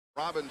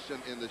Robinson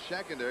in the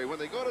secondary. When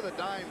they go to the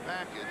dime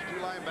package, 2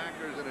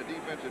 linebackers and a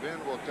defensive end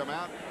will come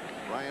out.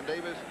 Ryan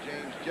Davis,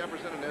 James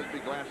Jefferson, and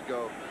Nesby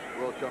Glasgow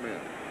will come in.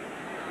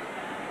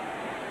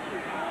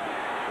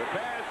 The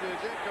pass is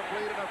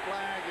incomplete and a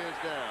flag is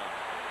down.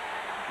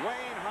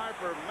 Dwayne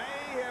Harper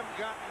may have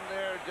gotten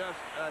there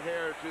just a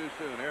hair too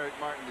soon. Eric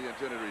Martin, the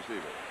intended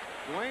receiver.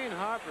 Dwayne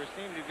Harper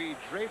seemed to be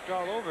draped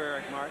all over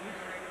Eric Martin.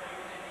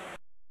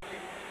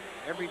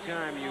 Every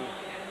time you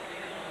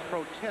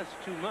protest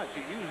too much,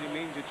 it usually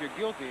means that you're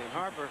guilty, and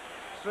Harper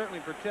certainly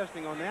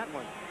protesting on that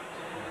one.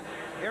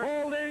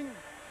 Holding,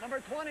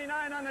 number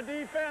 29 on the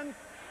defense,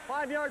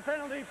 5-yard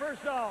penalty,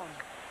 first down.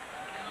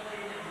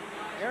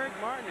 Eric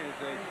Martin is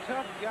a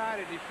tough guy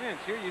to defense.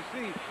 Here you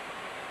see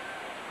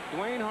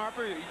Dwayne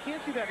Harper. You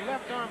can't see that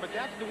left arm, but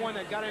that's the one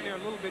that got in there a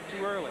little bit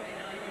too early.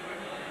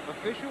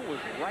 Official was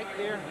right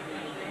there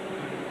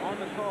on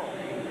the call.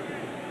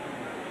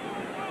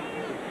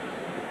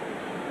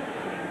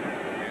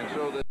 And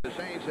so the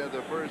Saints have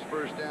the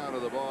first down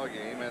of the ball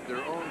game at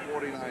their own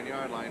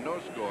 49-yard line. No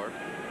score.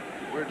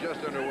 We're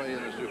just underway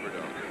in the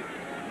Superdome.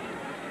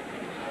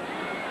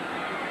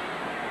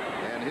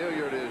 And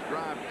Hilliard is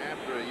dropped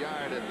after a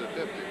yard at the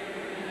 50.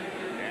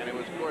 And it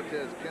was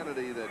Cortez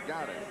Kennedy that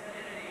got it.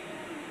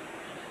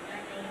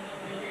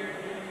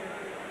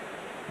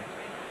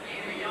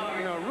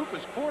 You know,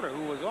 Rufus Porter,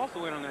 who was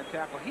also in on that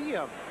tackle, he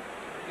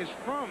is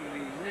from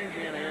the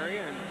Louisiana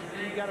area, and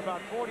he got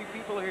about 40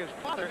 people here. His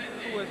father,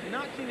 who has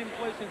not seen him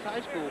play since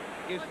high school,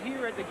 is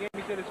here at the game.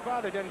 He said his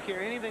father doesn't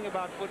care anything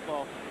about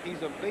football.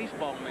 He's a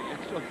baseball man,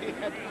 so he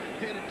had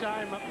to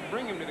tie him up and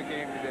bring him to the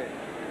game today.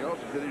 He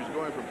also said he was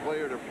going from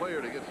player to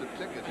player to get some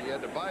tickets. He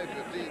had to buy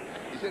 50.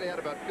 He said he had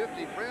about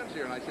 50 friends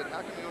here, and I said,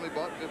 how come you only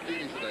bought 15?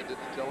 He said, I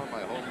didn't tell him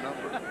my home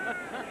number.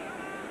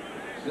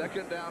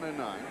 2nd down and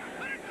 9.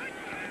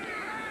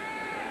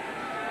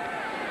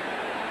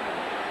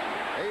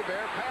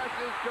 Hebert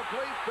passes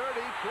complete, 30,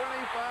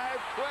 25,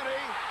 20.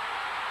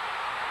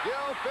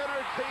 Gil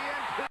Finnerty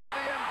into the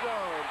end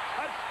zone.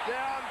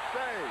 Touchdown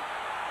save.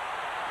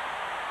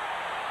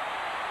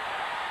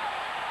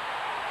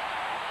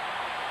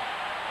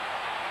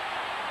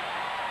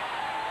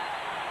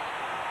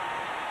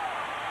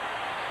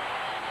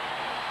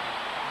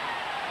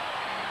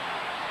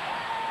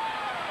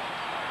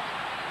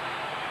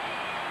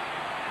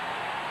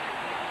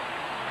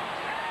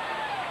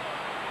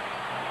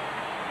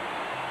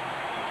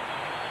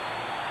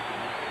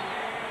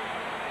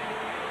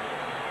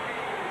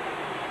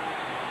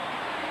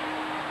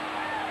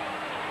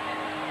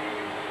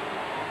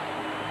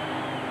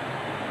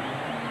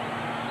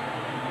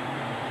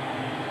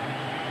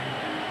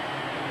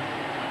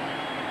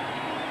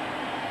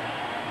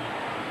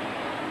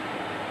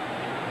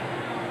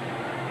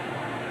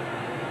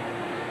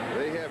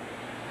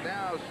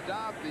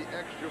 Stop the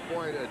extra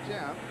point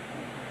attempt.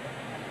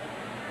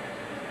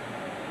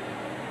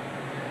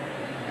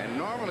 And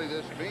normally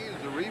this means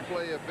the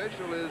replay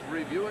official is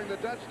reviewing the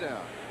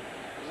touchdown.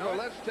 So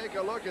let's take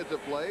a look at the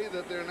play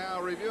that they're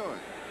now reviewing.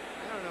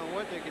 I don't know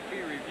what they could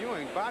be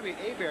reviewing. Bobby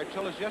Hebert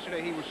told us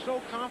yesterday he was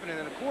so confident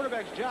that a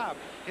quarterback's job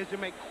is to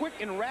make quick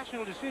and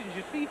rational decisions.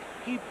 You see,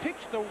 he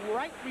picked the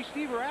right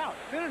receiver out.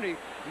 Finnerty,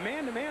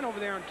 man-to-man over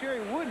there on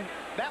Terry Wooden.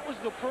 That was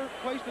the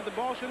place that the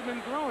ball should have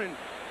been thrown. And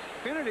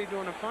Finnerty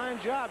doing a fine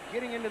job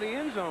getting into the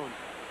end zone.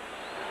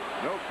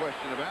 No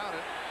question about it.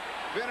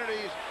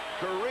 Finnerty's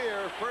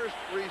career first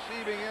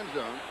receiving end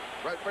zone,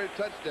 right for a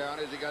touchdown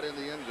as he got in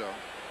the end zone.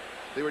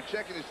 They were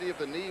checking to see if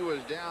the knee was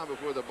down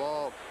before the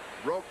ball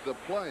broke the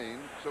plane,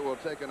 so we'll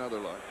take another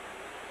look.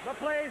 The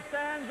play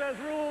stands as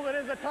ruled. It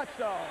is a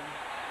touchdown.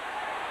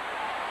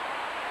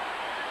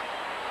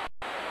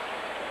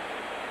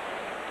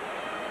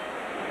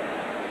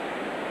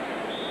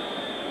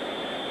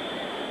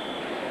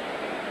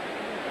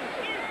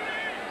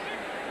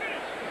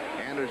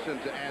 Anderson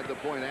to add the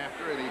point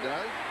after, and he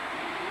does.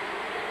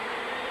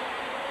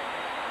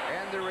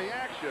 And the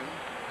reaction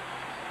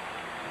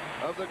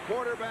of the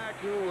quarterback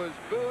who was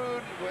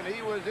booed when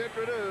he was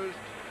introduced.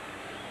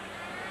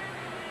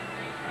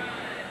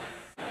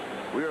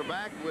 We are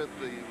back with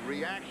the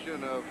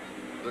reaction of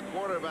the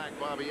quarterback,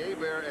 Bobby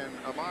Hebert. And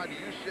Ahmad,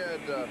 you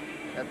said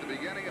at the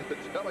beginning of the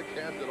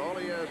telecast that all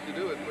he has to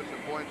do is put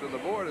some points on the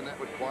board, and that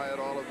would quiet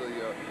all of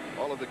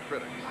the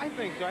critics. I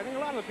think so. I think a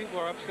lot of the people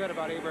are upset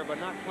about Hebert but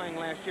not playing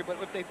last year. But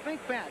if they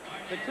think back,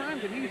 the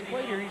times that he's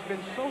played here, he's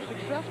been so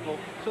successful,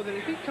 so that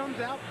if he comes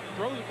out,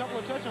 throws a couple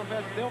of touchdown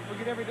passes, they'll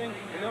forget everything,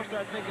 and they'll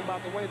start thinking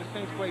about the way the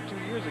Saints played 2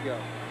 years ago.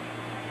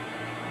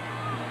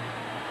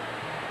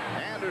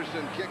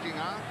 Anderson kicking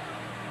off.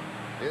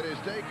 It is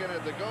taken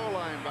at the goal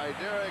line by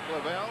Derek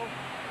Lavelle.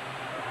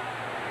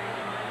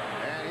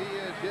 And he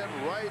is hit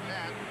right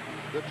at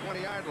the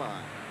 20-yard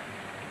line.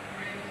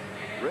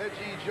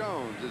 Reggie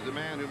Jones is the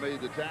man who made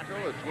the tackle,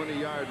 a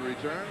 20-yard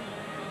return.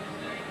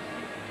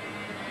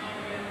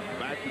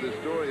 Back to the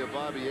story of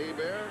Bobby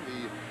Hebert.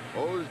 He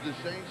owes the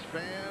Saints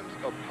fans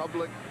a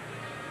public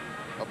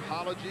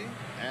apology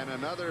and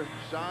another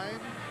sign.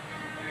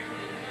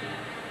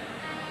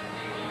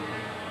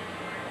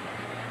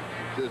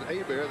 It says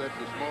Hebert, that's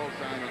the small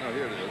sign. Oh,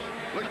 here it is.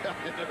 Look out,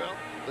 Annabelle.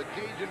 The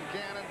Cajun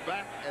cannon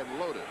back and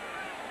loaded.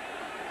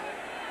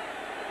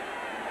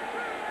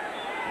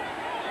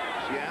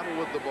 Seattle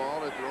with the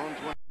ball at their own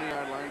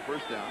 20-yard line,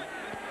 first down.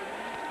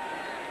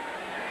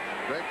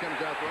 Craig comes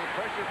out throwing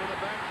pressure from the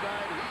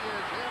backside. He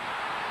is hit.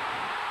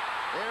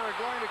 They are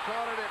going to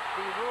call it. It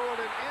be ruled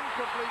an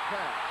incomplete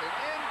pass. An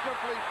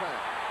incomplete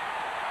pass.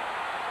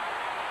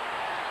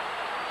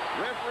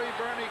 Referee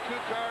Bernie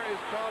Kukar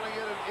is calling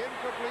it an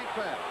incomplete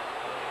pass.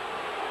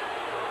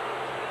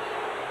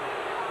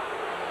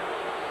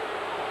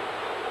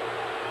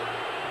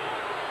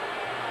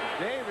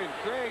 David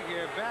Craig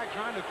here back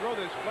trying to throw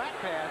this flat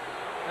pass.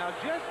 Now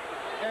just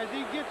as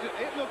he gets it,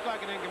 it looked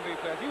like an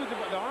incomplete pass.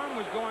 The arm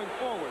was going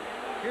forward.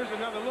 Here's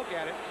another look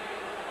at it.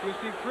 You'll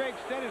see Craig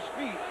set his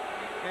feet,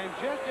 and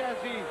just as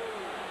he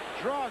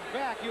draws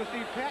back, you'll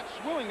see Pat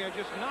Swilling there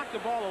just knocked the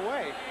ball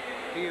away.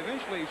 He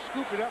eventually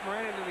scooped it up and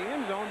ran into the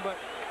end zone, but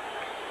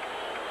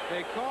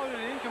they called it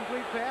an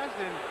incomplete pass,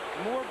 and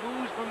more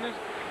boos from this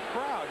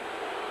crowd.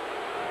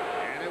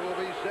 And it will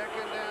be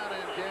second down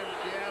and 10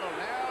 Seattle.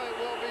 Now it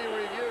will be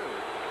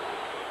reviewed.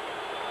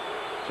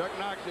 Chuck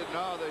Knox said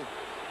no,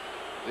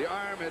 the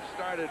arm had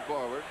started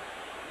forward.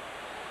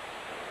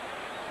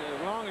 So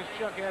as long as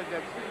Chuck has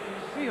that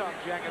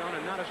Seahawks jacket on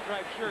and not a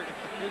striped shirt,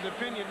 his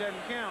opinion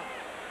doesn't count.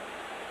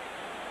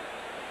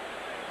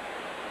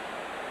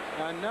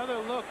 Another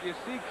look, you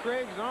see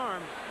Craig's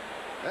arm.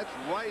 That's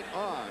right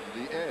on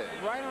the edge.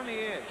 Right on the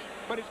edge.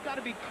 But it's got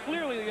to be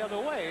clearly the other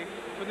way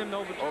for them to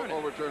overturn it.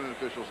 Overturn an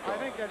official's call. I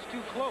think that's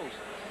too close.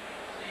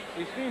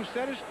 You see him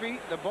set his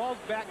feet. The ball's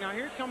back. Now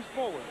here it comes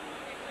forward.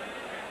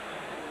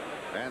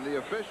 And the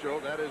official,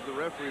 that is the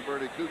referee,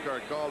 Bernie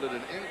Kukar, called it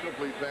an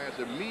incomplete pass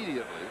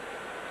immediately.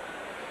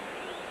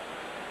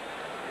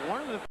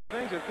 One of the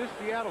things that this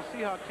Seattle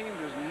Seahawks team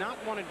does not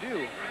want to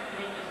do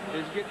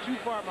is get too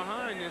far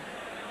behind this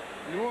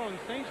New Orleans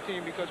Saints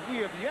team, because we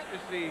have yet to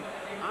see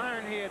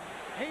Ironhead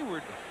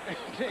Hayward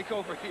take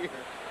over here.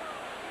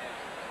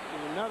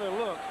 Another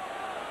look.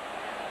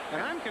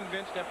 And I'm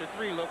convinced after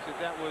 3 looks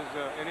that was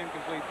an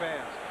incomplete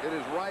pass. It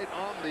is right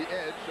on the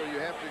edge, so you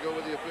have to go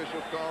with the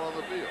official's call on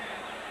the field.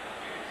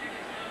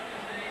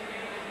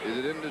 Is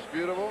it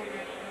indisputable?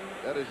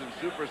 That is in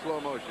super slow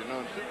motion. No,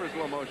 in super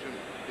slow motion,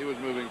 he was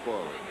moving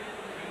forward.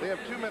 They have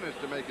 2 minutes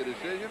to make a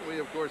decision. We,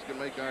 of course, can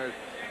make ours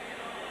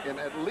in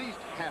at least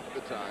half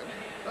the time.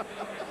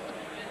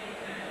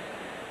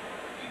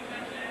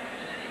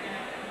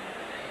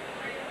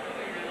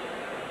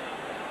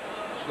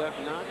 Left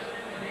Knox.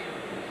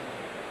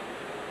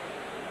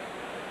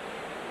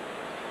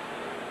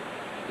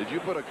 Did you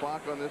put a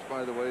clock on this,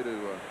 by the way, to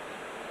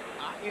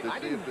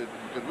see if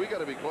because we got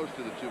to be close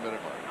to the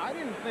 2-minute mark. I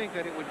didn't think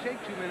that it would take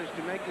 2 minutes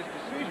to make this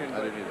decision.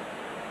 I didn't either.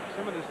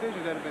 Some of the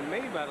decisions that have been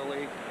made by the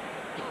league,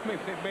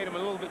 they've made them a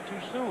little bit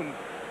too soon.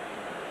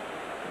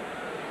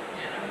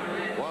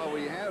 While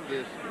we have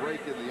this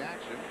break in the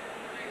action,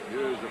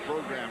 here is a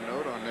program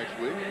note on next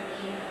week.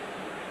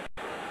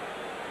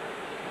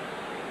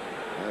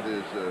 That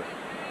is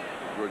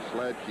George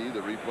Sladkey,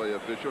 the replay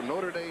official.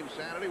 Notre Dame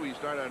Saturday. We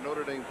start our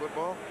Notre Dame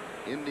football.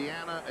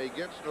 Indiana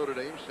against Notre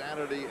Dame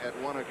Saturday at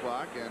 1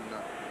 o'clock, and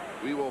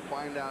we will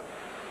find out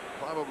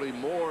probably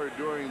more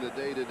during the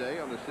day today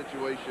on the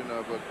situation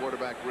of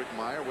quarterback Rick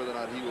Meyer, whether or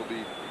not he will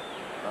be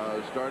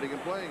starting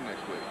and playing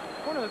next week.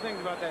 One of the things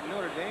about that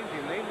Notre Dame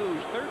team, they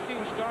lose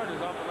 13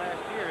 starters off of last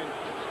year, and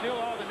still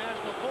all the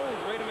national polls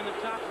rate them in the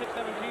top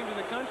 6-7 teams in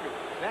the country.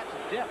 That's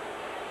depth.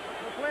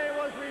 The play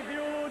was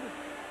reviewed.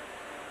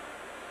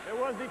 It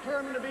was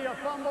determined to be a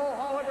fumble.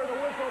 However, the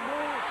whistle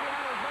blew.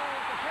 Seattle's ball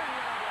at the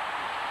 10-yard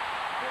line.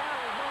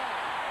 Seattle's ball.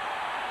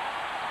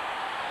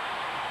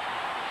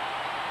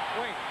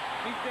 Wait,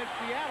 he said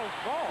Seattle's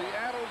ball.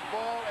 Seattle's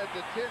ball at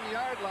the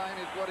 10-yard line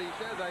is what he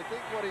says. I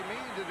think what he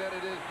means is that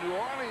it is New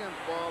Orleans'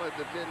 ball at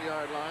the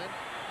 10-yard line.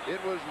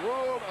 It was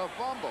ruled a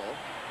fumble.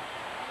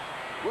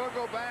 We'll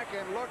go back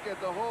and look at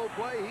the whole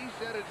play. He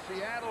said it's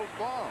Seattle's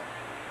ball.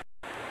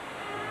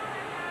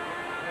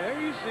 There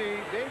you see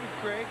David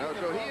Craig. No,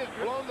 so he has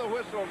blown the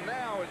whistle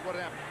now is what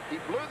happened. He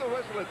blew the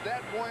whistle at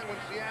that point when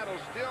Seattle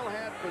still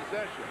had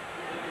possession,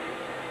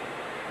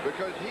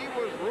 because he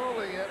was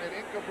ruling it an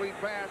incomplete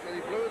pass, and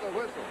he blew the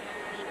whistle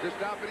to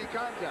stop any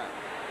contact.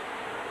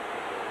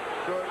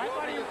 So it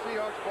will be the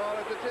Seahawks ball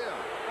at the 10.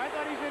 I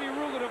thought he said he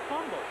ruled it a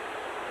fumble.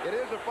 It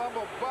is a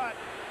fumble, but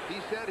he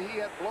said he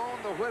had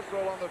blown the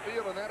whistle on the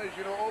field, and that, as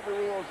you know,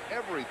 overrules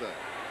everything.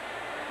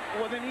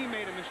 Well, then he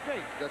made a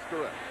mistake. That's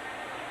correct.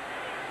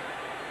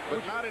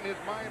 But not in his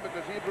mind,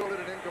 because he blew it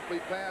an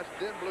incomplete pass,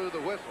 then blew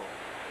the whistle.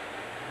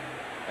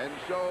 And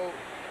so,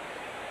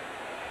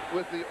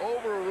 with the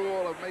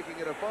overrule of making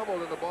it a fumble,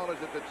 then the ball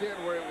is at the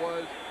 10 where it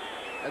was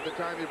at the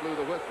time he blew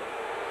the whistle.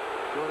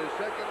 So it is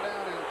second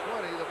down and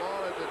 20, the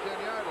ball at the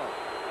 10-yard line.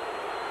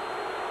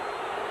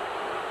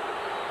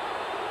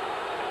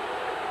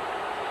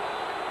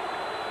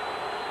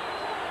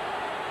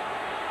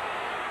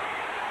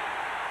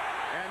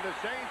 And the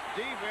Saints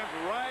defense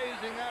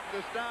rising up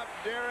to stop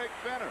Derek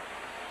Fenner.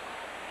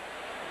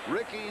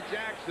 Ricky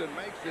Jackson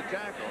makes the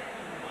tackle.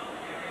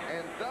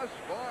 And thus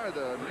far,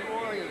 the New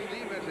Orleans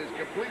defense has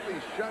completely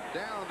shut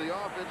down the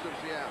offense of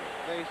Seattle.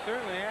 They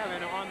certainly have, and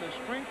on the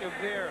strength of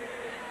their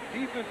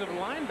defensive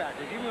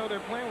linebackers, even though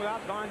they're playing without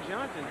Von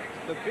Johnson,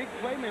 the big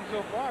playmen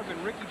so far have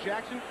been Ricky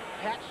Jackson,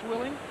 Pat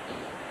Swilling.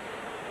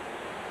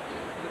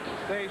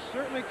 They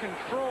certainly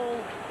control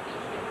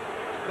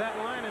that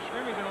line of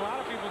scrimmage, and a lot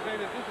of people say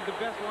that this is the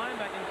best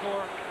linebacking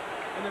corps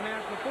in the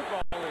National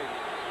Football League.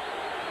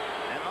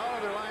 And all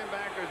of their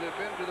linebackers have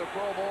been to the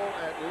Pro Bowl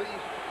at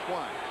least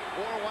twice.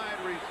 4 wide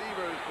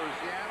receivers for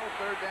Seattle,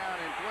 3rd down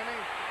and 20.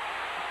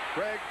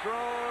 Craig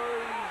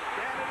throws,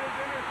 and it is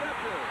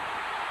intercepted.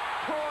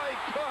 Troy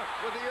Cook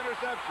with the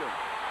interception.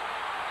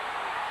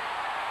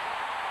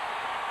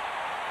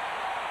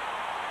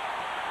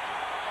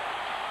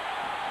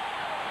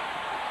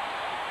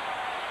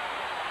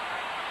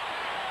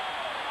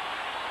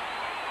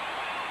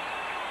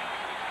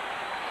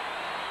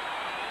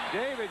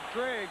 David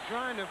Craig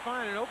trying to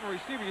find an open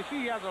receiver. You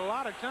see he has a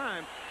lot of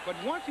time, but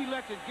once he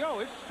lets it go,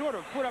 it's sort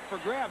of put up for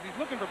grabs. He's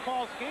looking for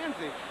Paul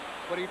Scansey,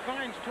 but he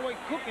finds Troy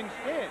Cook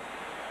instead.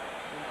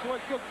 And Troy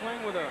Cook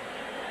playing with a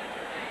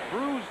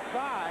bruised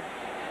thigh,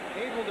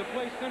 able to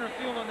play center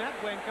field on that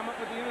play and come up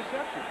with the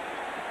interception.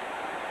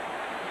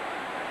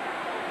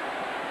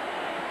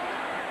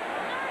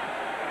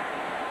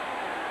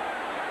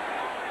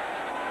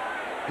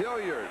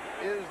 Hilliard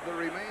is the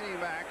remaining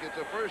back. It's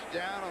a 1st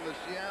down on the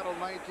Seattle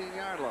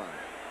 19-yard line.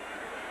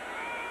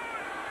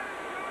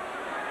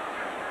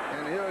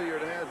 And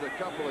Hilliard has a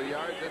couple of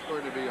yards. That's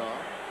going to be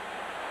off.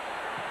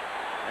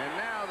 And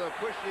now the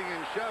pushing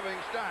and shoving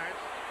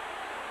starts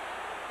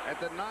at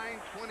the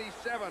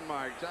 9:27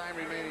 mark. Time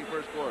remaining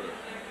 1st quarter.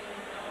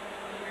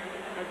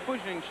 That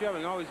pushing and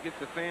shoving always gets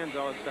the fans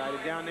all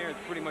excited. Down there, it's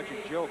pretty much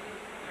a joke.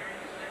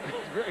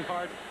 It's very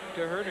hard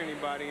to hurt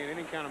anybody in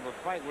any kind of a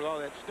fight with all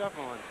that stuff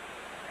on.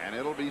 And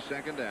it'll be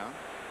 2nd down.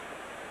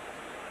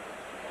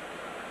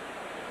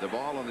 The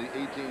ball on the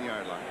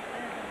 18-yard line.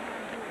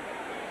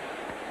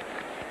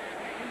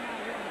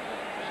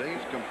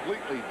 Saints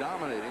completely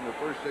dominating the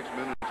first 6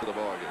 minutes of the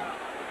ball game.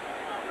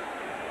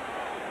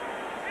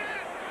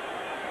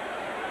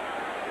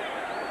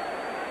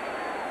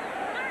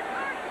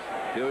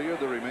 Hilliard,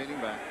 the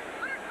remaining back.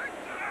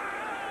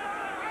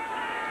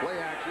 Play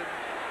action.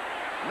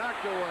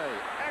 Knocked away.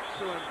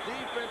 Excellent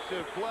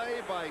defensive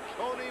play by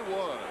Tony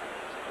Wood.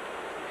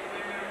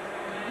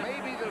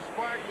 Maybe the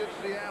spark that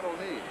Seattle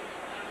needs.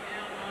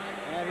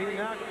 Had he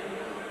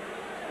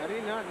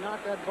not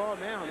knocked that ball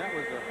down, that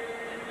was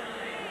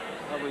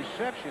a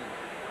reception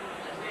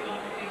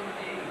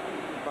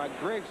by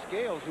Greg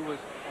Scales, who was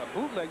a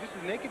bootleg, just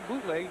a naked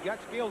bootleg. He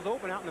got Scales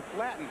open out in the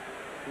flat, and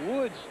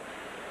Woods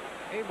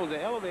able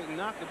to elevate and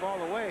knock the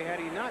ball away. Had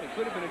he not, it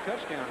could have been a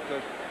touchdown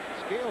because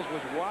Scales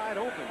was wide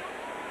open.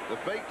 The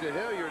fake to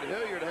Hilliard.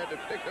 Hilliard had to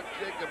pick up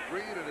Jacob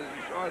Green, and as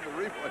you saw in the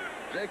replay,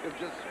 Jacob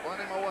just spun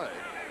him away.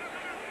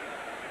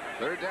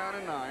 3rd down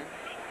and 9.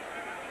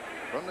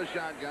 From the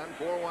shotgun,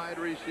 4 wide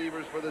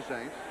receivers for the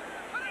Saints.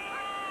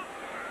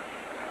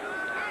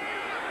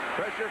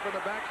 Pressure for the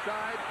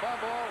backside,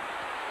 fumble.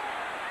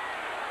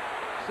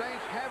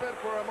 Saints have it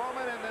for a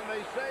moment, and then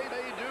they say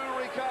they do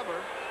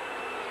recover.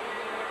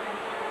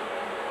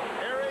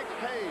 Eric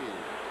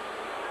Hayes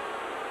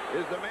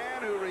is the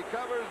man who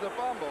recovers the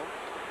fumble.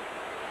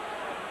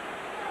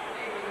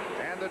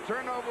 And the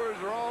turnovers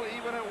are all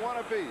even at 1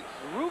 apiece.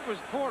 Rufus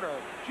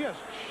Porter just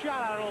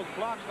shot out of those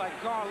blocks like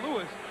Carl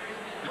Lewis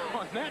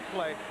on that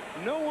play.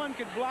 No one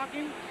could block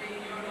him.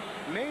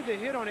 Made the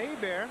hit on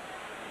Hebert.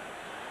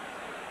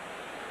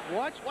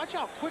 Watch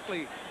how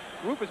quickly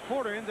Rufus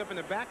Porter ends up in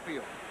the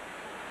backfield.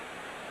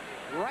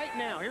 Right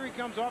now, here he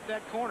comes off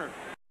that corner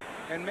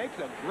and makes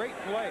a great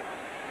play.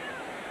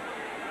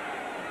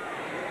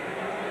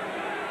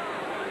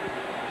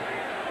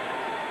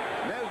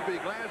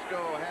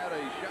 Glasgow had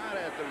a shot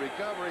at the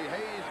recovery.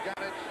 Hayes got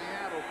it.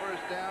 Seattle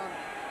 1st down.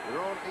 Their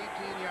own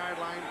 18-yard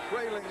line,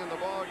 trailing in the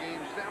ball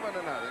game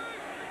 7-0.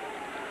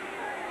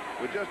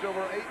 With just over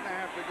 8.5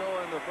 to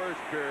go in the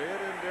 1st period,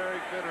 and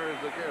Derek Finner is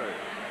the carrier.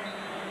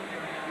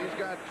 He's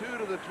got 2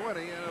 to the 20,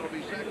 and it'll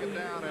be 2nd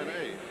down and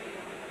 8.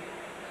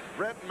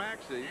 Brett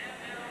Maxey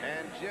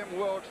and Jim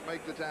Wilkes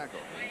make the tackle.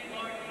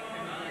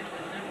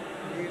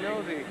 You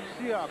know, the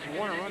Seahawks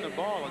want to run the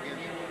ball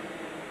against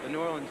the New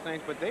Orleans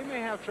Saints, but they may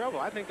have trouble.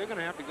 I think they're going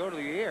to have to go to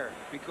the air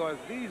because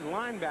these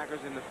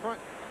linebackers in the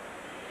front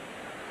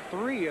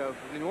 3 of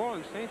the New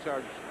Orleans Saints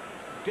are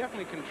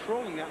definitely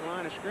controlling that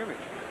line of scrimmage.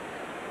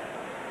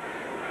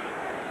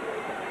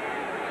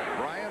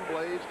 Brian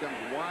Blades comes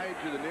wide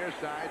to the near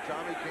side.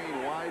 Tommy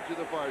Kane wide to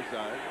the far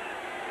side.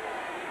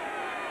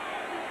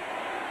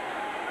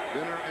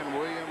 Finner and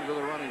Williams are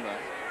the running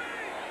back.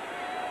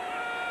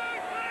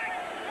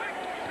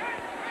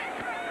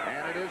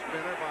 And it is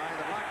Finner behind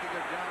the blocking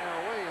of John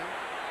L. Williams.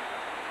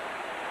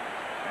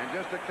 And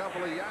just a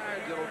couple of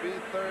yards, it'll be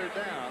 3rd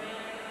down.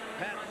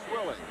 Pat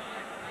Swilling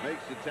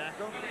makes the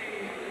tackle.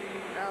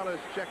 Now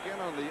let's check in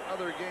on the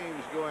other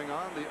games going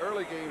on. The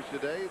early games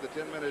today, the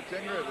 10-minute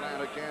ticker,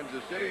 Atlanta,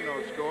 Kansas City,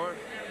 no score.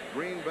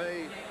 Green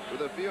Bay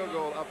with a field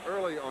goal up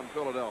early on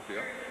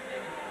Philadelphia.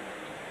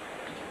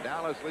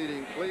 Dallas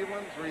leading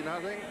Cleveland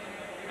 3-0.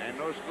 And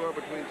no score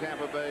between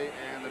Tampa Bay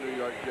and the New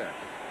York Jets.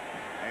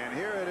 And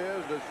here it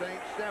is, the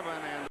Saints 7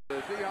 and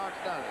the Seahawks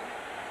nothing.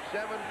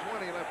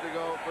 7:20 left to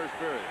go, first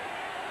period.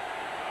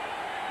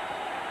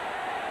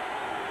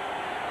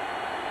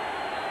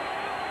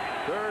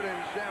 Third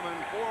and 7,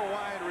 4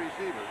 wide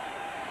receivers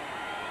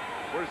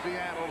for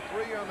Seattle,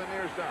 3 on the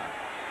near side.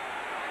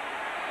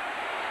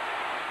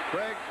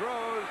 Craig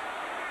throws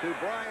to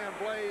Brian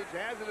Blades,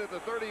 has it at the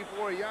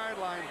 34-yard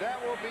line.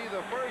 That will be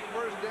the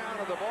first down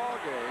of the ball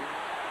game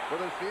for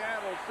the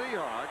Seattle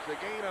Seahawks. A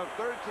gain of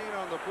 13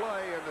 on the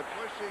play, and the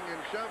pushing and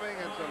shoving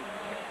and some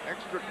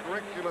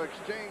extracurricular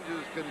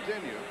exchanges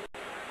continue.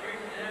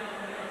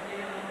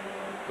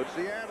 But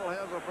Seattle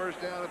has a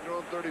first down at their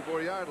own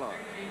 34-yard line.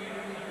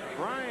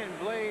 Brian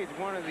Blades,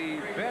 one of the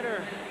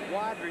better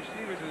wide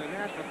receivers in the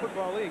National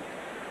Football League,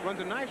 runs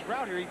a nice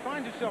route here. He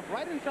finds himself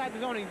right inside the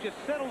zone, and he just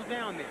settles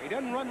down there. He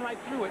doesn't run right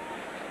through it,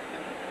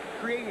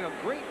 creating a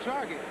great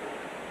target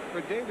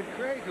for David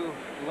Craig, who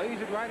lays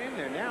it right in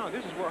there. Now,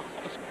 this is where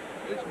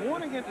it's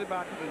 1 against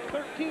about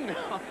 13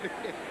 out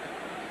there.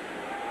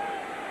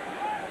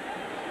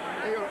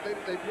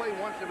 They play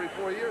once every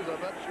 4 years.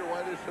 I'm not sure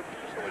why there's so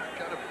much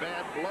kind of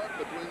bad blood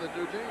between the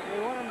two teams.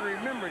 We want them to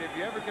remember it if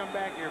you ever come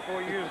back here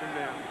 4 years from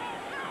now.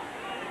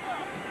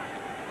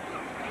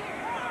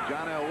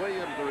 John L.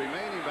 Williams, the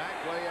remaining back,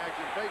 play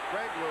action fake.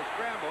 Craig will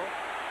scramble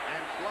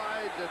and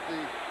slides at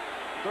the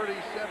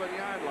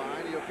 37-yard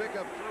line. He'll pick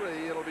up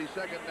 3. It'll be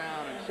 2nd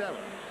down and 7.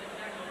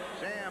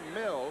 Sam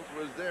Mills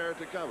was there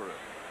to cover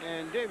it.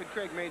 And David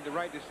Craig made the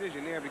right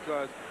decision there,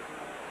 because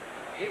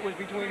it was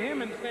between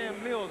him and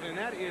Sam Mills, and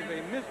that is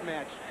a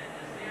mismatch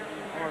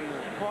on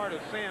the part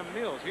of Sam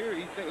Mills. Here,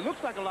 it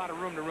looks like a lot of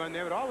room to run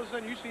there, but all of a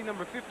sudden you see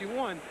number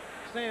 51,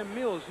 Sam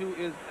Mills, who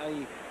is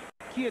a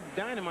kid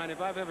dynamite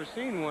if I've ever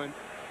seen one.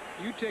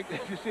 You take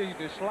that decision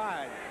to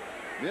slide.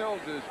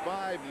 Mills is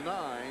 5'9",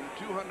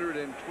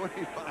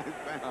 225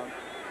 pounds,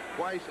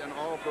 twice an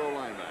all-pro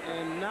linebacker.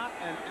 And not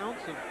an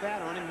ounce of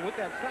fat on him. With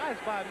that size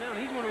 5'9",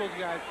 he's one of those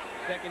guys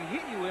that can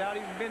hit you without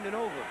even bending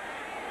over.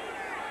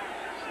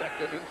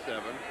 2nd and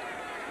 7.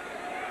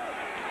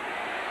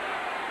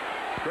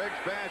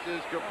 Craig's pass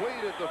is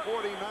complete at the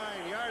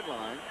 49-yard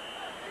line.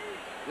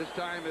 This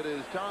time it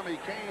is Tommy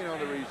Kane on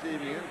the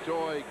receiving end.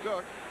 Toy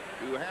Cook,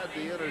 who had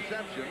the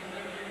interception,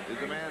 is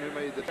the man who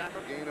made the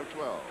tackle, gain of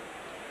 12.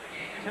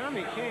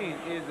 Tommy Kane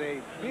is a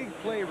big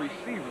play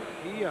receiver.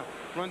 He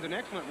runs an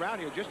excellent route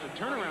here, just a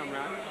turnaround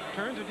route,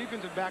 turns the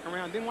defensive back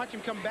around, then watch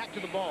him come back to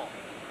the ball.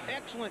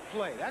 Excellent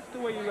play. That's the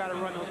way you got to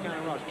run those kind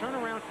of routes. Turn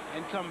around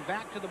and come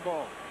back to the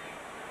ball.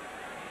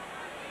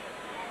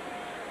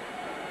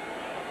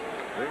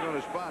 They're going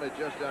to spot it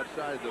just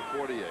outside the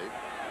 48.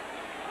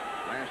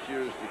 Last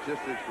year's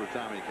statistics for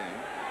Tommy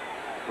Kane.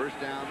 First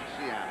down,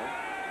 Seattle.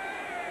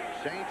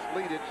 Saints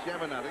lead it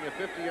 7-0. A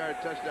 50-yard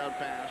touchdown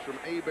pass from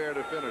Hebert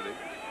to Finnerty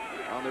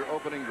on their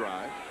opening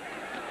drive.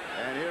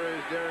 And here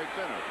is Derek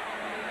Finner.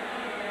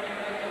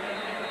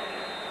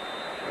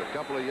 A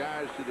couple of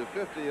yards to the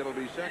 50. It'll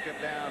be 2nd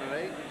down and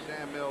 8.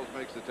 Sam Mills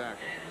makes the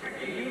tackle.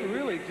 You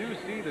really do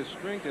see the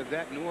strength of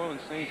that New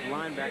Orleans Saints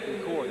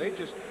linebacking core. They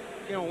just,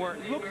 you know, where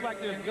it looks like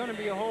there's going to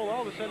be a hole,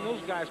 all of a sudden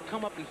those guys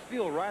come up and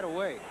fill right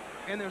away.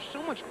 And there's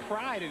so much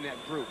pride in that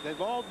group.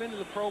 They've all been to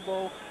the Pro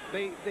Bowl.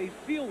 They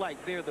feel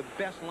like they're the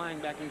best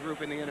linebacking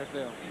group in the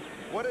NFL.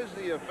 What is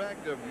the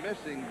effect of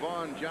missing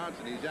Vaughn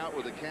Johnson? He's out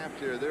with a calf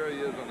tear. There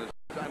he is on the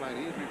sideline.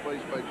 He's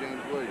replaced by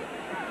James Williams.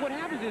 What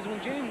happens is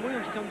when James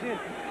Williams comes in,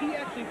 he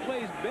actually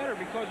plays better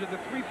because of the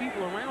 3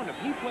 people around him.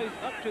 He plays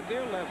up to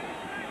their level.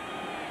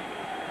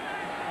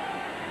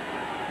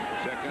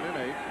 2nd and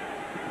 8.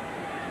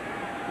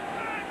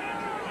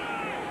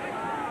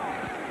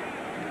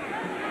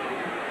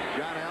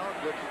 John Allen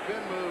with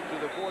spin move to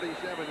the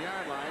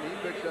 47-yard line. He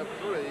picks up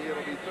 3.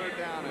 It'll be 3rd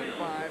down and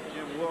 5.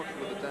 Jim Wilkes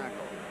with the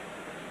tackle.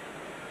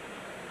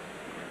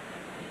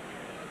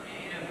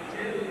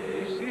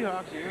 These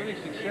Seahawks, the only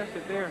success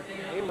that they're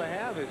able to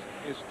have is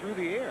through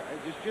the air.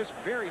 It's just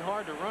very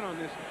hard to run on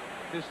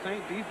this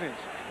Saint defense.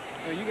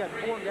 You know, you got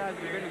 4 guys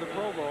that have been to the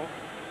Pro Bowl.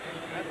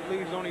 That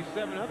leaves only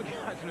 7 other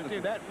guys in the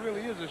team. That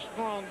really is a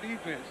strong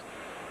defense.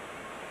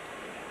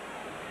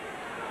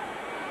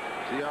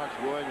 Seahawks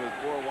going with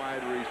 4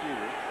 wide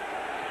receivers.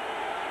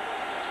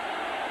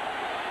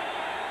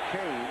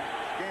 Kane,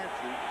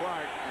 Scanson,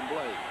 Clark, and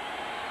Blake.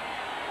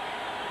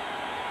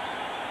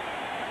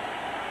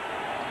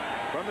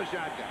 From the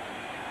shotgun.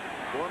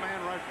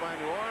 4-man rush by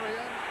New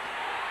Orleans.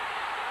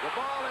 The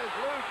ball is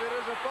loose. It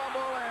is a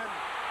fumble, and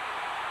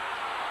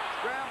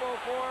scramble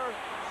for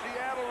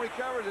Seattle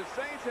recovers it.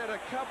 Saints had a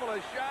couple of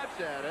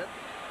shots at it,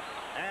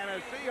 and a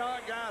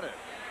Seahawk got it.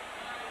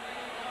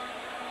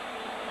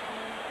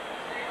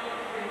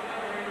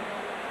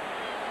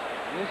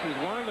 This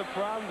is one of the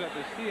problems that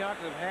the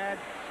Seahawks have had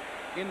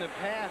in the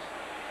past.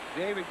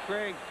 David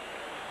Craig's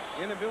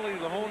inability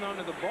to hold on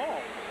to the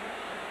ball.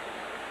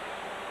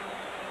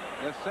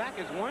 The sack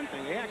is one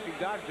thing. They actually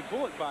dodged a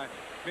bullet by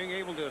being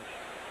able to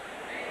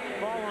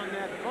fall on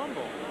that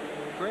fumble.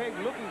 Craig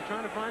looking,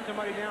 trying to find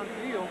somebody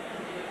downfield.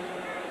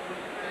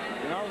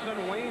 And all of a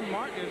sudden, Wayne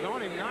Martin is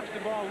on him, knocks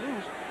the ball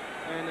loose.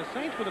 And the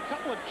Saints with a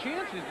couple of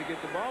chances to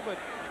get the ball, but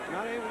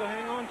not able to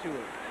hang on to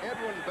it.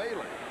 Edwin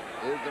Bailey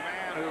is the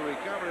man who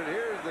recovered it.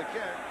 Here's the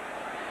kick.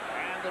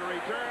 And the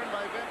return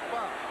by Vince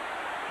Buck.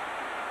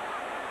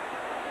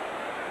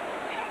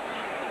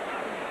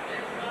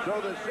 So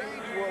the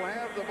Saints will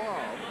have the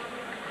ball.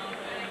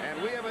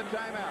 And we have a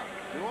timeout.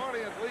 New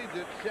Orleans leads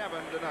it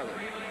 7-0.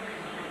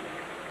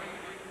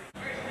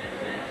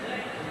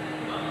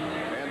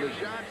 And the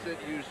shots that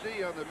you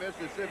see on the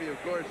Mississippi,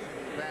 of course,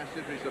 in the past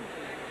century, some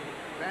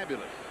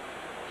fabulous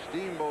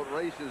steamboat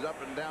races up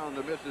and down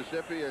the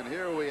Mississippi, and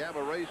here we have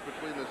a race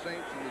between the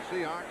Saints and the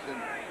Seahawks, and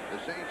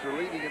the Saints are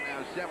leading it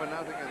now 7-0,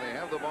 and they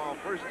have the ball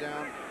first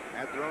down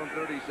at their own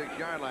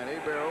 36-yard line.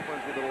 Hebert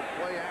opens with a little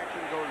play action,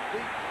 goes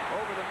deep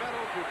over the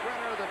middle to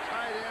Brenner, the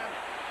tight end,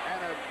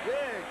 and a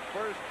big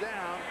first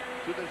down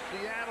to the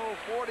Seattle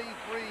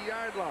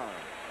 43-yard line.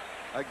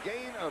 A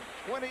gain of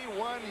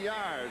 21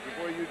 yards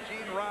before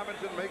Eugene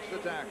Robinson makes the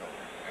tackle.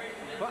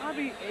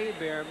 Bobby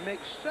Hebert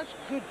makes such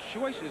good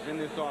choices in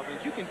this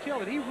offense. You can tell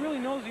that he really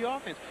knows the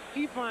offense.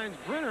 He finds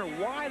Brenner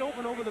wide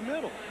open over the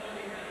middle.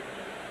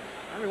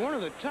 I mean, one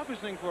of the toughest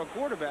things for a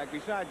quarterback,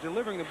 besides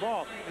delivering the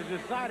ball, is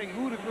deciding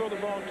who to throw the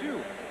ball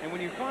to. And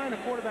when you find a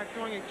quarterback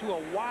throwing it to a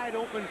wide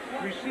open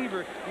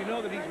receiver, you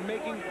know that he's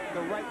making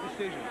the right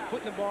decision,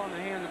 putting the ball in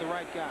the hands of the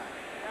right guy.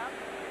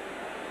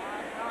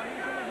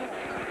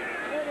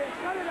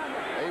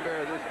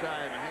 Hebert this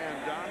time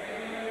hands off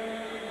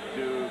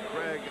to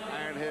Craig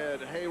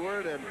Ironhead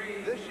Hayward. And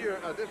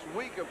this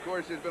week, of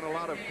course, there's been a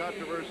lot of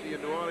controversy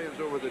in New Orleans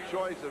over the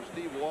choice of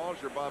Steve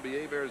Walsh or Bobby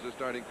Hebert as the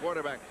starting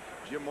quarterback.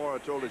 Jim Mora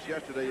told us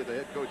yesterday that the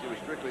head coach, it was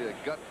strictly a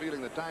gut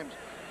feeling. The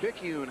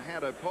Times-Picayune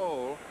had a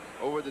poll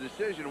over the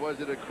decision. Was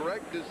it a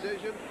correct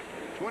decision?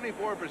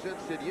 24%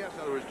 said yes. In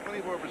other words,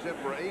 24%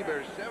 for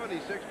Hebert,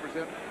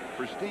 76%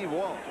 for Steve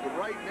Walsh. But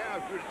right now,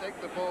 if you were to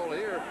take the poll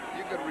here,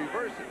 you could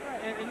reverse it.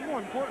 And more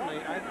importantly,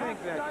 I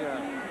think that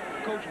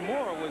Coach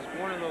Mora was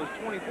one of those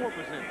 24%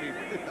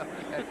 people.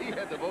 And he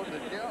had the vote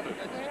that counted.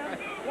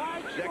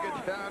 Second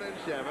down and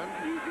 7.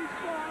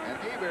 And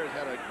Hebert's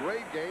had a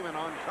great game and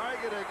on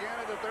target again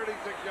at the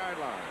 36-yard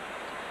line.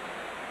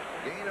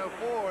 Gain of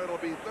 4. It'll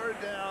be third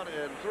down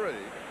and 3.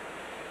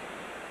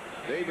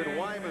 David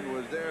Wyman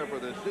was there for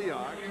the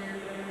Seahawks.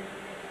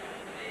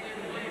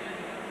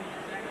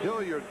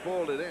 Hilliard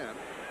pulled it in.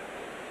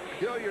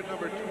 Hilliard,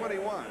 number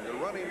 21, the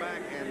running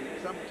back and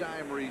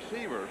sometime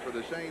receiver for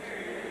the Saints,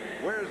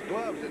 wears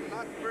gloves, and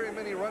not very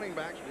many running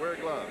backs wear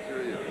gloves.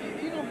 Here he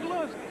is. You know,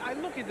 gloves, I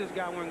look at this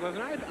guy wearing gloves,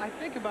 and I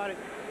think about it.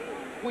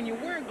 When you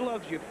wear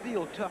gloves, you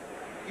feel tougher.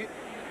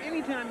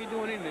 Anytime you're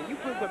doing anything,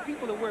 but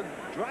people that wear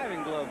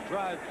driving gloves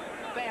drive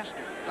faster.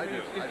 I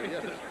do.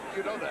 Yes,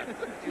 you know that.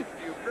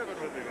 You've driven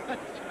with me.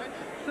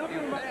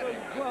 Something about those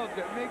gloves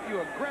that make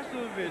you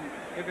aggressive, and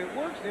if it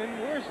works, then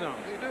wear some.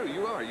 You do.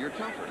 You are. You're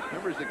tougher.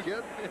 Remember as a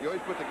kid, you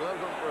always put the gloves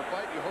on for a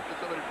fight. You hope that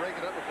somebody break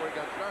it up before it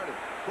got started.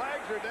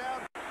 Flags are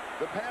down.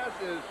 The pass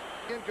is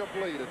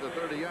incomplete at the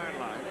 30-yard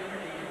line.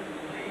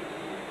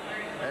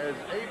 As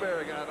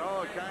Hebert got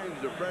all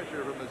kinds of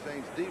pressure from the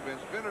Saints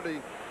defense,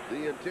 Finnerty,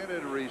 the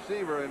intended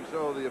receiver, and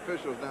so the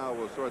officials now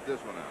will sort this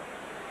one out.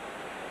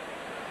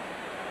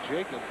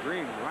 Jacob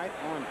Green right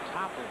on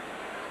top of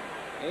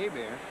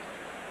Hebert.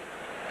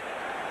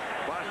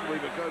 Possibly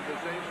because the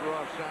Saints were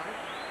offside.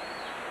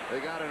 They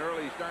got an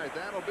early start.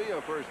 That'll be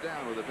a first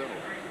down with a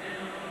penalty.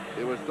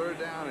 It was third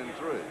down and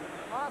 3.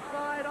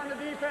 Offside on the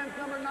defense,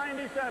 number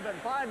 97.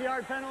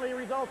 5-yard penalty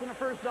results in a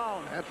first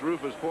down. That's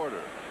Rufus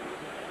Porter.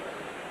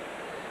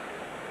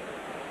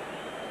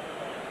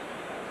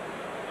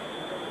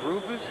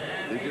 Rufus?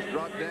 He just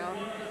dropped down.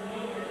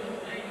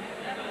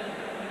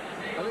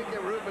 I think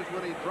that Rufus,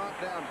 when he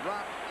dropped down,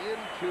 dropped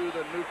into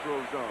the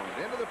neutral zone.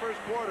 Into the first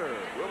quarter.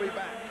 We'll be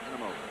back in a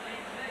moment.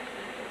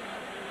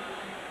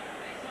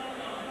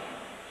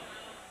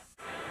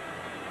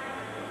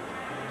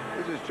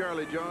 This is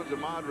Charlie Jones,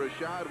 Ahmad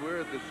Rashad.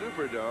 We're at the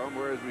Superdome,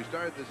 where as we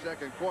start the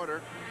second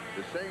quarter,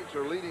 the Saints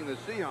are leading the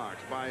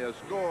Seahawks by a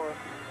score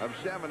of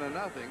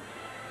 7-0.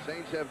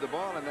 Saints have the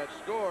ball, and that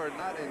score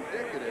not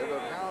indicative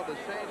of how the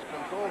Saints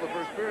control the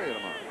first period,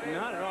 Ahmad.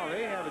 Not at all.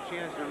 They have a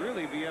chance to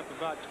really be up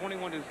about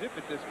 21-0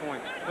 at this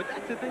point. But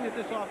that's the thing that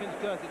this offense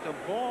does. It's a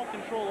ball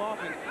control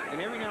offense, and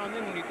every now and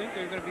then when you think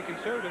they're going to be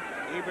conservative,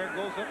 Hebert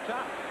goes up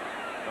top.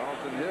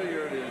 Dalton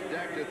Hilliard is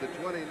decked at the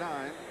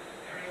 29.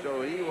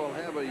 So he will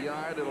have a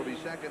yard. It'll be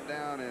second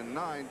down and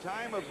 9.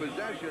 Time of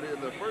possession in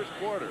the first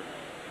quarter.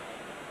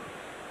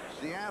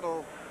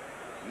 Seattle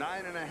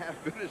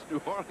 9.5 minutes.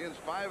 New Orleans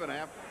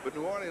 5.5. But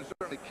New Orleans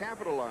certainly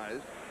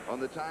capitalized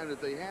on the time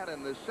that they had.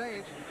 And the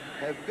Saints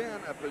have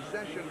been a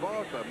possession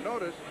ball club.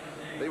 Notice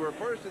they were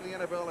first in the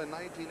NFL in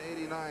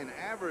 1989,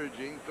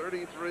 averaging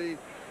 33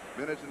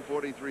 minutes and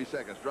 43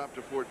 seconds. Dropped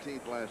to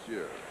 14th last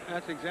year.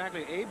 That's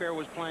exactly. Hebert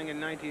was playing in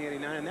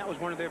 1989, and that was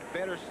one of their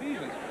better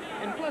seasons.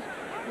 And plus,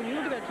 when you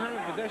look at that time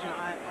of possession,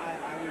 I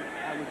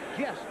would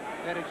guess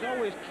that it's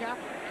always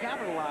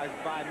capitalized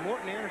by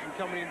Morton Anderson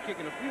coming in and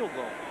kicking a field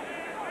goal.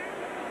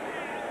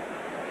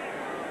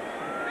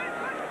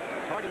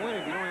 hard to win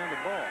if you don't have the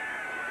ball.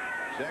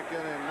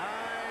 2nd and 9,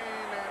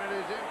 and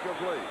it is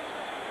incomplete.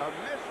 A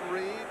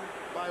misread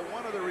by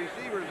one of the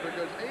receivers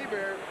because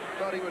Hebert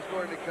thought he was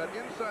going to cut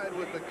inside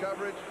with the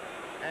coverage,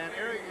 and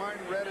Eric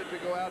Martin read it to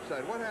go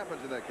outside. What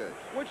happens in that case?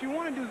 What you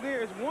want to do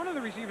there is one of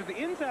the receivers, the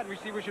inside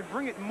receiver, should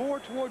bring it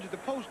more towards the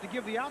post to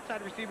give the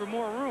outside receiver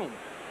more room.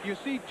 You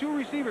see two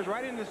receivers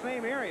right in the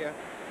same area,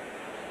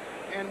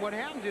 and what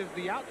happens is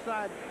the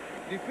outside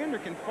defender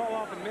can fall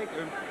off and pick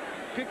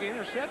an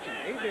interception.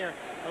 Hebert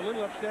a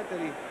little upset that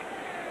he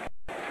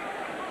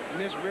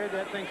misread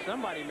that thing.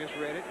 Somebody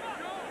misread it.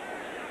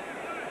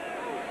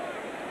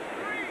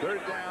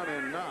 3rd down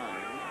and 9.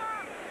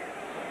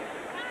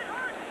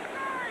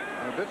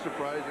 I'm a bit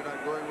surprised you're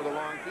not going with a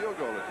long field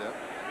goal attempt.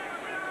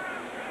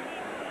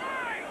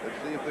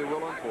 Let's see if they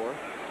will on 4th.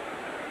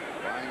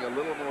 Buying a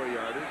little more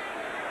yardage.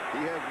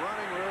 He has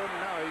running room.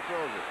 Now he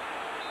throws it.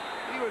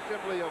 He was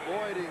simply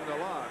avoiding the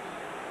line.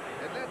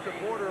 And that's a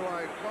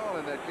borderline call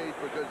in that case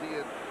because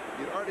he'd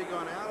already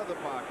gone out of the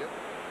pocket.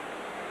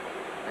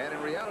 And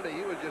in reality,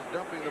 he was just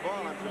dumping the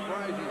ball. I'm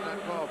surprised he's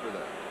not called for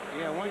that.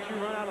 Yeah, once you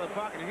run out of the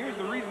pocket, and here's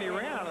the reason he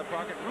ran out of the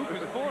pocket.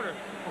 Rufus Porter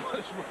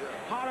was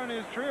hot on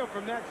his trail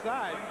from that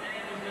side.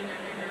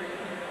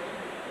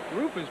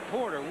 Rufus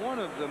Porter, one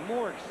of the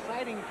more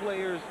exciting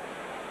players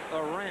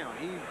around.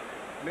 He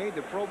made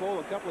the Pro Bowl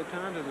a couple of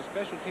times as a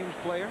special teams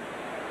player.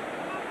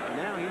 And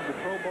now he's the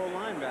Pro Bowl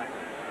linebacker.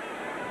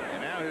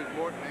 And now here's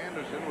Morton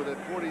Anderson with a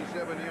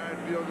 47-yard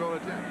field goal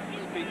attempt.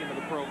 Speaking of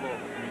the Pro Bowl.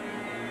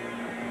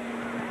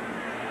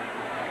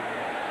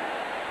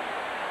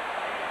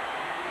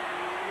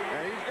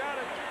 And he's got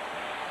it.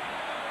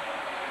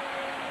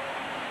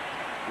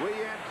 We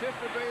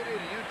anticipated,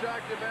 you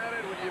talked about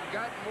it, when you've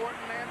got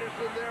Morton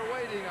Anderson there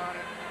waiting on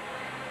it,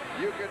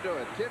 you can do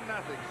it. 10-0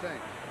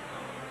 Saints.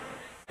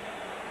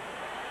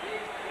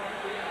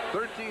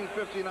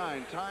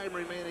 13:59, time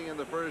remaining in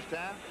the first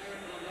half.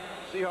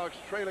 Seahawks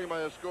trailing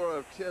by a score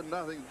of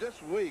 10-0.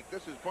 This week,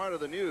 this is part of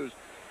the news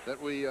that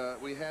we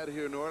had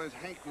here in New Orleans.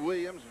 Hank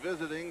Williams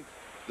visiting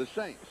the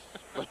Saints,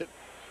 but it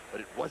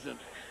wasn't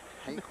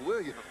Hank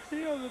Williams.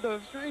 You know,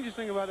 the strangest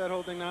thing about that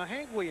whole thing now,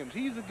 Hank Williams,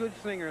 he's a good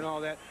singer and all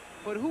that,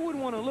 but who would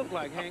want to look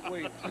like Hank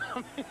Williams? It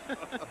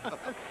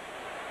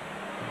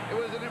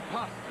was an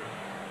imposter.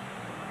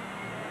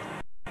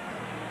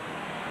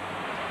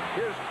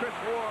 Here's Chris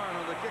Warren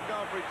on the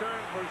kickoff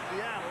return for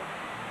Seattle.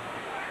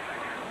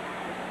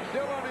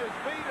 Still on his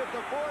feet at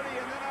the 40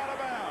 and then out of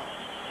bounds.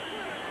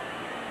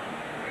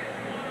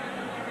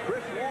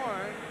 Chris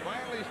Warren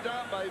finally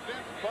stopped by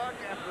Vince Buck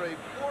after a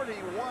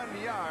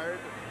 41-yard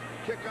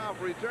kickoff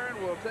return.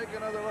 We'll take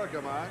another look,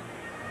 Ahmad.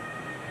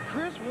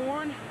 Chris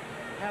Warren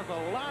has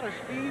a lot of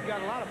speed,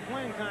 got a lot of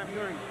playing time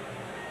during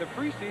the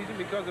preseason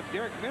because of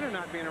Derek Minner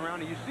not being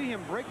around, and you see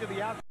him break to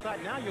the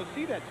outside. Now you'll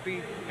see that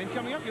speed, and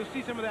coming up you'll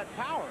see some of that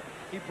power.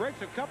 He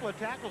breaks a couple of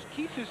tackles,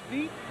 keeps his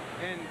feet,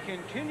 and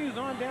continues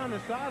on down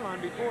the sideline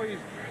before he's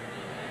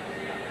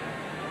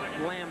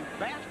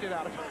lambasted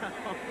out of bounds.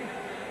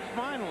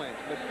 Finally,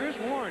 but Chris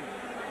Warren,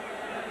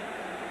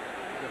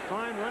 the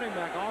fine running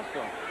back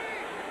also.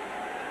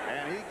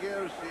 And he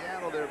gives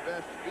Seattle their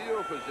best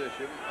field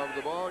position of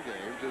the ball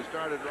game to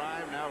start a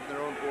drive now from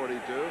their own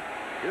 42.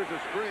 Here's a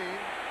screen.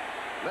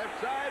 Left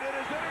side, it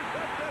is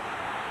intercepted.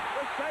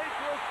 The Saints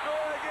will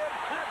score again.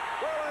 Pat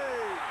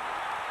Quilley.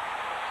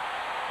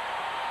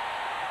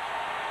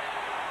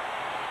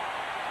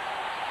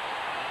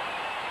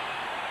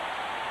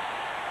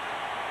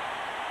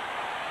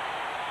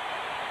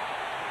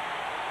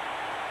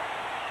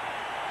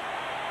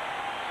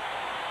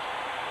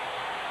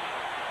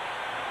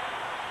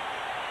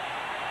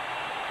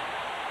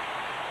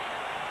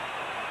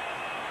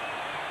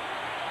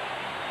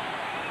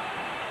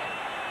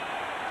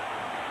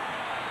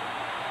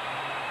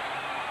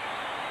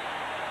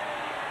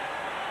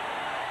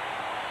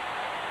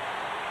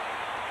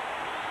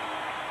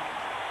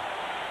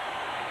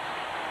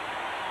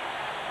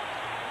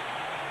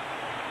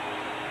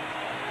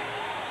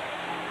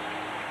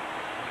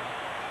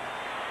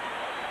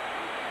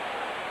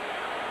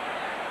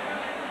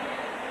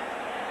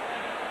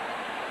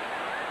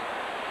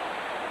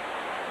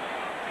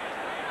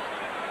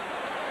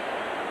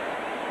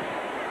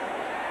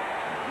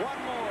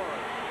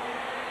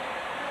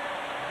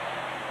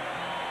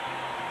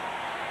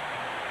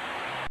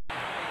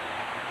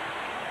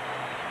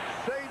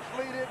 Saints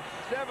lead it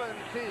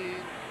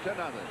 17-0.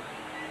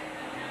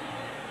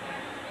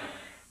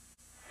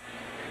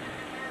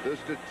 The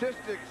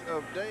statistics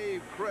of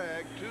Dave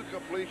Craig: 2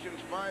 completions,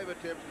 5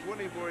 attempts,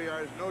 24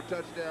 yards, no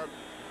touchdown,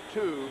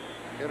 2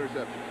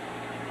 interceptions.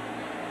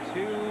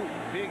 2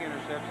 big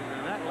interceptions,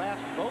 and that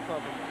last, both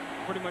of them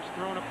pretty much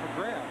thrown up for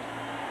grabs.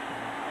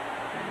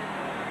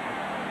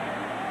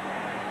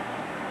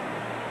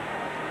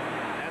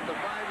 At the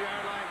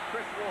 5-yard line,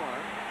 Chris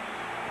Warren.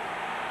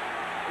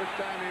 This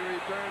time he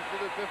returns to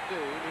the 15.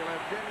 He'll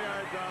have 10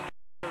 yards on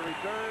the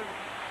return.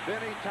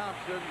 Benny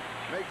Thompson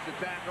makes the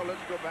tackle.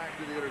 Let's go back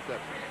to the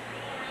interception.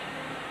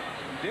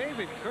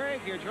 David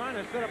Craig here trying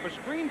to set up a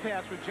screen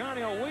pass with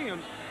Johnny O.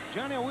 Williams.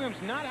 John L. Williams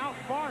not out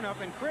far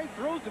enough, and Craig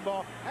throws the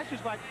ball. That's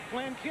just like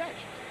playing catch.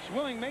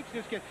 Swilling makes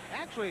this catch.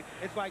 Actually,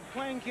 it's like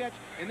playing catch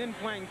and then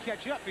playing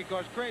catch up,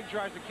 because Craig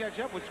tries to catch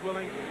up with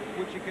Swilling,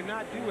 which he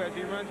cannot do as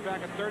he runs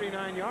back a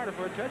 39-yarder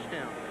for a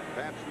touchdown.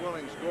 Pat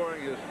Swilling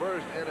scoring his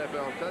first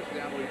NFL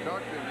touchdown. We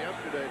talked to him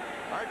yesterday.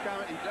 Our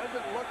comment, he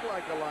doesn't look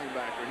like a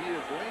linebacker. He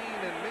is lean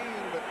and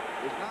mean, but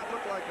does not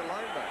look like a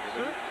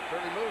linebacker. But he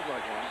certainly moves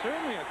like one.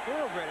 Certainly a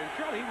thoroughbred. And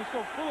Charlie, he was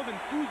so full of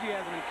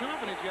enthusiasm and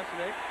confidence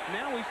yesterday.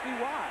 Now we see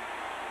why.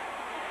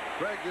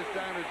 Craig this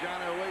time to John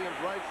L. Williams'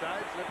 right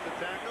side, slips a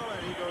tackle, and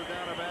he goes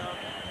down about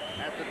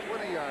at the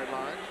 20-yard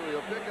line, so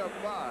he'll pick up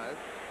 5.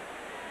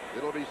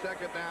 It'll be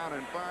second down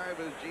and 5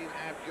 as Gene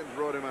Atkins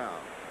rode him out.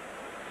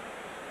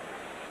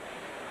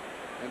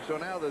 And so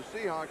now the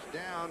Seahawks,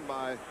 down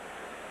by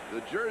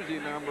the jersey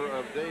number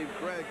of Dave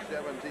Craig,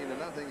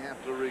 17-0,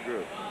 have to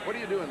regroup. What do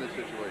you do in this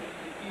situation?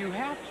 You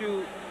have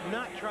to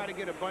not try to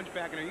get a bunch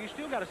back in there. You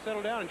still got to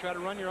settle down and try to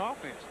run your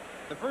offense.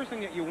 The first thing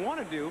that you want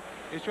to do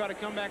is try to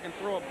come back and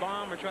throw a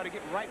bomb or try to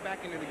get right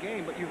back into the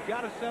game. But you've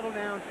got to settle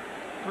down,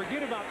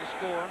 forget about the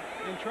score,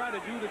 and try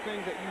to do the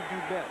things that you do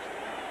best.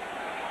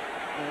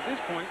 And at this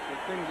point, the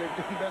things they've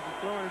done best is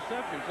throw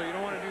interceptions, so you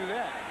don't want to do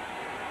that.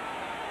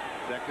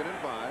 Second and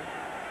 5.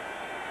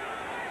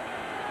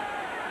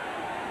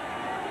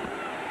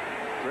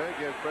 Craig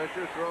has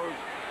pressure, throws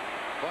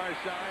far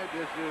side.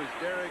 This is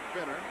Derek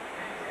Finner.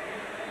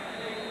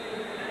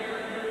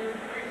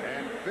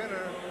 And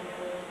Finner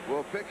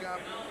will pick up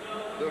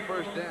the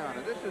first down.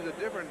 And this is a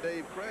different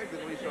Dave Craig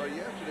than we saw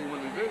yesterday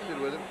when we visited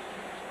with him.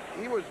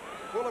 He was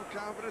full of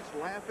confidence,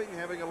 laughing,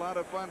 having a lot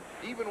of fun.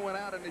 Even went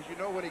out, and as you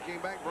know, when he came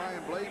back,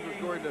 Brian Blades was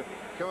going to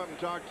come up and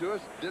talk to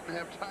us. Didn't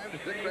have time.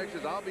 Craig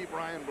says, I'll be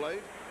Brian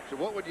Blades. So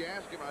what would you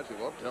ask him? I said,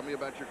 well, tell me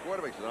about your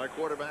quarterback. He said, our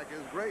quarterback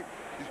is great.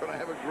 He's going to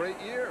have a great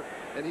year.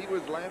 And he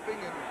was laughing,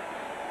 and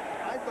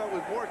I thought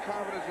with more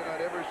confidence than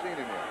I'd ever seen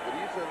him with. But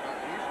he said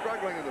he's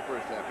struggling in the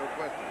first half, no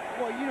question.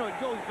 Well, you know, it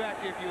goes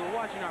back to if you were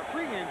watching our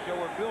pregame show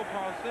where Bill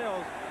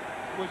Parcells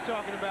was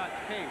talking about,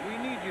 hey,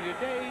 we need you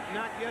today,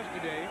 not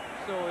yesterday.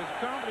 So as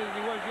confident as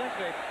he was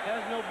yesterday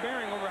has no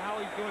bearing over how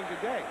he's doing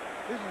today.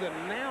 This is a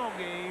now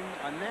game,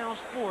 a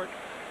now sport,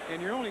 and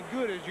you're only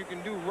good as you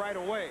can do right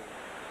away.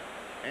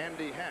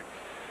 Andy Heck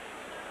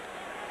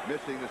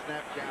missing the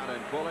snap count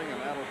and pulling, and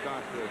that'll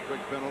cost a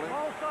quick penalty.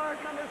 Ball start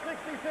number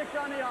 66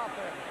 on the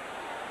offense.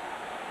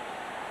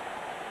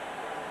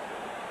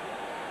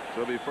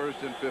 So it'll be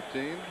first and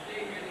 15.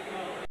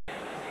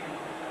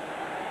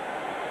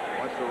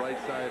 Watch the right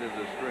side of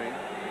the string.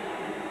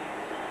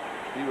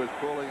 He was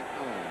pulling.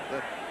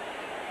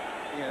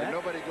 And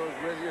nobody goes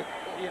with you.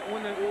 Yeah,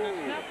 when the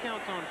snap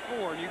count's on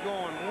 4 and you go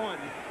on 1,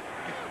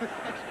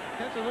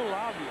 that's a little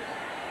obvious.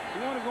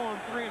 You want to go on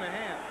 3.5.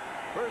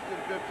 First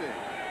and 15.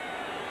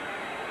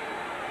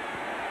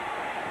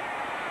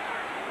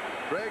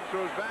 Craig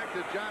throws back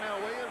to John L.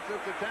 Williams.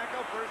 It's a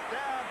tackle. First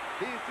down.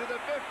 He's to the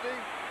 50.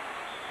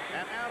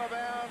 And out of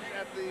bounds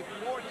at the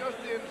just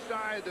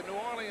inside the New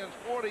Orleans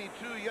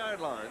 42-yard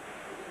line.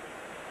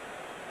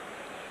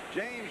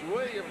 James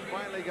Williams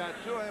finally got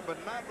to him,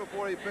 but not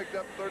before he picked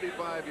up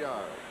 35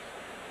 yards.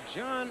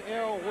 John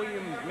L.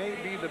 Williams may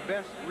be the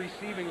best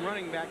receiving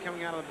running back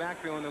coming out of the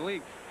backfield in the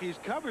league. He's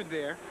covered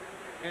there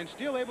and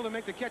still able to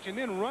make the catch and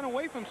then run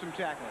away from some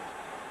tacklers.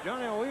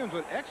 John L. Williams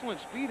with excellent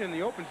speed in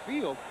the open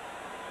field,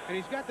 and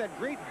he's got that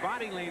great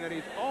body lane that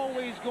he's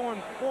always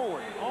going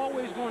forward,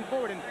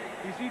 And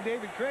you see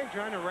David Craig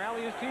trying to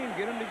rally his team,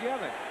 get them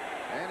together.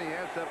 And he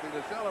has something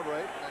to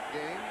celebrate in that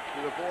game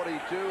to the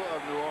 42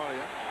 of New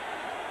Orleans.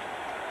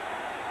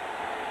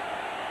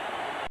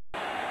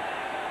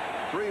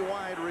 3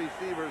 wide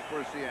receivers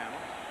for Seattle.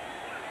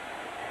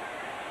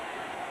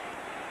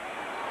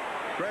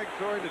 Craig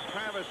throwing to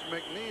Travis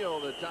McNeil,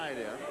 the tight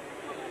end.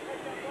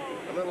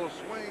 A little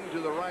swing to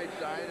the right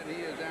side, and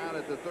he is out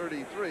at the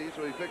 33,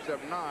 so he picks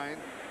up 9.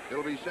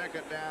 It'll be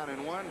second down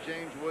and 1.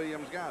 James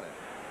Williams got it.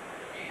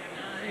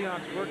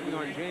 Seahawks working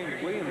on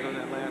James Williams on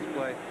that last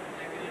play,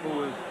 who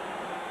was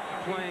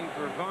playing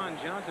for Von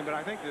Johnson. But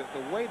I think that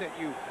the way that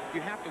you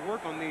have to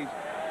work on these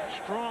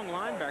strong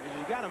linebackers,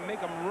 you got to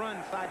make them run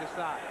side to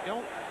side.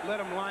 Don't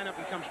let them line up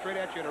and come straight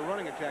at you at a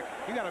running attack.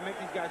 You got to make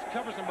these guys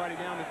cover somebody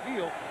down the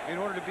field in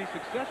order to be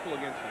successful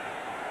against them.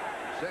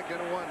 Second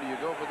and 1. Do you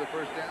go for the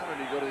first down or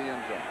do you go to the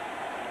end zone?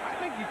 I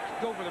think you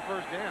go for the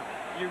first down.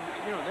 You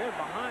know, they're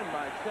behind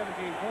by 17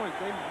 points.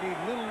 They need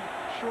little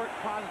short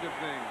positive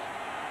things.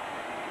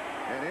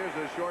 And here's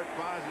a short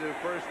positive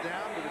first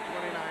down to the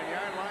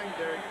 29-yard line.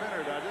 Derek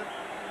Finner does it.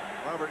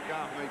 Robert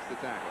Goff makes the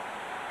tackle.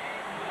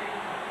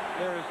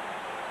 There's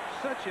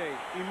such a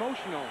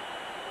emotional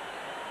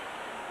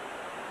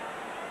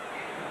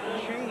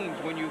change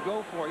when you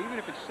go for it. Even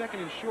if it's second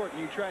and short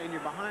and you try and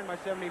you're behind by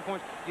 17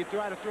 points, you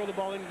try to throw the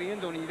ball into the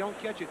end zone and you don't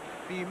catch it.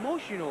 The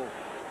emotional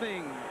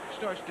thing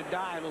starts to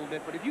die a little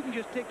bit. But if you can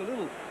just take a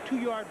little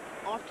 2-yard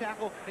off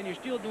tackle, then you're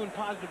still doing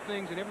positive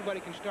things and everybody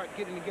can start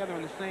getting together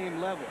on the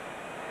same level.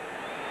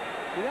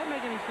 Did that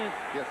make any sense?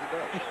 Yes, it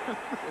does. Yes,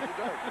 it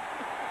does.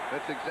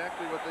 That's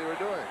exactly what they were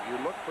doing.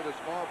 You look for the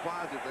small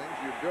positive things.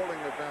 You're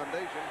building the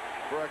foundation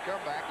for a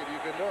comeback if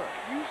you can do it.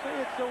 You say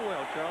it so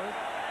well, Charlie.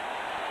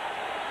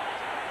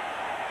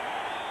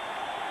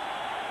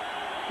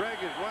 Craig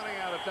is running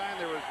out of time.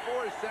 There was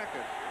 4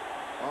 seconds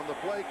on the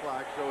play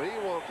clock, so he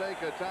will take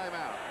a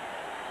timeout.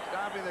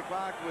 Stopping the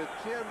clock with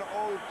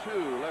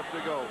 10:02 left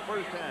to go.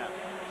 First half.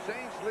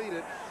 Saints lead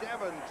it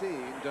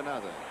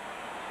 17-0.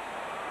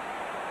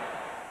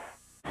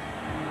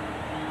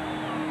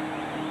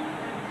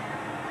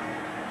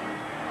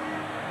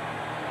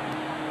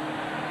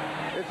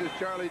 This is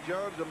Charlie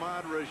Jones,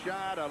 Ahmad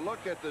Rashad. A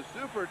look at the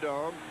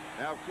Superdome.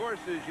 Now, of course,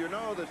 as you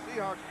know, the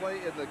Seahawks play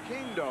in the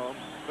Kingdome,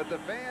 but the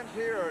fans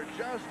here are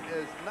just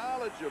as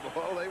knowledgeable.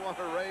 They want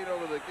to raid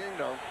over the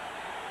Kingdome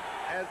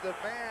as the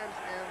fans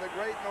in the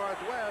Great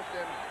Northwest,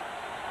 and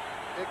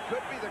it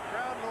could be the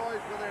crowd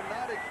noise when they're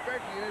not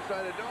expecting it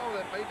inside a dome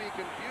that may be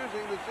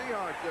confusing the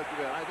Seahawks just a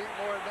bit. I think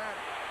more than that,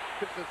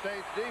 it's the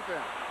Saints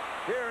defense.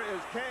 Here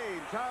is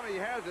Kane. Tommy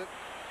has it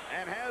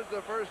and has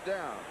the first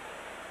down.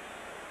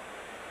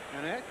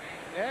 An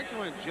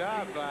excellent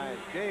job by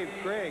Dave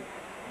Craig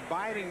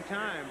biding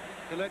time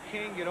to let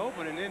Kane get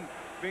open and then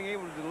being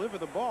able to deliver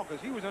the ball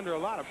because he was under a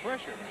lot of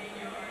pressure.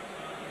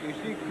 You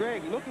see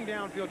Craig looking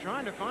downfield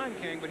trying to find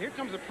King, but here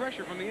comes the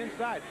pressure from the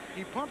inside.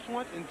 He pumps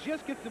once and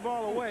just gets the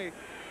ball away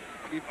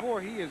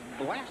before he is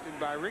blasted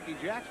by Ricky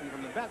Jackson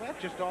from the back.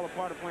 That's just all a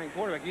part of playing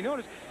quarterback. You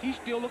notice he's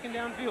still looking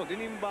downfield.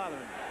 Didn't even bother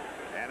him.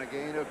 And a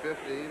gain of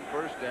 15,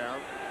 first down.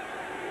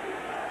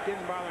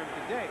 Didn't bother him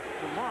today.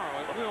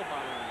 Tomorrow it will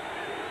bother him.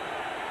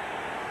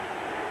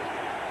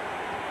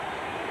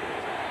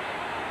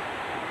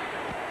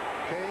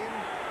 Kane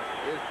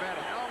is met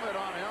helmet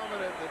on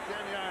helmet at the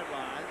 10-yard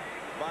line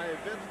by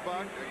Vince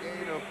Buck, a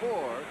gain of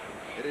 4.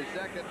 It is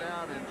second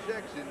down and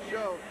 6, and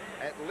so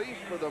at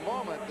least for the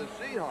moment the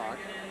Seahawks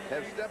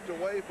have stepped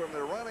away from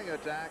their running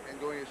attack and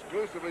going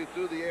exclusively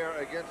through the air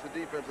against the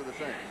defense of the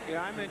Saints.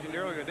 Yeah, I mentioned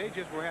earlier they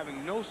just were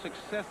having no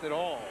success at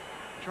all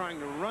trying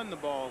to run the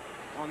ball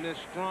on this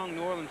strong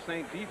New Orleans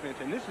Saints defense,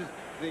 and this is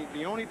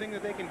the only thing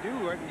that they can do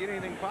or can get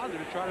anything positive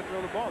is try to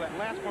throw the ball. That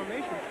last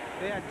formation,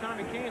 they had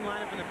Tommy Kane line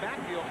up in the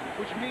backfield,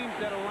 which means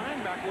that a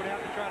linebacker would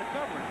have to try to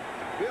cover him.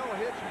 Bill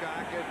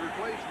Hitchcock has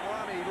replaced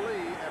Ronnie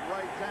Lee at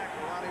right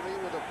tackle. Ronnie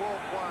Lee with a full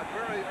quad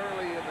very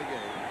early in the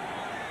game.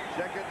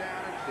 Second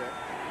down and 6.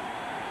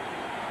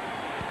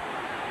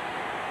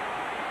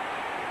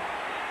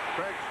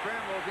 Craig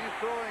scrambles. He's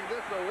throwing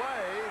this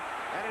away,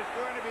 and it's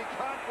going to be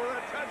caught for a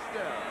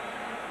touchdown.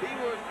 He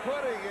was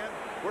putting it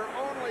where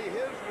only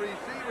his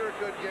receiver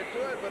could get to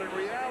it, but in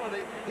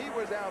reality, he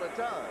was out of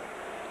time.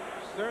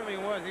 Certainly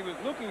was. He was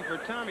looking for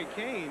Tommy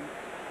Kane,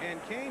 and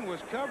Kane was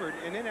covered,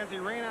 and then as he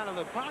ran out of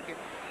the pocket,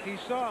 he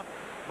saw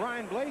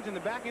Brian Blades in the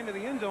back end of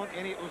the end zone,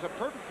 and it was a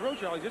perfect throw,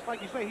 Charlie. Just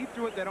like you say, he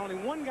threw it that only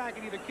one guy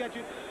could either catch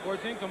it or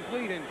it's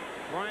incomplete, and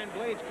Brian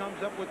Blades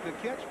comes up with the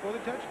catch for the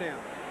touchdown.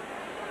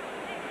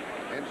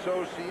 And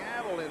so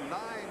Seattle in 9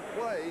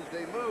 plays,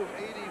 they move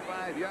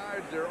 85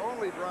 yards, their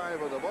only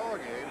drive of the ball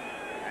game,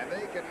 and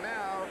they can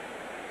now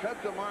cut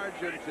the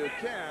margin to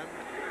 10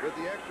 with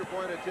the extra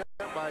point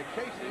attempt by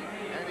Casey,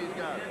 and he's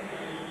got it.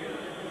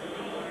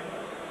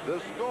 The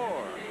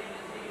score,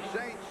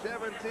 Saints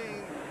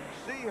 17,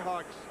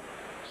 Seahawks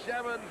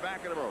 7,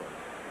 back in a moment.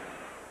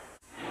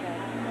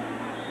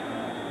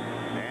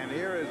 And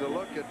here is a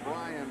look at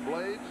Brian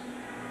Blades.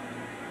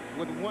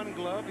 With one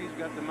glove, he's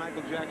got the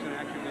Michael Jackson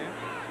action there.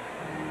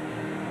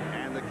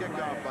 And the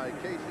kickoff by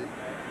Casey.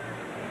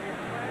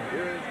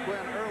 Here is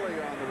Quinn early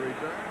on the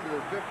return to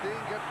the 15,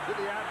 gets to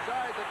the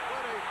outside, the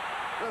 20,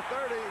 the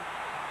 30.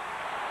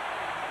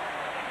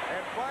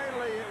 And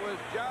finally, it was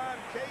John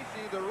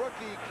Casey, the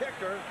rookie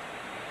kicker,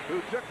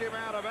 who took him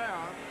out of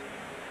bounds.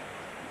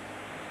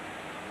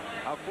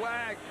 A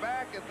flag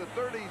back at the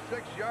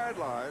 36-yard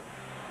line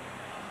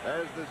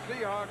as the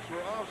Seahawks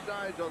were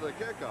offsides on the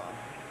kickoff.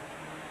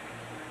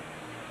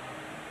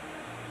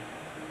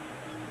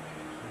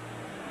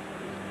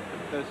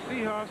 The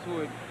Seahawks,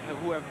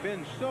 who have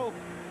been so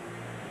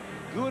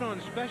good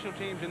on special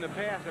teams in the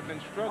past, have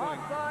been struggling.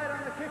 Offside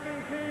on the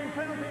kicking team,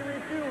 penalty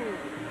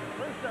refused.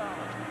 First down.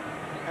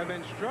 Have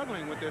been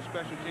struggling with their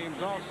special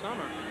teams all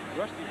summer.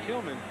 Rusty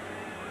Tillman,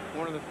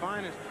 one of the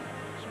finest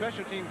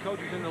special team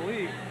coaches in the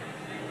league,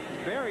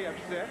 very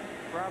upset.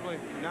 Probably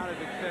not as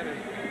upset as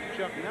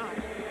Chuck Knox,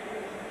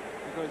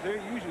 because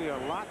they're usually a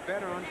lot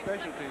better on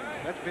special teams.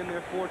 That's been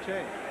their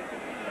forte.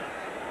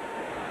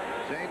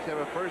 Saints have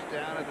a first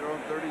down at their own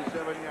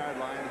 37-yard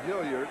line.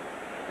 Hilliard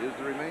is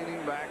the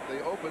remaining back. They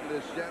opened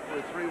this set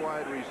with 3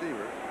 wide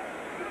receivers.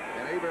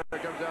 And Hebert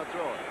comes out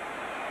throwing.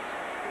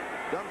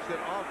 Dumps it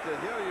off to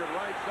Hilliard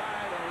right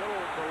side, a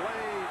little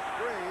delay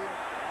screen.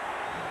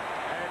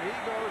 And he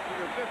goes to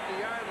the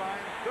 50-yard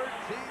line.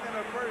 13 and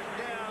a first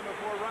down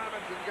before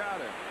Robinson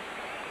got him.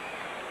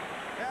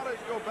 Now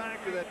let's go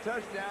back to that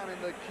touchdown and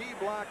the key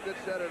block that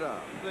set it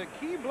up. The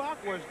key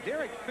block was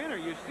Derek Finner.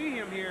 You see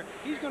him here.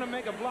 He's going to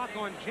make a block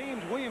on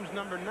James Williams,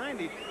 number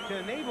 90, to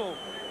enable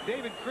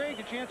David Craig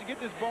a chance to get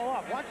this ball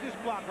off. Watch this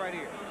block right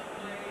here.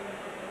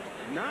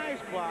 Nice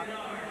block.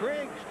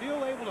 Craig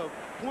still able to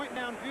point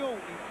downfield,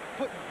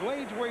 put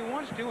Blades where he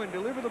wants to, and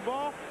deliver the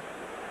ball.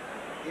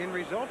 In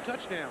result,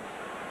 touchdown.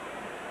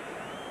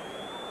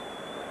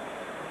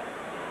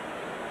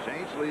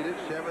 Saints lead it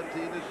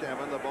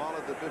 17-7. The ball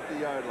at the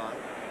 50-yard line.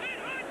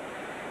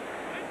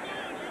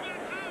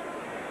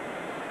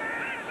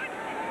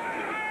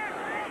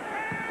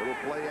 Little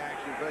play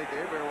action fake.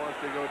 Hebert wants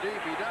to go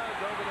deep. He does.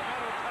 Over the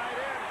middle. Tight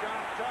end,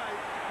 John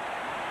Tice.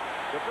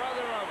 The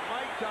brother of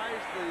Mike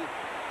Tice, the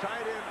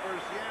tight end for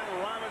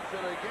Seattle.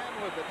 Robinson again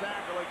with the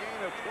tackle. A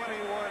gain of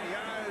 21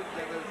 yards,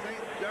 and the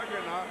Saints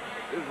juggernaut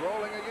is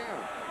rolling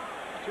again.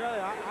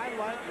 Charlie, I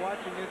like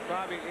watching this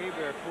Bobby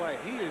Hebert play.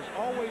 He is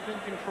always in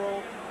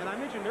control. And I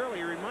mentioned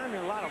earlier, he reminded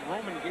me a lot of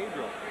Roman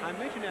Gabriel. I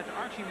mentioned that to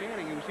Archie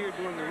Manning, who was here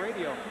doing the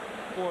radio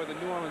for the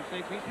New Orleans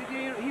Saints. He said,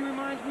 yeah, he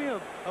reminds me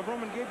of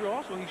Roman Gabriel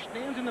also. He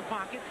stands in the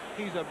pocket.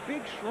 He's a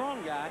big,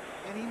 strong guy,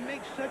 and he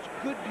makes such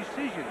good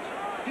decisions.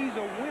 He's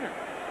a winner.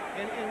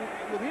 And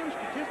with him,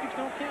 statistics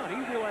don't count. He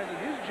realizes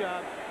his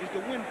job is to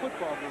win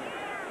football games.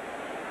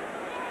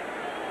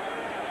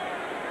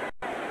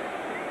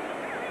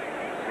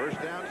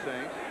 First down,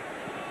 Saints.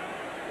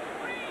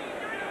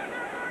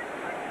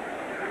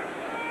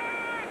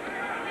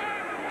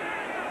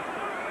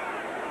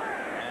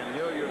 And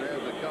Hilliard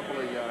has a couple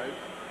of yards.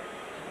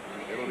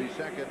 It'll be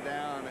second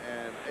down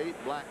and 8.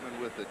 Blackman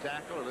with the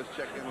tackle. Let's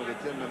check in with a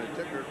 10-minute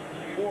ticker.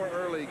 4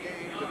 early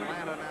games.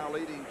 Atlanta now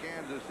leading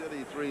Kansas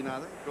City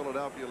 3-0.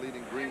 Philadelphia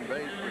leading Green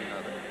Bay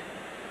 3-0.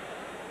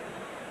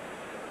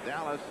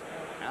 Dallas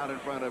out in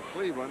front of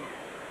Cleveland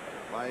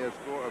by a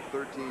score of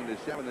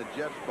 13-7. The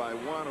Jets by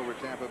 1 over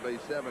Tampa Bay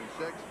 7-6.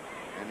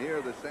 And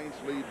here the Saints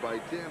lead by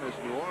 10. It's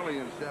New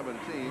Orleans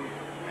 17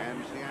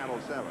 and Seattle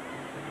 7.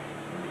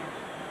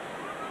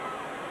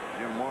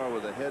 Jim Moore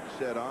with a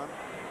headset on.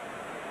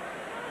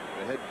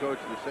 The head coach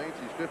of the Saints.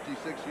 He's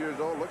 56 years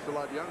old. Looks a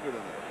lot younger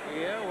than that.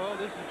 Yeah, well,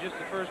 this is just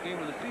the first game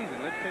of the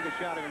season. Let's take a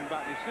shot at him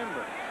about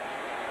December.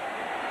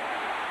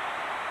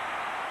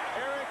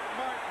 Eric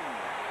Martin.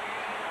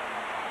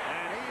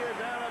 And he is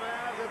out of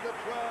bounds at the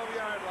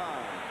 12-yard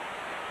line.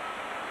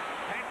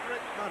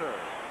 Patrick Hunter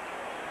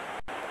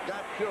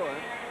got to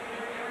him.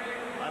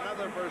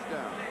 Another first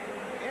down.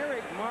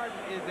 Eric Martin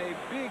is a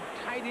big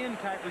tight end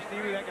type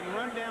receiver that can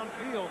run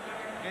downfield,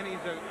 and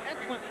he's an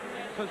excellent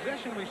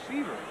possession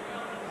receiver.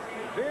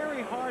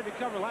 Very hard to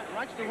cover,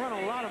 likes to run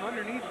a lot of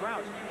underneath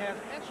routes, has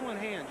excellent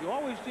hands. You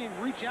always see him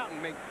reach out and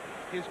make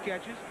his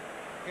catches,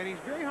 and he's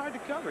very hard to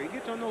cover. He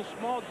gets on those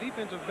small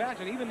defensive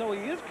backs, and even though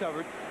he is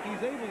covered,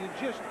 he's able to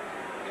just,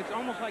 it's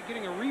almost like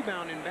getting a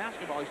rebound in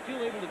basketball. He's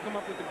still able to come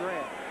up with the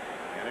grab.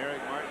 And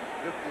Eric Martin's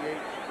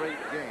 58th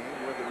straight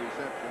game with a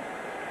reception.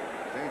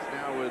 Saints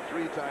now with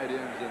 3 tight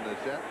ends in the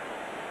set.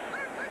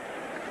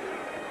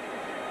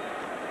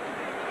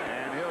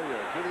 And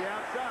Hilliard to the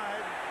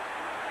outside.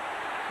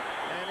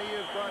 And he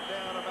is brought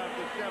down about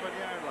the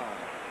 7-yard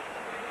line.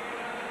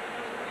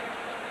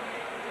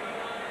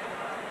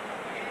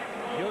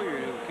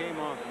 Hilliard, who came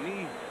off a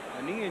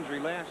knee injury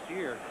last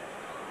year,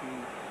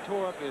 he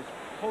tore up his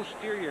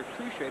posterior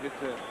cruciate.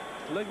 It's a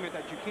ligament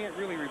that you can't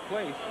really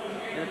replace,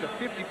 and it's a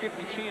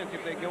 50-50 chance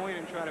if they go in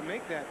and try to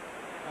make that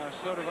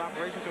sort of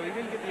operation. So he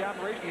didn't get the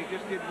operation. He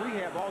just did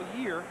rehab all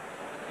year,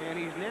 and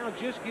he's now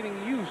just getting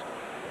used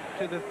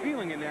to the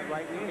feeling in that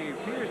right knee. He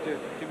appears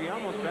to be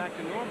almost back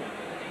to normal.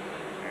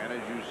 And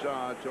as you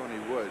saw, Tony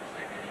Woods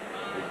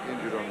is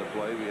injured on the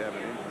play. We have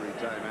an injury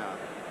timeout.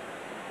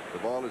 The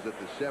ball is at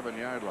the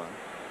 7-yard line.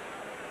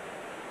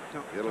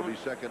 It'll be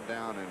second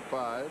down and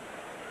 5.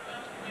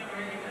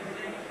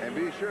 And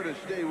be sure to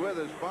stay with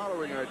us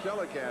following our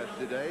telecast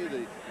today,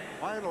 the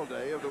final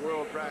day of the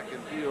World Track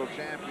and Field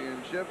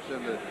Championships,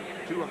 and the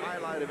 2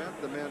 highlight events,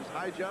 the men's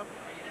high jump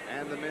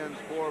and the men's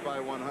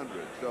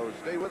 4x100. So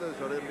stay with us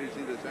on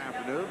NBC this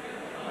afternoon.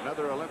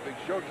 Another Olympic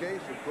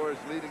showcase, of course,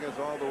 leading us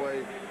all the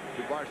way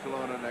to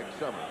Barcelona next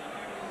summer.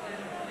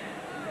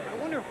 I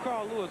wonder if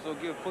Carl Lewis will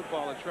give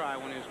football a try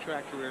when his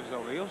track career is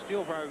over. He'll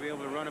still probably be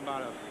able to run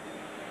about a,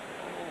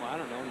 I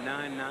don't know,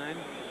 9.9.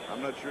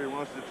 I'm not sure he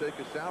wants to take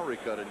a salary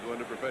cut and go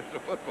into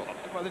professional football.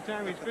 By the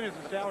time he's finished,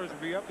 the salaries will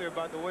be up there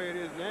about the way it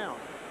is now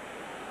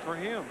for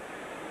him.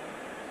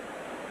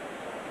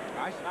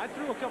 I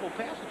threw a couple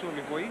passes to him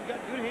before. He's got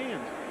good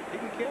hands. He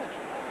can catch.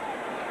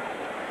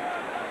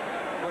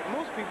 But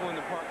most people in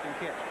the park can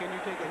catch. Can you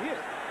take a hit?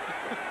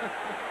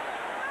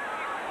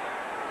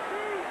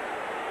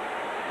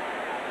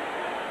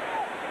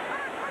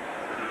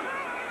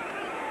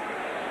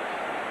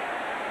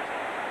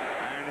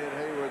 Ironhead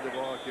Hayward, the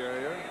ball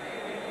carrier.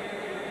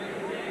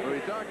 Well, we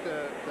talked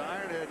to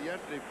Ironhead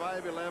yesterday,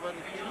 5'11",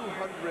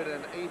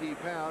 280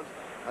 pounds.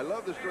 I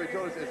love the story he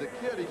told us. As a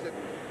kid, he said,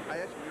 I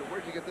asked him,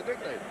 where'd you get the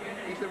nickname?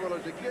 He said, well,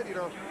 as a kid, you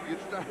know, you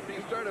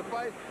start a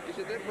fight. He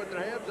said, they put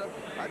their hands up.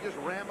 I just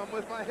ram them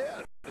with my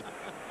head.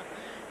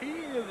 He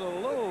is a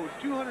load,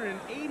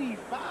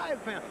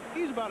 285 pounds.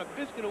 He's about a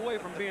biscuit away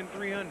from being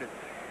 300.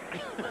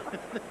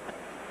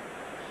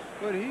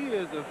 But he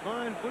is a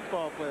fine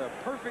football player,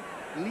 a perfect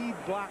lead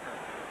blocker.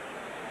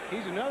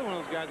 He's another one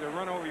of those guys that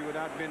run over you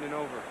without bending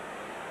over.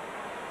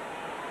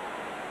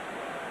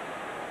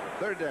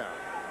 Third down.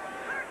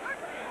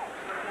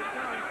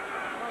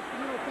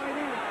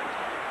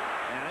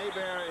 And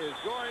Hebert is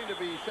going to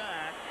be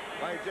sacked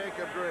by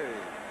Jacob Green.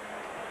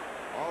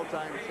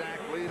 All-time sack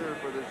leader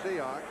for the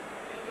Seahawks.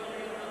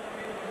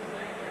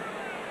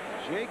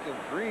 Jacob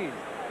Green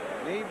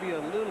may be a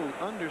little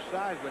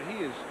undersized, but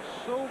he is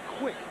so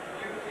quick.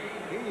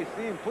 Here you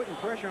see him putting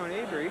pressure on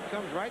Hebert. He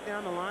comes right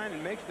down the line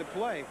and makes the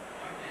play.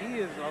 He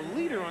is a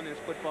leader on this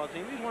football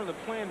team. He's one of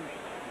the Plan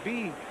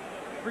B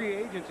free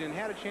agents and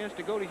had a chance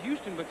to go to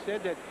Houston, but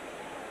said that,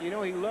 you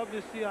know, he loved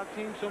this Seahawks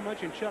team so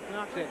much, and Chuck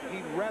Knox said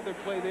he'd rather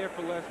play there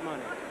for less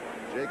money.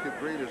 Jacob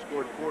Green has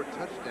scored 4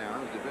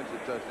 touchdowns,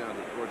 defensive touchdowns,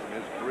 of course, in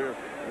his career.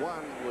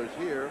 One was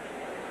here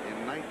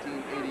in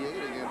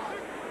 1988 against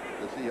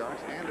the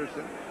Seahawks.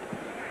 Anderson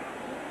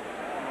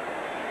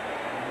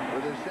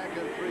with his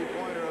second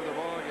three-pointer of the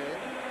ball game.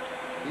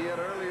 He had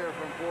earlier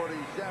from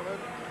 47,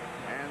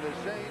 and the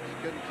Saints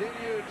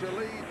continue to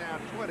lead now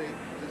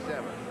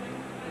 20-7.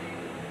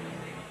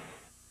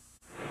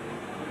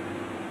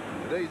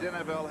 Today's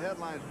NFL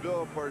headlines: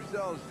 Bill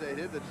Parcells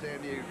stated that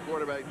San Diego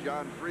quarterback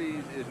John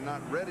Freeze is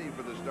not ready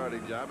for the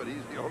starting job, but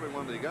he's the only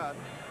one they got.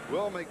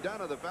 Will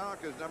McDonough, the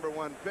Falcons'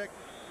 #1 pick.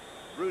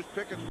 Bruce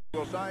Pickens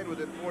will sign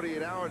within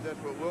 48 hours. That's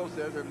what Will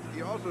says. And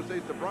he also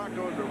says the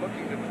Broncos are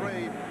looking to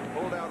trade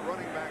holdout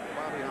running back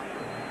Bobby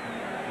Humphrey.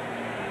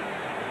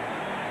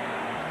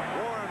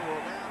 Warren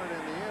will down it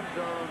in the end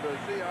zone. The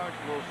Seahawks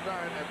will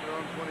start at their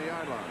own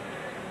 20-yard line.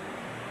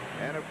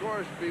 And, of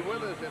course, be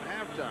with us at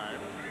halftime.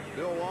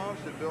 Bill Walsh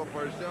and Bill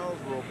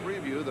Parcells will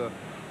preview the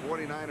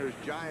 49ers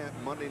Giant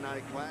Monday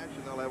night clash,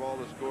 and they'll have all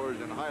the scores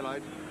and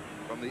highlights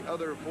from the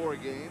other 4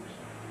 games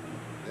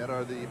that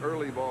are the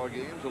early ball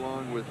games,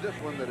 along with this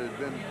one that has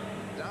been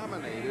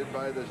dominated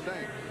by the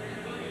Saints.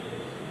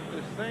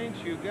 The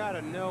Saints, you got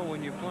to know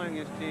when you're playing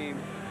this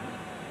team,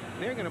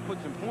 they're going to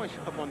put some points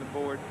up on the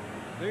board.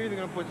 They're either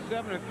going to put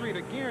 7 or 3.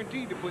 They're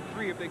guaranteed to put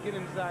 3 if they get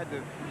inside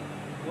the,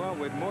 well,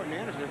 with Morton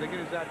Anderson, if they get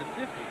inside the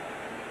 50.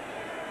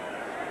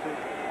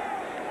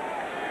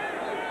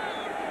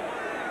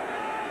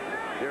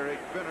 Derek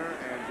Finner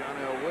and John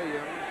L.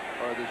 Williams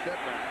are the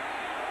setbacks.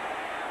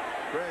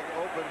 Craig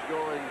opens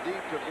going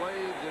deep to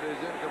Blades. It is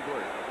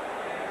incomplete.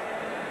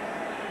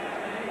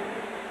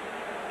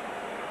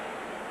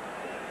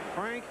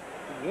 Frank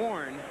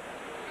Warren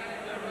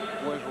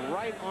was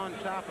right on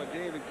top of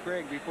David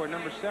Craig before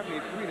number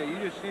 73. Now you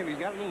just see him. He's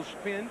got a little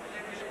spin.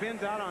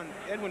 Spins out on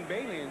Edwin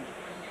Bailey and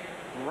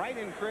right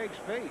in Craig's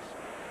face.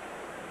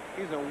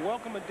 He's a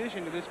welcome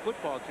addition to this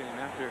football team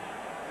after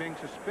being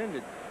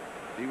suspended.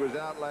 He was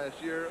out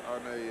last year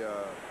on a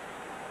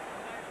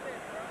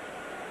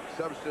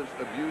substance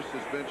abuse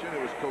suspension.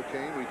 It was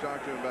cocaine. We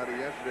talked to him about it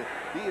yesterday.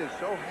 He is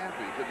so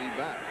happy to be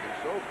back and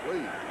so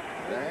pleased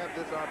to have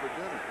this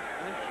opportunity.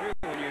 That's true.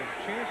 When your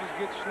chances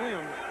get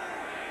slim,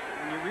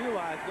 when you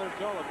realize what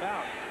it's all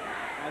about,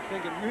 I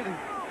think it really,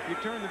 you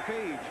turn the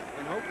page,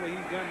 and hopefully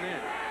he's done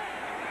that.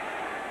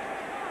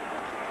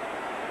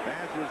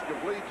 Pass is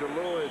complete to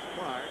Lewis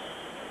Clark.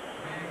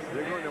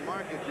 They're going to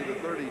mark it to the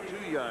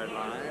 32-yard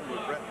line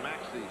where Brett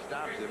Maxey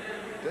stops him.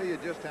 Tell you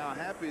just how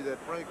happy that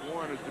Frank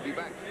Warren is to be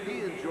back.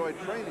 He enjoyed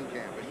training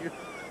camp, and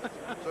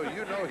so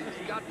you know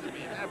he's got to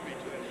be happy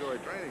to enjoy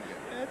training camp.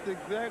 That's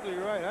exactly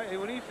right.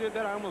 When he said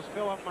that, I almost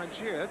fell off my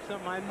chair. That's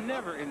something I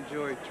never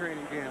enjoyed,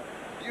 training camp.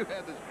 You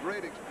had this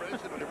great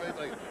expression on your face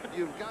like,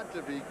 you've got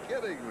to be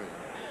kidding me.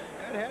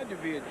 That had to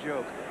be a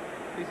joke.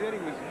 He said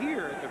he was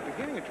here at the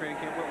beginning of training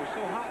camp where it was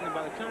so hot, and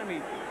by the time he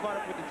caught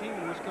up with the team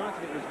in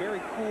Wisconsin, it was very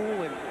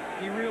cool, and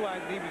he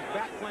realized that he was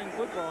back playing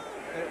football,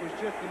 and it was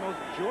just the most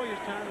joyous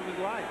time of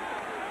his life.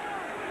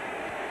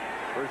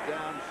 First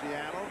down,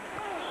 Seattle.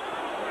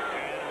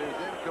 And it is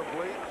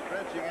incomplete.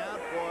 Stretching out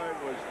for it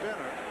was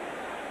Finner.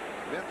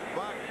 Vince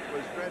Buck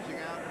was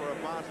stretching out for a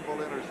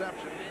possible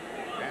interception,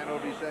 and it'll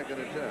be 2nd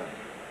and 10.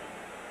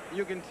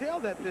 You can tell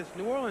that this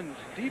New Orleans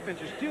defense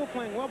is still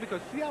playing well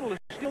because Seattle is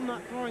still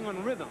not throwing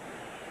on rhythm.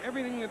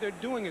 Everything that they're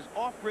doing is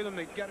off rhythm.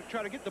 They got to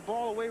try to get the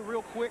ball away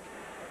real quick.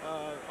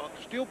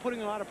 Still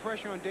putting a lot of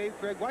pressure on Dave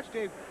Craig. Watch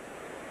Dave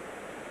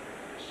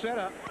set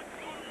up,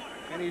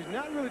 and he's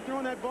not really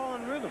throwing that ball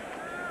in rhythm,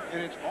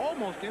 and it's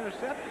almost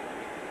intercepted.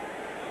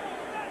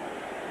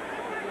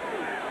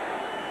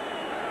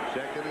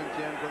 2nd and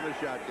 10 from the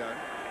shotgun.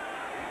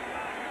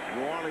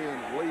 New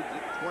Orleans leads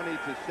it 20-7,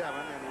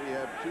 and we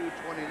have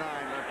 2:29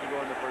 left to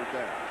go in the first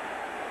half.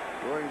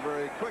 Going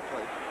very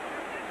quickly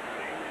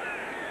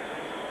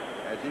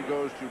as he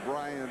goes to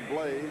Brian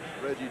Blades.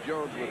 Reggie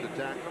Jones with the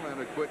tackle and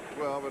a quick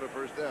 12 and a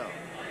first down.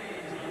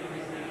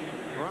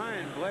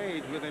 Brian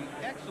Blades with an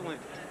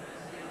excellent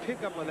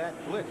pickup of that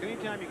blitz.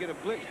 Anytime you get a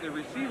blitz, the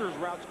receiver's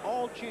routes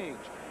all change.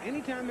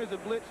 Anytime there's a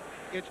blitz,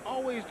 it's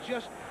always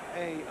just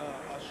a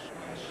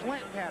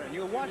slant pattern.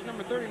 You'll watch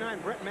number 39,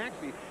 Brett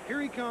Maxey.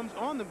 Here he comes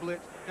on the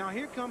blitz. Now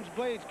here comes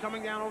Blades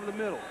coming down over the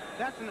middle.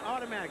 That's an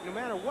automatic. No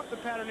matter what the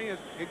pattern is,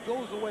 it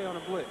goes away on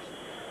a blitz.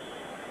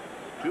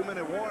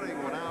 2-minute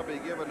warning will now be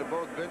given to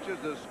both benches.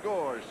 The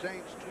score,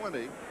 Saints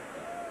 20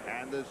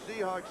 and the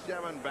Seahawks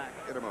 7. Back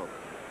in a moment.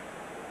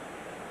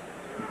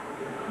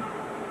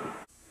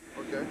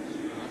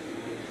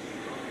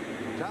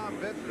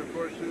 Vincent, of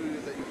course,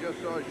 that you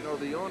just saw, as you know,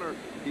 the owner,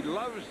 he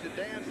loves to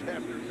dance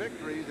after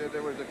victories, and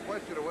there was a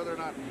question of whether or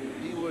not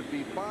he would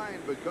be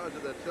fined because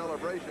of that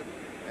celebration.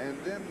 And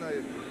then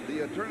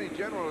the Attorney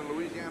General in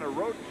Louisiana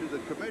wrote to the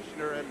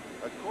commissioner, and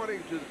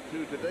according to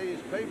today's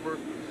paper,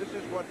 this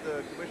is what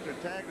the Commissioner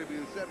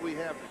Tagliabue said: we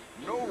have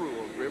no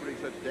rules prohibiting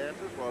such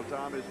dances. While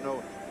Tom is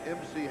no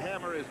MC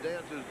Hammer, his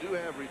dances do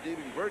have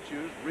redeeming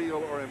virtues,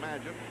 real or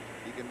imagined.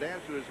 He can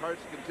dance to his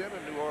heart's content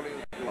in New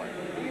Orleans.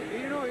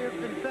 You know, if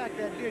in fact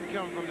that did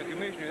come from the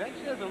commissioner, that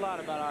says a lot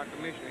about our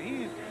commissioner.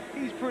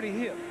 He's pretty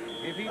hip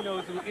if he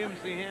knows who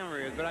MC Hammer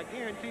is, but I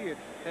guarantee you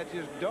that's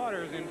his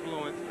daughter's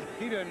influence.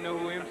 He doesn't know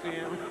who MC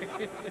Hammer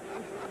is.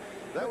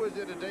 That was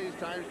in today's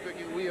Times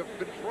Picking. We have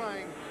been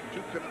trying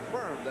to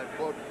confirm that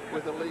quote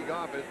with the league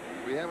office.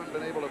 We haven't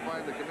been able to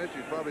find the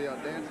commissioner. He's probably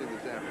out dancing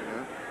this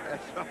afternoon.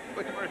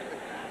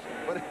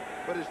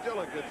 But it's still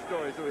a good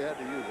story, so we had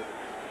to use it.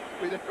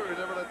 We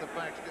never let the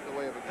facts get in the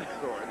way of a good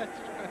story. That's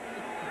right.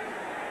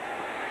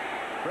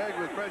 Craig,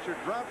 with pressure,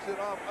 drops it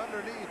off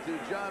underneath to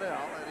John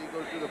L., and he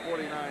goes to the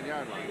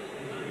 49-yard line.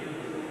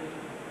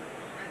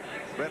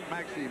 Brett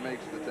Maxey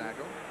makes the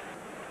tackle.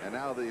 And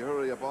now the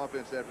hurry-up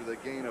offense after the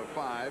gain of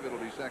 5. It'll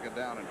be 2nd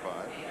down and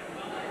 5.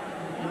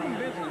 Tom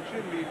Vincent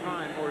shouldn't be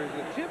fined for his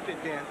attempt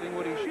at dancing.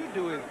 What he should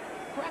do is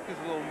practice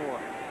a little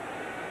more.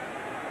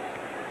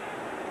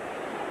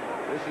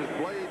 This is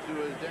Blades,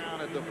 who is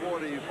down at the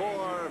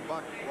 44.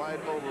 Buck right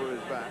over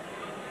his back.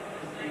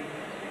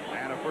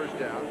 And a 1st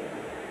down.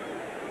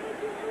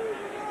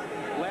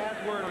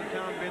 Last word on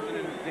Tom Vincent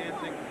and his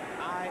dancing.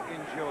 I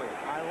enjoy it.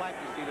 I like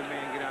to see the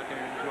man get out there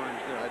and enjoy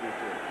himself. I do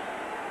too.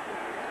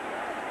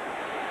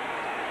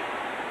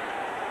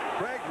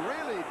 Craig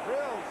really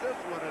drills this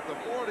one at the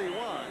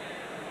 41.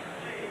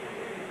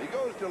 He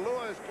goes to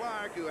Lewis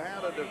Clark, who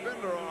had a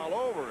defender all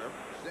over him.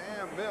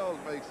 Sam Mills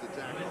makes the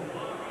tackle.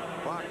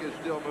 Clock is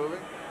still moving.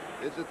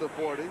 It's at the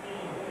 40. 2nd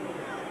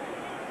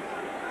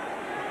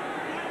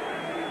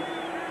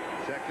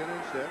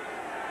and 6.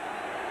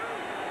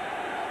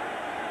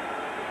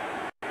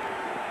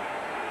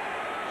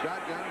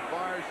 Shotgun,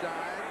 far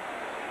side.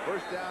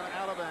 1st down,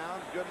 out of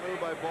bounds. Good move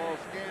by Paul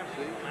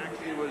Scansey.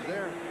 Maxey was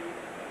there.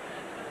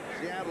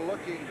 Seattle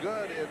looking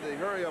good in the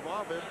hurry-up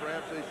offense.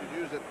 Perhaps they should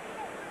use it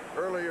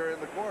earlier in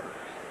the quarter.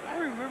 I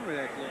remember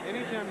that.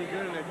 Anytime you go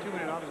in that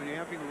 2-minute offense and you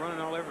have people running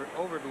all over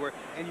everywhere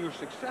and you're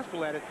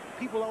successful at it,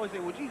 people always say,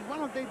 well, geez, why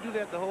don't they do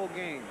that the whole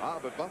game?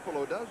 But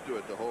Buffalo does do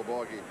it the whole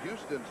ball game.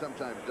 Houston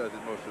sometimes does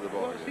it most of the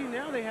ball game. Well, see,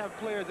 now they have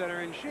players that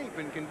are in shape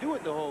and can do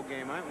it the whole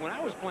game. When I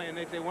was playing,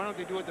 they'd say, why don't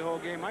they do it the whole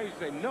game? I used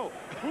to say, no,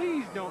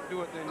 please don't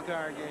do it the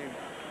entire game.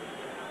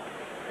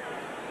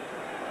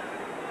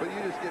 But you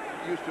just get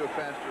used to a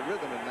faster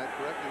rhythm, isn't that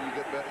correct? And you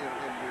get better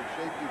in your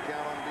shape, you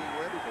count on being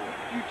ready for it.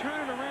 You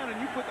turn it around and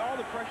you put all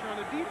the pressure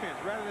on the defense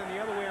rather than the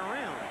other way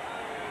around.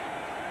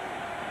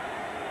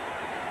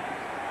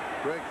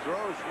 Craig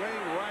throws,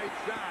 swing right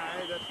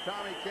side. That's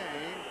Tommy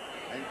Kane.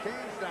 And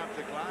Kane stops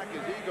the clock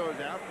as he goes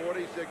out.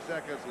 46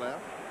 seconds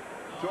left.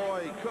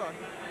 Toy Cook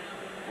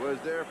was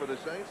there for the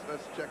Saints.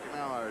 Let's check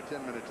now our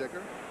 10-minute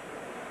ticker.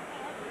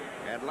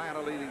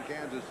 Atlanta leading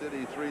Kansas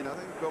City 3-0.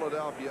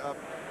 Philadelphia up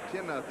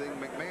 10-0.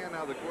 McMahon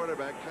now the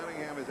quarterback.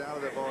 Cunningham is out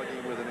of that ball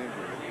game with an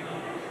injury.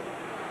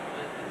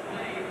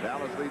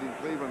 Dallas leading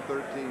Cleveland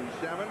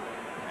 13-7.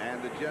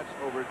 And the Jets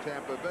over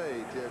Tampa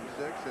Bay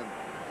 10-6. And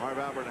Marv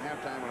Albert at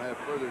halftime will have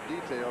further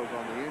details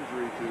on the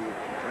injury to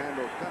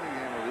Randall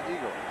Cunningham of the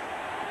Eagles.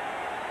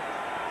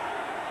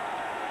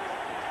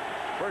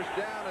 1st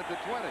down at the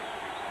 20.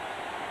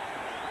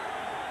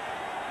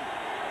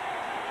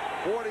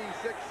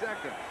 46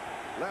 seconds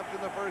left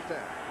in the 1st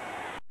half.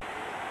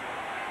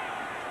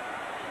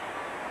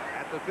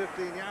 At the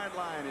 15-yard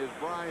line is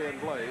Brian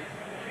Blades.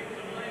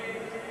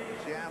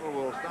 Seattle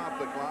will stop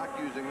the clock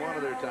using one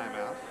of their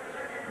timeouts.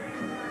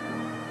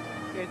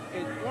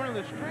 It's one of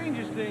the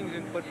strangest things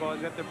in football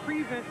is that the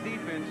prevent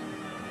defense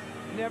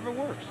never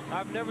works.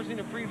 I've never seen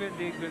a prevent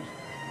defense.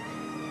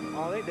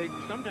 They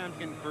sometimes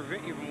can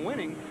prevent you from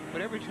winning,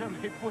 but every time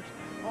they put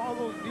all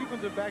those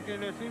defensive backs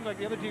in there, it seems like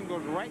the other team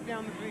goes right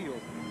down the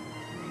field.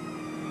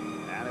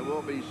 And it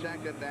will be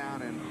 2nd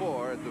down and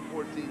 4 at the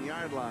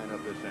 14-yard line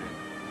of this end.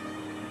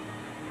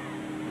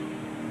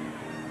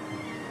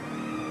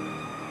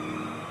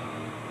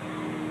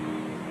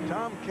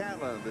 Tom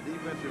Catlin, the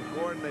defensive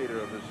coordinator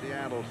of the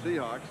Seattle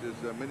Seahawks, as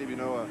many of you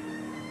know,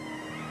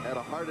 had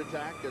a heart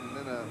attack and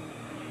then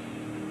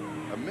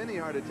a mini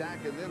heart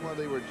attack, and then while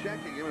they were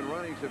checking him and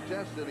running some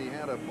tests, and he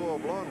had a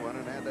full-blown one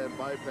and had that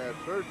bypass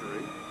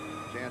surgery.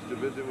 Chance to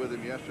visit with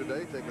him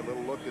yesterday, take a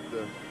little look at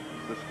the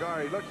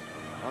scar. He looks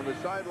on the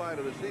sideline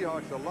of the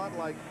Seahawks a lot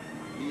like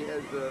he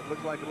has,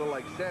 looks like a little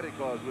like Santa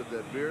Claus with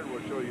that beard.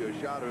 We'll show you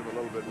a shot of him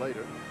a little bit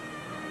later.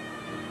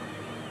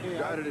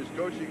 Started his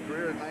coaching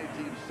career in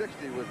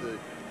 1960 with the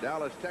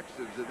Dallas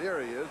Texans, and there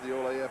he is, the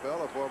old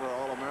AFL, a former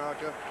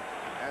All-America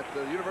at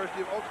the University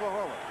of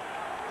Oklahoma.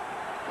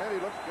 And he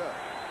looks good.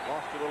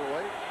 Lost a little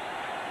weight.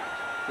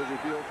 Says he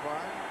feels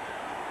fine.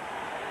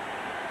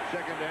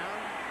 2nd down.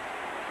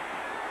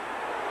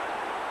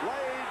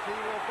 Blades He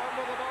will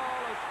fumble the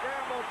ball, a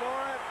scramble for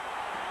it.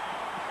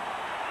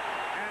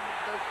 And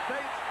the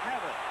Saints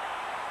have it.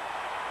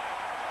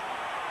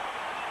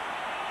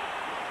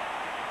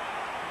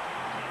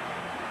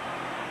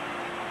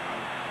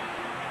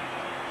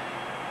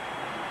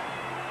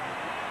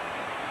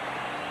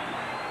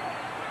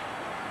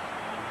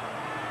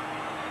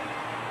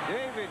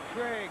 David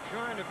Craig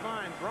trying to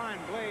find Brian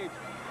Blades,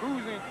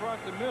 cruising across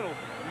the middle,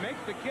 makes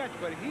the catch,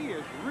 but he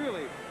is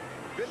really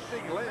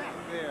Vincey Glenn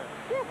there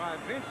by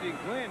Vincey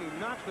Glenn. He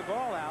knocks the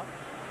ball out.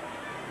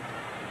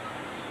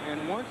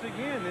 And once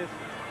again, this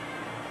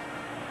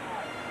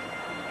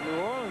New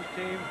Orleans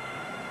team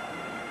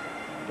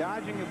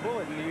dodging a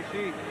bullet. And you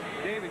see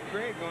David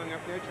Craig going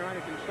up there trying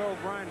to console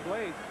Brian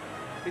Blades,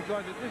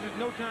 because this is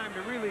no time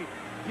to really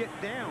get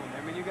down.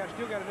 I mean,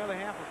 still got another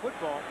half of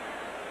football.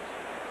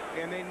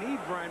 And they need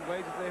Brian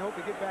Blades if they hope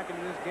to get back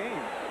into this game.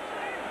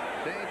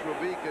 Saints will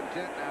be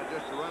content now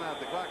just to run out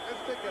the clock. Let's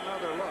take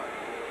another look.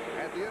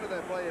 At the end of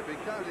that play, it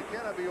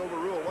cannot be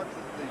overruled once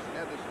they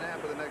had the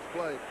snap of the next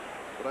play.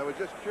 But I was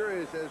just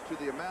curious as to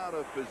the amount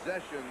of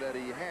possession that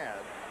he had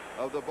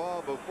of the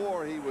ball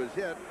before he was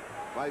hit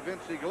by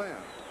Vincey Glenn.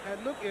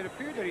 And look, it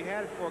appeared that he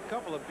had it for a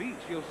couple of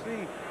beats. You'll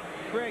see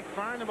Craig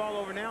firing the ball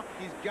over now.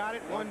 He's got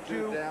it.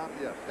 1-2 down.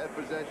 Yes, head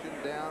possession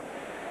down.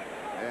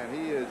 And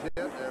he is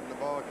hit, and the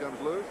ball comes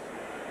loose.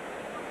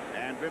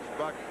 And Vince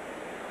Buck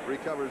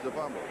recovers the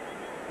fumble.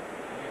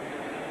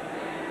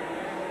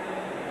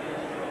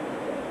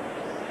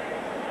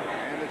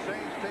 And the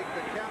Saints take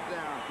the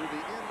countdown to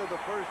the end of the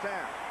first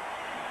half.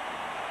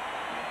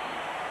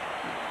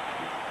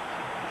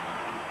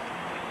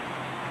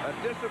 A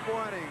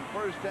disappointing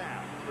first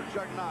half for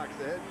Chuck Knox,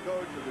 the head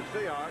coach of the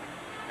Seahawks.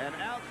 An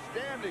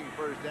outstanding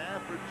first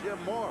half for Jim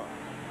Mora,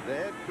 the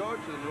head coach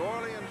of the New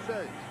Orleans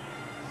Saints.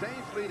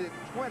 Saints lead it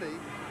 20-7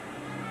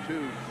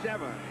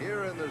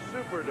 here in the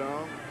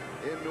Superdome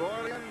in New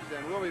Orleans,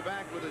 and we'll be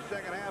back with the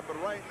second half.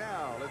 But right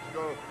now, let's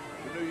go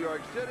to New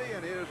York City,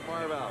 and here's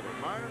Marv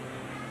Albert. Marv?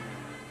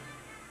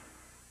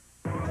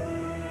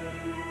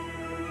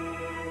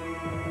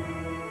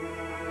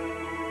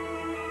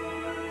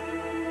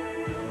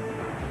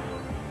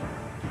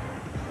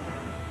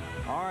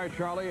 All right,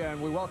 Charlie,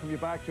 and we welcome you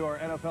back to our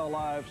NFL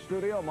Live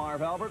studio.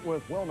 Marv Albert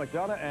with Will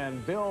McDonough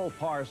and Bill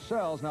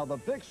Parcells. Now, the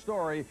big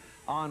story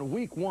on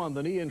week one,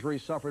 the knee injury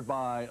suffered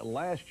by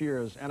last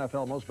year's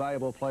NFL Most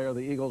Valuable Player, the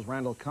Eagles,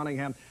 Randall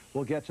Cunningham.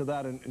 We'll get to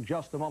that in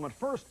just a moment.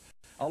 First,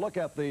 a look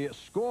at the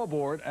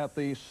scoreboard at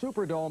the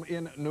Superdome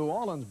in New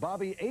Orleans.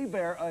 Bobby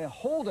Hebert, a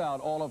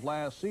holdout all of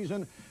last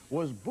season,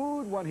 was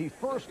booed when he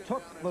first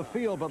took the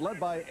field, but led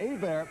by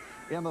Hebert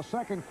in the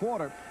second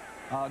quarter.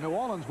 New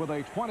Orleans with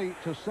a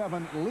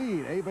 20-7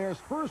 lead. Hebert's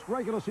first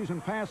regular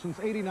season pass since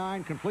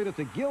 '89 completed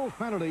to Gil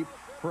Fennerty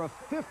for a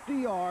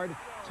 50-yard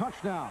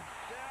touchdown.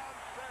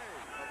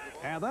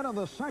 And then in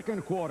the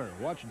second quarter,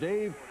 watch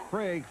Dave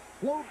Craig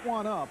float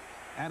one up,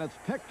 and it's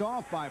picked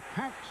off by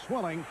Pat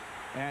Swilling,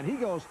 and he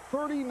goes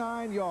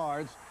 39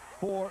 yards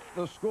for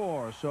the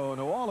score. So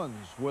New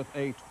Orleans with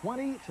a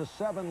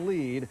 20-7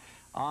 lead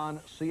on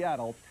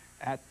Seattle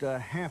at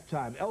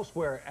halftime.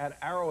 Elsewhere at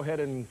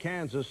Arrowhead in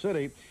Kansas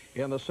City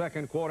in the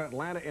second quarter,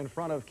 Atlanta in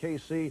front of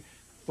KC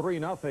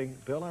 3-0.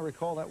 Bill, I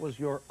recall that was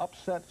your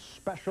upset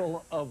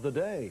special of the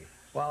day.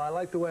 Well, I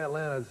like the way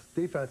Atlanta's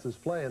defense is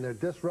playing. They're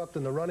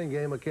disrupting the running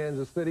game of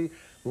Kansas City.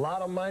 A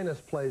lot of minus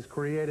plays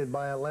created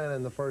by Atlanta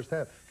in the first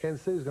half.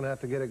 Kansas City's going to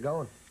have to get it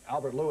going.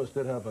 Albert Lewis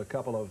did have a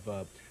couple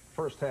of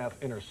first-half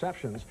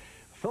interceptions.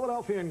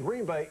 Philadelphia and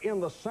Green Bay in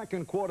the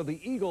second quarter. The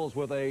Eagles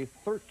with a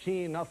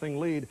 13-0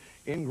 lead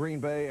in Green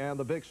Bay. And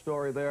the big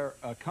story there,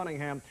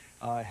 Cunningham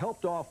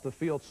helped off the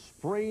field,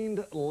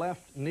 sprained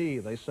left knee.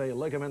 They say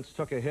ligaments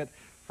took a hit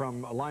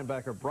from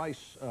linebacker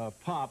Bryce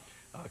Pop.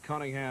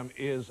 Cunningham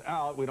is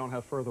out. We don't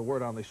have further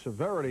word on the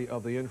severity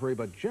of the injury,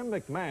 but Jim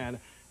McMahon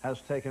has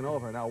taken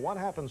over. Now, what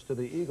happens to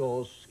the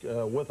Eagles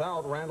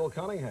without Randall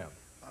Cunningham?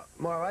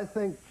 Marv, I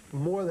think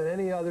more than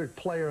any other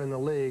player in the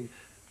league,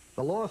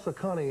 the loss of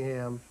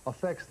Cunningham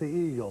affects the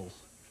Eagles.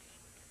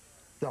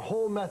 The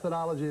whole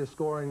methodology of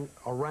scoring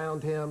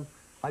around him,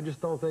 I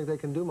just don't think they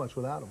can do much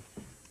without him.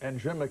 And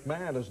Jim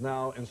McMahon is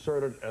now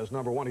inserted as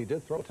number one. He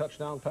did throw a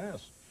touchdown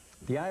pass.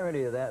 The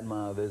irony of that,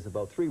 Marv, is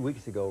about 3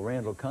 weeks ago,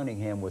 Randall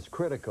Cunningham was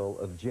critical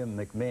of Jim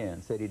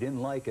McMahon, said he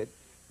didn't like it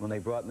when they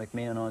brought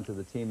McMahon onto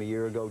the team a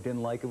year ago,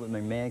 didn't like it when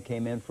McMahon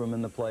came in for him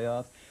in the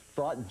playoffs,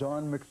 thought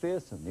Don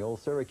McPherson, the old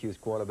Syracuse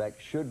quarterback,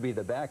 should be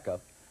the backup.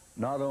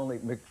 Not only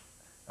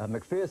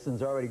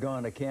McPherson's already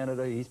gone to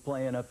Canada, he's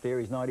playing up there,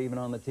 he's not even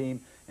on the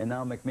team, and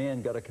now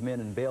McMahon got to come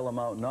in and bail him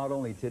out not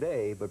only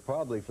today, but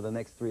probably for the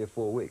next 3 or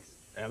 4 weeks.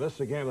 And this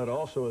is a game that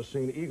also has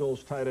seen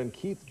Eagles tight end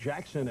Keith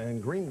Jackson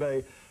and Green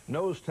Bay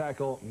nose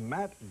tackle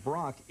Matt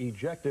Brock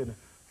ejected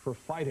for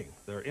fighting.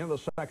 They're in the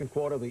second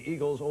quarter. The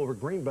Eagles over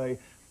Green Bay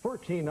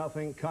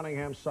 13-0.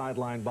 Cunningham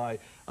sidelined by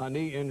a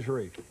knee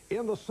injury.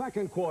 In the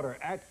second quarter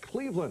at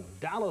Cleveland,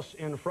 Dallas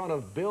in front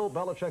of Bill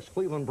Belichick's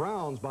Cleveland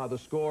Browns by the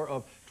score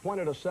of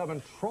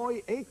 20-7.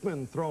 Troy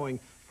Aikman throwing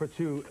for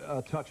 2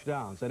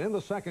 touchdowns. And in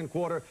the second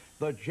quarter,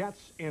 the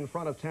Jets in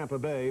front of Tampa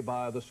Bay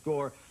by the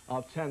score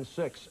of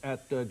 10-6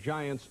 at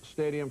Giants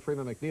Stadium.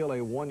 Freeman McNeil,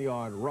 a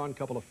 1-yard run,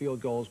 couple of field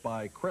goals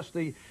by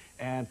Christie,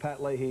 and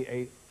Pat Leahy,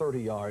 a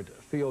 30-yard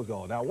field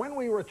goal. Now, when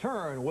we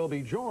return, we'll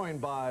be joined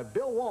by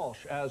Bill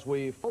Walsh as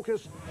we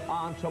focus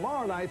on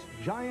tomorrow night's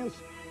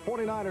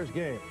Giants-49ers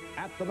game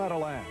at the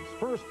Meadowlands.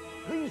 First,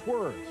 these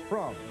words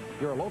from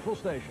your local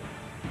station.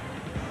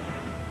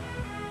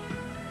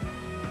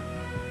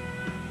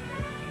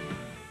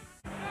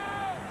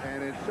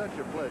 And it's such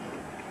a pleasure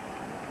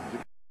to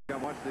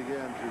come once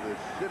again to the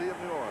city of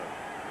New Orleans.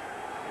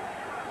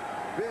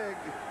 Big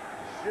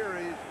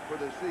series for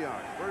the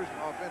Seahawks. First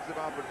offensive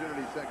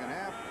opportunity, second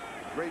half.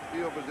 Great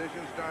field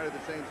position, started the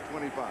Saints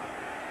 25.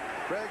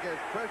 Craig has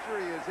pressure,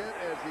 he is hit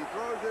as he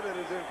throws it, it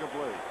is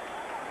incomplete.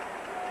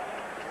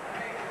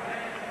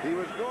 He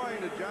was going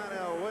to John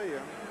L.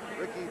 Williams.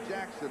 Ricky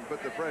Jackson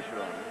put the pressure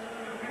on him.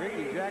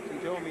 Ricky Jackson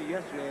told me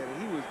yesterday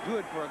that he was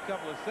good for a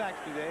couple of sacks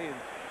today, and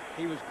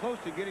he was close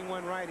to getting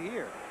one right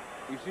here.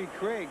 You see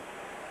Craig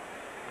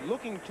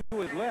looking to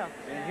his left,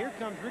 and here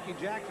comes Ricky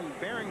Jackson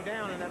bearing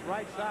down on that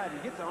right side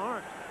and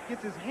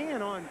gets his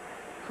hand on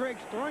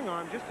Craig's throwing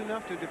arm just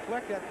enough to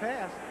deflect that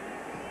pass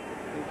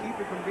and keep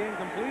it from being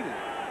completed.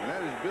 And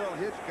that is Bill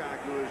Hitchcock,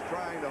 who is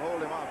trying to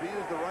hold him off. He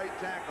is the right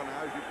tackle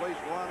now. He's replaced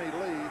Ronnie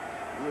Lee,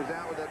 who was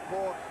out with that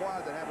pulled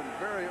quad that happened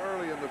very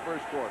early in the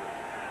first quarter.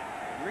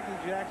 Ricky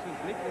Jackson's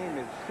nickname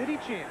is City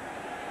Champ.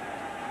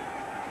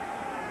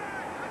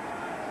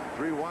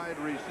 3 wide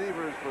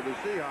receivers for the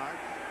Seahawks.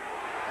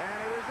 And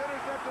it is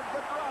intercepted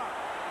but dropped.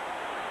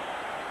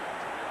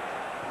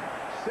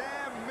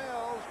 Sam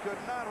Mills could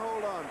not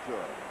hold on to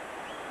it.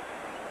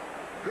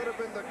 Could have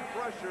been the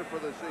crusher for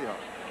the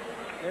Seahawks.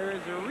 There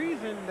is a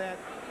reason that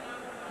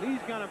these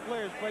kind of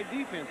players play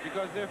defense,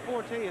 because their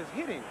forte is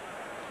hitting.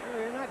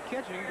 They're not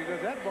catching,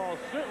 because that ball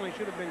certainly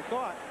should have been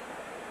caught.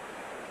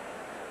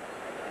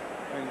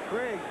 And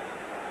Craig,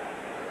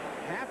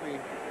 happy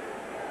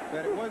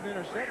that it was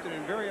intercepted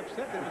and very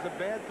upset that it was a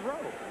bad throw.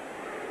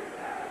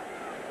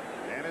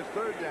 And it's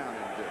third down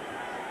and 2.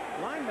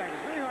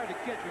 Linebackers, very hard to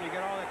catch when you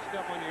got all that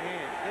stuff on your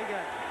hands. They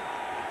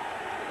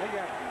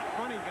got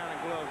funny kind of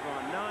gloves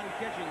on,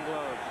 non-catching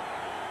gloves.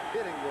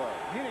 Hitting glove.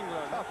 Hitting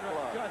gloves. Tough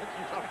glove.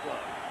 Tough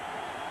glove.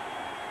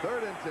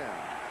 Third and 10.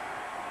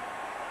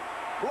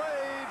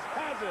 Blades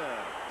has it.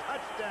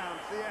 Touchdown,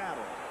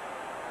 Seattle.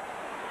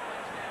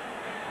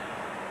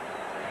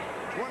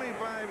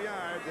 25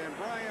 yards, and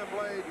Brian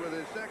Blades with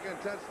his second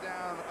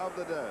touchdown of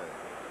the day.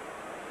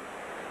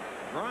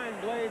 Brian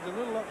Blades a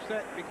little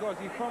upset because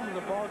he fumbled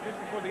the ball just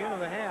before the end of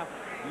the half.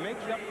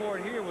 Makes up for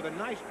it here with a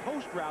nice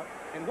post route,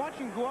 and watch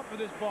him go up for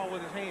this ball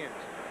with his hands.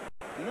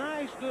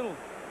 Nice little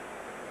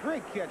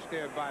great catch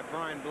there by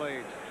Brian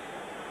Blades.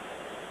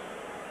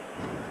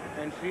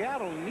 And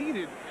Seattle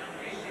needed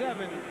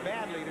 7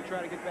 badly to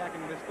try to get back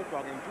into this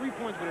football game. 3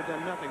 points would have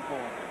done nothing for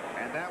them.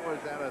 And that was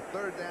at a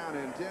third down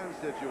and 10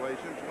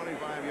 situation.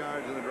 25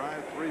 yards in the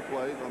drive, 3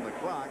 plays on the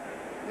clock.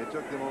 It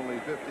took them only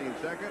 15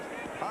 seconds.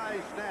 High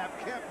snap.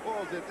 Kemp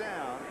pulls it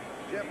down.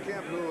 Jeff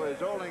Kemp, who is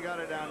holding, got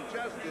it down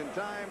just in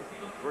time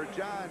for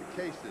John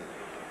Casey.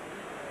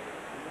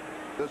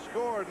 The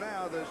score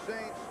now, the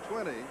Saints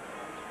 20,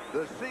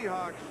 the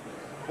Seahawks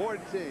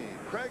 14.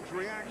 Craig's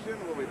reaction.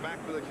 We'll be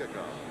back for the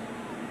kickoff.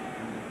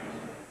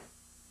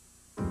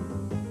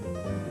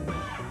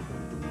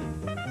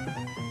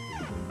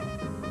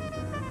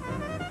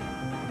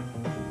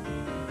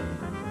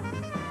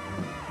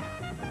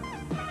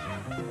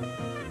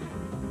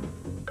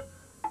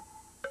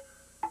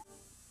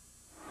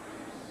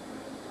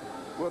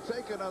 We'll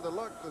take another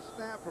look. The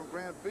snap from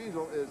Grant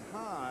Fiesel is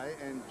high,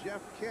 and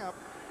Jeff Kemp,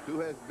 who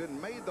has been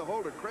made the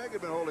holder. Craig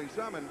had been holding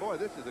some, and boy,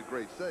 this is a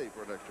great save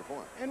for an extra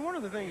point. And one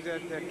of the things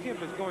that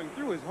Kemp is going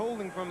through is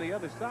holding from the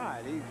other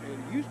side. He's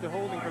used to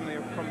holding from the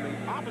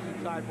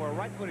opposite side for a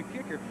right-footed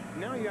kicker.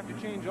 Now you have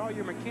to change all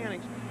your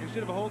mechanics.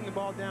 Instead of holding the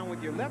ball down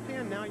with your left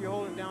hand, now you're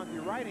holding down with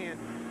your right hand.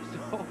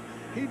 So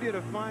he did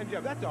a fine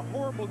job. That's a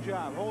horrible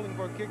job, holding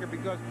for a kicker,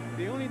 because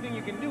the only thing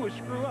you can do is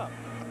screw up.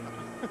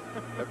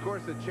 Of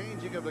course, the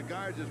changing of the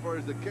guards as far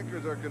as the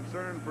kickers are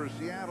concerned for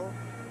Seattle,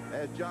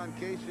 as John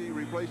Casey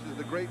replaces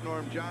the great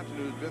Norm Johnson,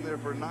 who's been there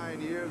for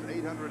 9 years,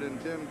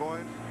 810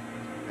 points,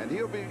 and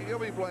he'll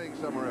be playing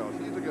somewhere else.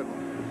 He's a good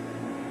one.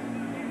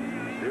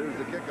 Here's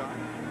the kickoff.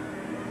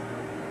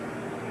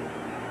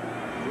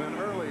 Went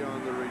early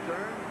on the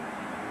return,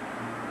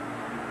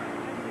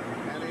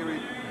 and he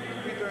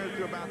returns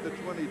to about the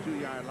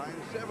 22-yard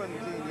line,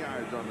 17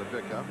 yards on the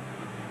pickup.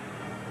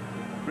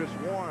 Chris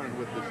Warren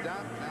with the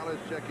stop. Now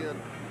let's check in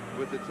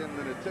with the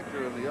 10-minute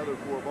ticker and the other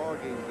 4 ball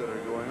games that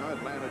are going on.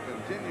 Atlanta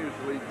continues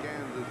to lead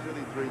Kansas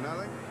City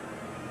 3-0.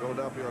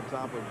 Philadelphia on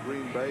top of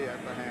Green Bay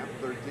at the half,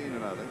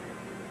 13-0.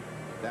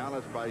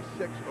 Dallas by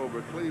 6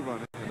 over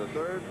Cleveland in the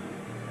third.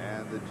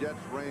 And the Jets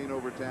reign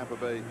over Tampa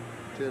Bay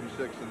 10-6,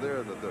 and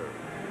they're in the third.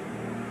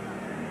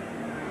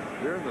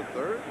 They're in the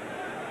third?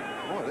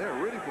 Boy, they're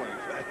really playing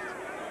fast.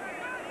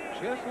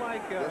 Just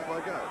like us.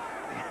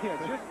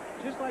 Yeah,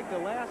 just like the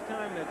last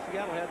time that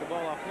Seattle had the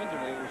ball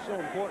offensively, it was so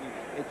important.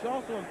 It's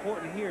also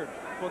important here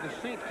for the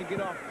Saints to get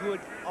off good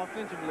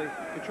offensively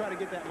to try to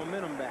get that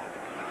momentum back.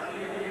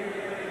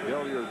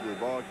 Hilliard's the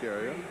ball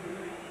carrier.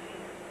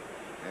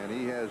 And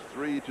he has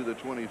 3 to the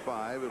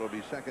 25. It'll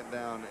be second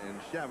down and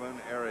 7.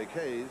 Eric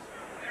Hayes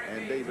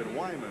and David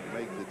Wyman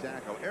make the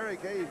tackle.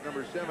 Eric Hayes,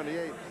 number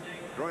 78,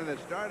 during the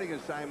starting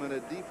assignment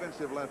at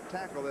defensive left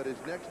tackle. That is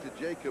next to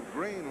Jacob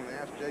Green. When I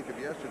asked Jacob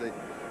yesterday,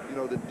 you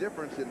know, the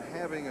difference in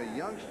having a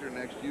youngster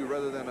next to you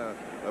rather than a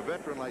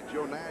veteran like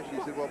Joe Nash. He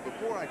said, well,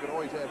 before I could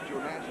always ask Joe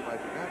Nash if I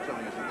forgot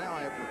something. I said, now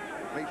I have to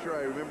make sure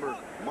I remember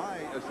my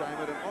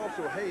assignment and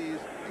also Hayes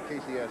in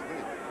case he asks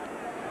me.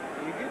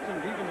 When you get some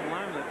defensive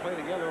linemen that play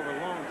together over a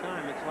long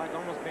time, it's like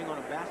almost being on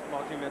a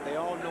basketball team that they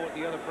all know what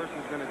the other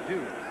person's going to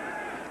do.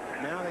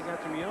 Now they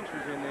got some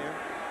youngsters in there.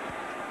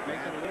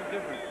 Makes it a little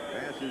different.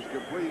 Pass is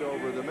complete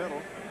over the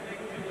middle.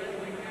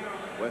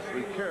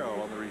 Wesley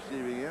Carroll on the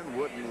receiving end.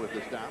 Wooden with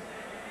the stop.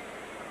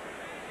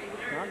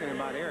 Talking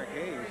about Eric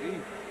Hayes,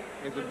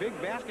 he is a big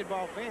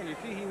basketball fan. You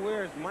see, he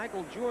wears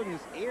Michael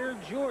Jordan's Air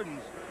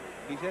Jordans.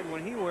 He said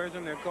when he wears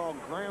them, they're called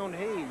ground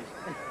Hayes.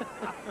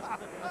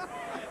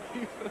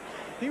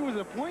 He was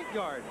a point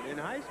guard in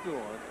high school,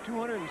 a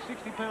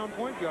 260-pound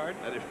point guard.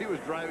 And if he was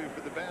driving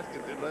for the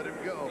basket, they'd let him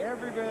go.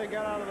 Everybody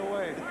got out of the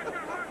way.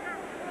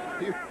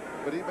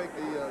 Would he make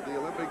the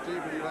Olympic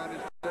team for the United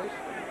States?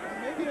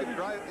 Maybe he could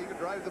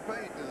drive the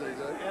paint, as they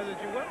say.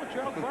 Well,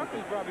 Charles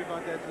Barkley's probably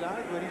about that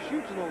size, but he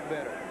shoots a little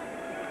better.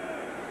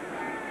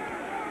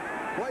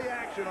 Play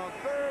action on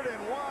 3rd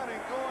and 1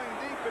 and going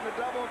deep into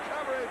double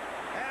coverage,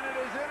 and it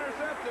is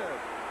intercepted.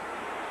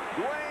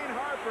 Dwayne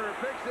Harper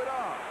picks it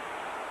off.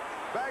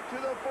 Back to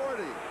the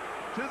 40,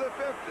 to the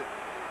 50.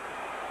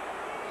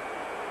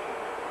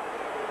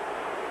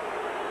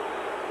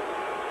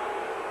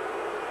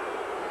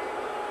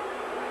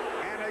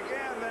 And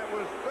again, that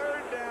was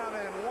 3rd down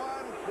and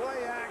 1,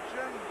 play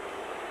action.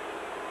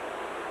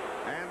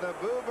 And the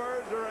Boo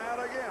Birds are out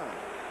again.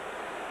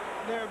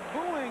 They're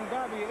booing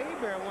Bobby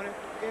Hebert when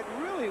it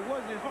really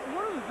wasn't.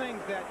 One of the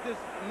things that this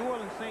New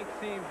Orleans Saints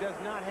team does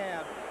not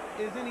have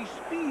is any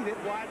speed at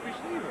wide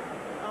receiver.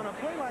 On a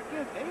play like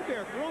this,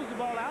 Hebert throws the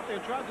ball out there,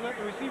 tries to let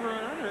the receiver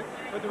run under it,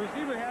 but the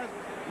receiver has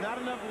not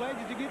enough legs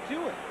to get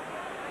to it.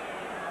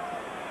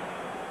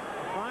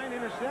 A fine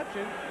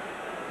interception,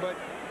 but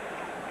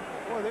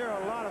boy, there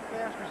are a lot of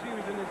fast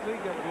receivers in this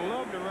league that would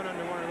love to run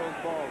under one of those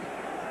balls.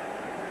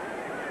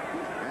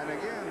 And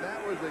again,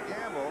 that was a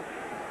gamble.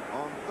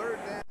 On 3rd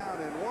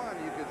down and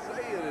 1, you could say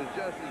it is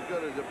just as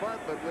good as a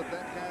punt, but with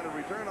that kind of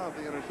return off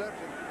the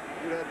interception,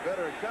 you'd had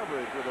better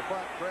coverage with a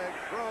punt. Craig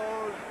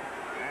throws,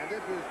 and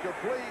this is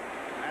complete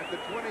at the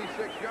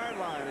 26-yard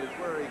line is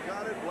where he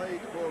got it.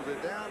 Blades pulls it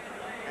down,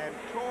 and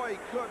Toy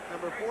Cook,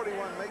 number 41,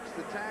 makes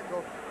the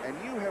tackle, and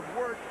you have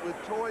worked with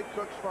Toy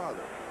Cook's father.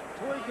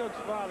 Toy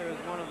Cook's father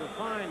is one of the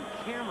fine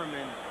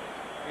cameramen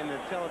in the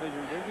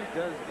television business,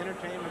 does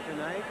Entertainment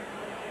Tonight,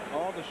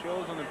 all the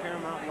shows on the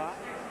Paramount lot.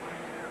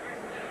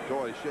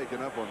 Toy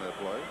shaken up on that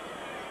play.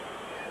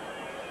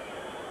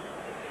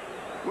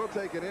 We'll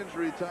take an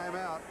injury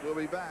timeout. We'll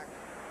be back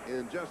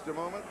in just a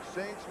moment.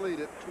 Saints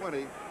lead it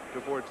 20-14.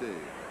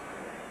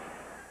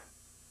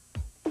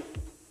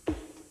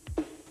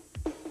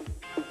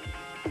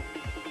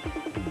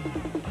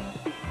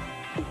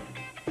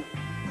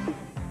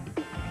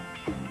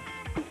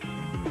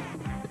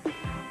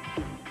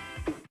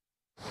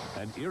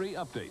 And Erie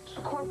updates.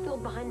 The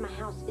cornfield behind my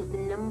house is the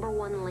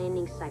 #1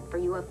 landing site for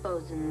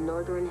UFOs in the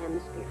Northern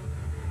Hemisphere.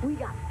 We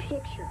got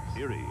pictures.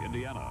 Erie,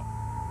 Indiana.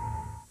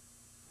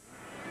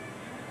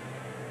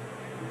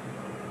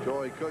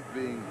 Toy Cook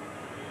being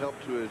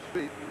helped to his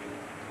feet.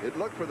 It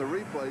looked for the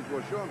replays.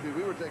 We'll show him.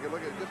 We were taking a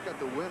look at it. Just got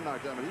the wind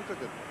knocked down. He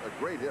took a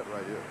great hit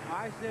right here.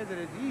 I said that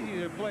it's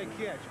easy to play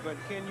catch, but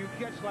can you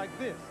catch like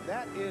this?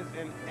 That is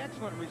an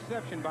excellent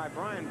reception by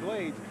Brian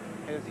Blades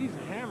as he's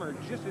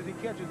hammered just as he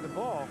catches the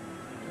ball.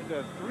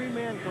 There's a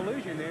 3-man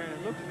collision there, and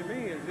it looks to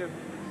me as if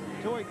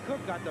Toy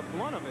Cook got the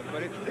blunt of it,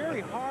 but it's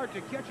very hard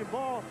to catch a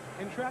ball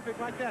in traffic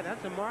like that.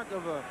 That's a mark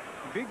of a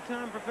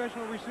big-time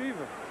professional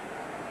receiver.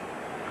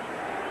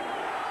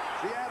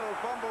 Seattle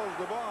fumbles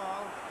the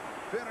ball.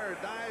 Finner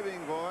diving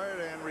for it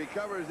and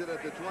recovers it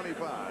at the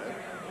 25.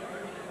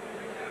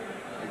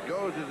 It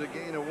goes as a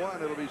gain of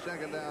 1. It'll be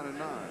 2nd down and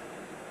 9.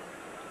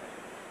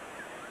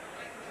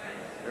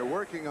 They're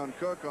working on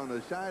Cook on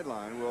the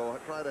sideline. We'll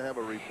try to have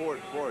a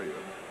report for you.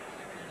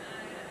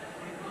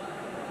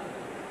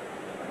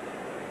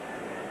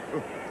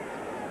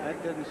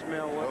 That doesn't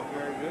smell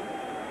very good.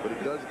 But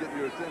it does get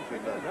your attention.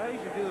 I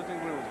used to do those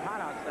things when it was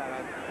hot outside.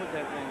 I'd put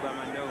that thing by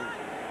my nose.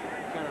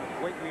 Kind of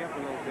wake me up a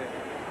little bit.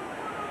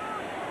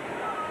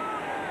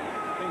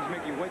 Things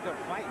make you wake up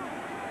fighting.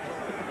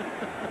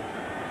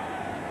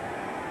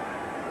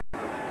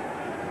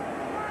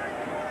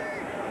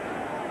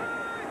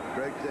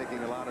 Greg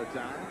taking a lot of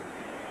time.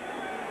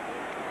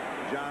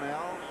 John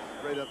L.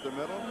 straight up the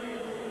middle.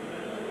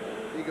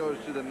 He goes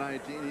to the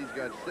 19. He's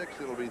got 6.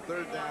 It'll be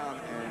 3rd down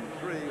and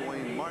 3.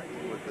 Wayne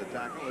Martin with the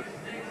tackle. Let's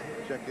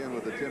check in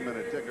with the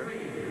 10-minute ticker.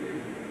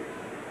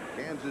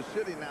 Kansas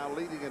City now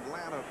leading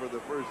Atlanta for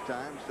the first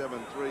time, 7-3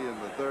 in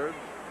the 3rd.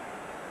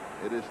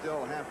 It is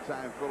still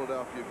halftime.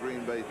 Philadelphia,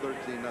 Green Bay,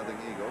 13-0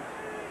 Eagles.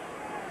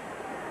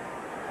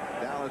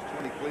 Dallas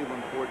 20,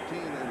 Cleveland 14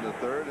 in the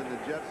 3rd, and the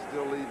Jets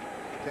still lead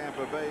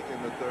Tampa Bay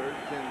in the 3rd,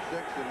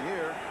 10-6. And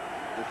here,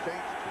 the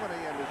Saints 20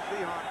 and the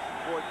Seahawks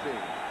 14.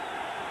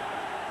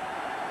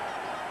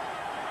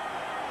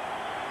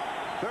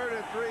 3rd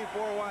and 3,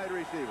 4 wide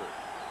receivers.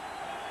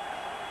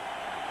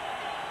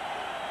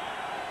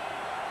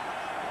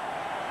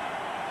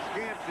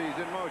 Scancy's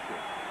in motion.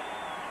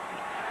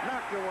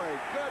 Knocked away.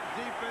 Good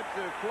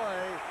defensive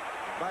play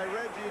by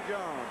Reggie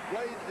Jones.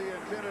 Plays the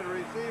intended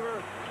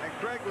receiver, and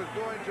Craig was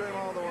going to him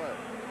all the way.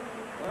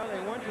 Well,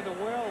 they went to the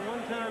well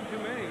one time too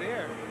many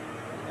there.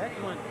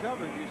 Excellent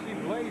coverage. You see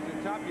Blaze at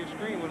the top of your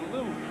screen with a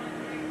little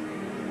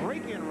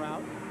break-in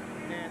route,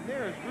 and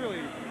there's really,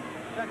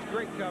 that's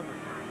great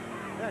coverage.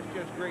 That's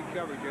just great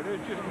coverage there.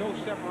 There's just no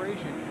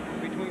separation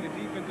between the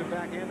defensive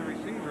back and the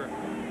receiver.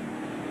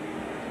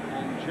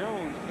 And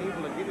Jones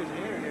able to get his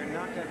hand in there and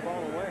knock that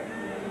ball away.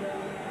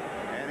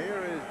 And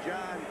here is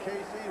John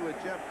Casey with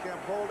Jeff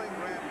Kemp holding.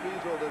 Grant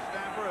Fiesel, the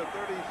snapper, a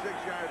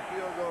 36-yard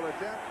field goal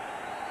attempt.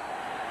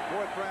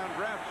 4th-round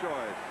draft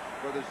choice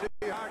for the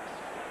Seahawks.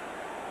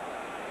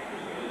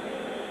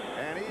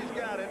 And he's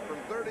got it from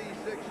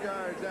 36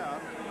 yards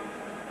out.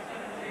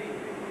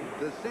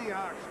 The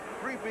Seahawks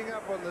creeping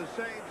up on the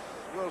Saints.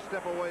 Will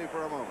step away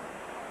for a moment.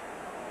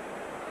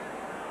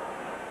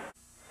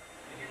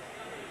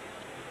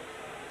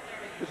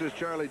 This is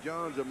Charlie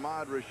Jones,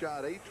 Ahmad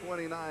Rashad.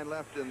 8:29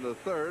 left in the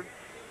 3rd.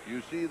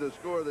 You see the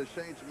score. The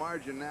Saints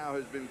margin now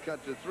has been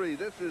cut to 3.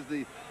 This is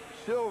the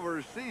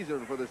silver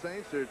season for the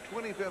Saints, their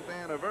 25th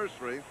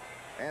anniversary.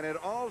 And it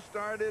all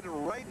started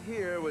right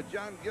here with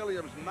John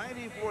Gilliam's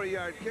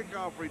 94-yard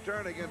kickoff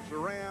return against the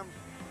Rams.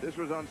 This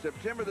was on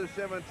September the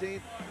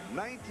 17th,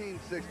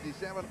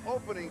 1967,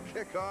 opening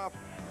kickoff,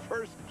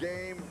 first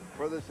game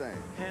for the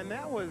Saints. And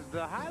that was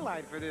the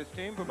highlight for this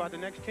team for about the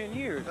next 10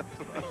 years.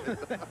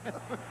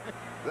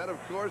 That, of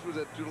course, was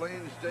at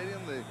Tulane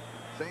Stadium. The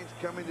Saints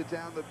coming to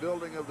town, the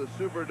building of the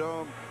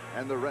Superdome,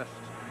 and the rest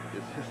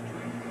is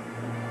history.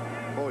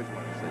 Always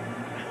want to say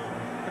that.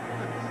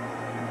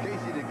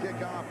 Casey to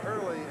kick off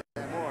early,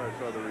 and Morris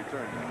are the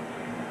return man.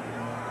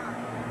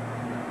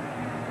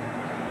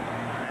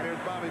 And here's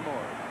Bobby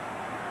Morris.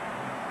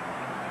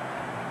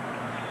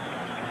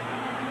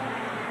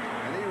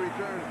 And he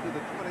returns to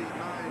the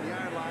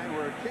 29-yard line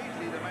where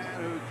Casey, the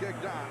man who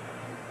kicked off,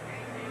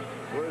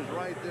 was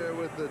right there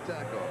with the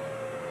tackle.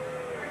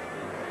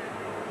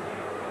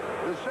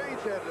 The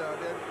Saints had,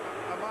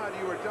 Ahmad,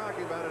 you were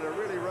talking about it, a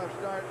really rough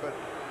start, but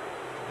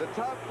the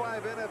top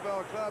 5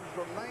 NFL clubs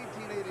from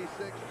 1986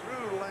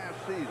 through last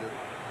season,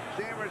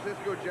 San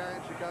Francisco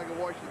Giants, Chicago,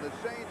 Washington, the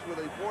Saints with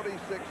a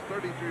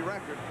 46-33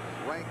 record,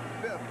 ranked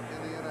 5th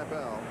in the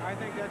NFL. I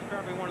think that's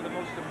probably one of the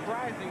most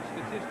surprising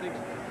statistics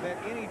that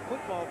any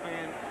football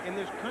fan in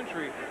this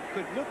country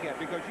could look at,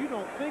 because you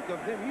don't think of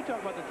them. You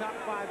talk about the top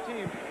 5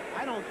 teams.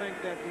 I don't think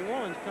that New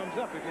Orleans comes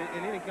up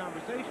in any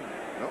conversation.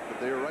 No, but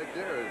they are right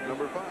there at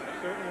number 5.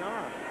 Certainly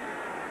are.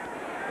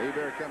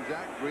 Hebert comes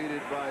out,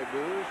 greeted by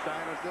boos,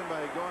 silenced them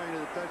by going to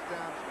the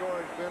touchdown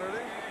scoring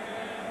penalty.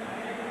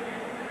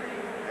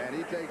 And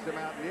he takes him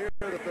out near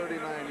the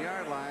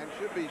 39-yard line.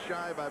 Should be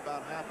shy by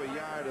about half a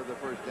yard of the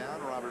first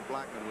down. Robert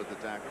Blackman with the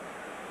tackle.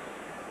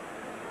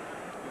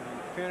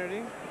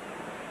 Finnerty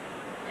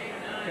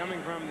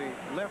coming from the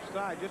left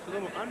side, just a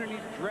little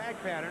underneath drag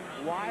pattern,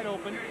 wide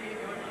open.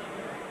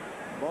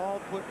 Ball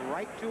put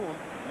right to him,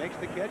 makes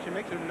the catch and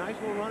makes a nice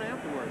little run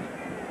afterwards.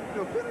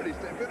 You know, Finnerty's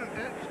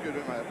excuse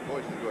me, my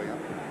voice is going up.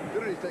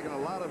 Finnerty's taken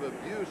a lot of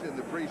abuse in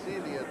the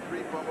preseason. He had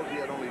 3 fumbles. He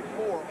had only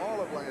 4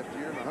 all of last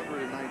year in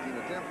 119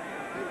 attempts.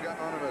 They've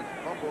gotten on him as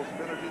fumbles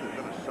Finnerty. There's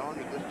been a song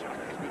that this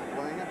jockey's been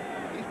playing it.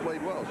 He's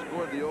played well,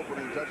 scored the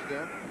opening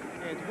touchdown.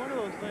 It's one of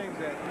those things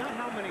that not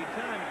how many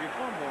times you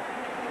fumble,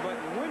 but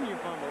when you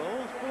fumble.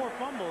 Those 4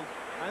 fumbles,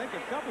 I think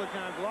a couple of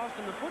times lost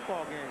in the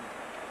football game.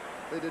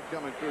 They did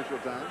come in crucial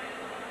time.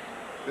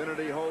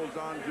 Finnerty holds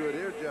on to it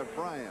here. Jeff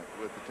Bryant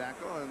with the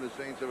tackle, and the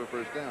Saints have a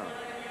first down.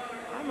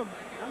 I'm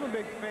a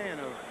big fan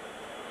of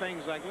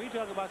things like when you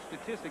talk about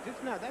statistics.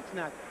 That's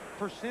not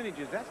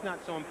percentages. That's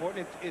not so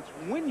important. It's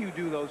when you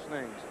do those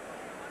things.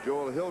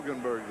 Joel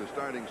Hilgenberg, the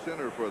starting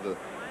center for the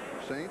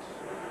Saints,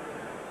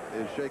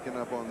 is shaken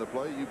up on the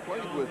play. You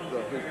played with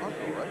his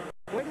uncle, right?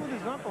 Played with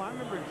his uncle. I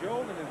remember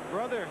Joel and his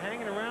brother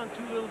hanging around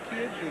 2 little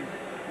kids, and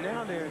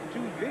now they're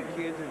 2 big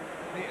kids. And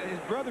his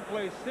brother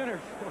plays center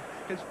for.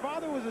 His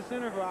father was a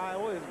center for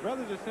Iowa. His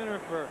brother's a center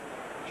for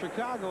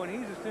Chicago, and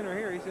he's a center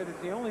here. He said it's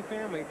the only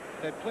family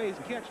that plays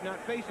catch, not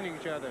facing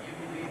each other.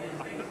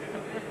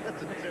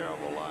 That's a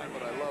terrible line,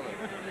 but I love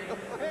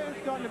it. Hey,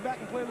 let's go in the back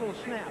and play a little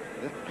snap.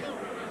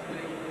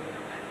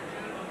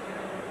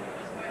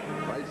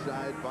 Right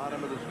side,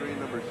 bottom of the screen,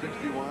 number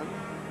 61.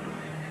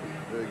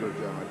 There goes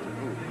John Hudson.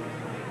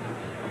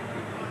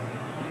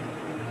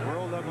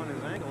 Rolled up on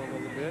his ankle a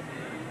little bit.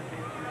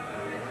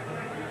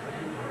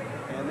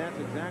 And that's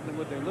exactly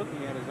what they're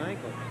looking at, his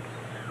ankle.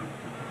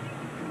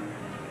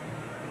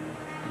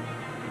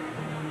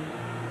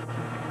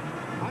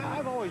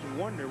 I've always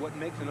wondered what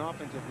makes an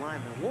offensive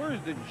lineman.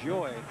 Where's the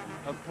joy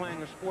of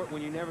playing a sport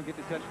when you never get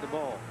to touch the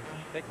ball?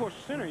 Of course,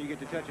 center, you get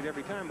to touch it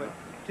every time, but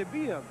to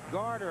be a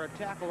guard or a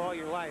tackle all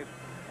your life,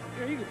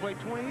 you could play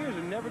 20 years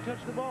and never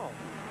touch the ball.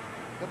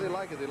 But they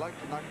like it. They like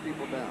to knock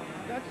people down.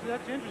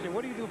 That's interesting.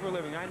 What do you do for a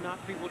living? I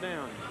knock people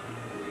down.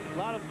 A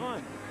lot of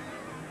fun.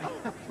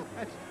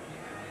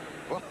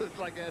 Well, it's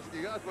like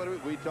asking us what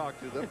we talk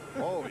to them.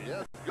 Oh,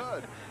 yes,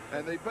 good.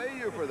 And they pay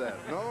you for that.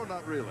 No,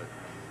 not really.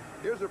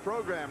 Here's a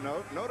program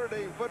note. Notre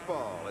Dame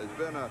football has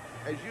been,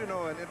 as you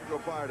know, an integral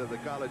part of the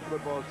college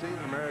football scene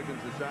in American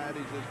society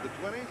since the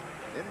 20s.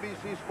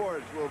 NBC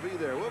Sports will be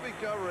there. We'll be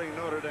covering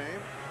Notre Dame,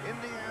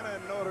 Indiana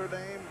and Notre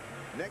Dame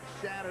next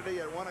Saturday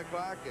at 1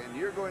 o'clock, and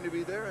you're going to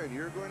be there, and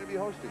you're going to be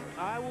hosting.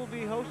 I will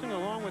be hosting,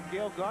 along with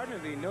Gail Gardner,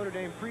 the Notre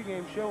Dame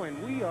pregame show,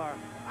 and we are,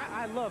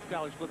 I love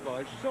college football.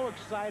 It's so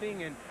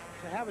exciting, and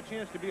to have a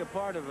chance to be a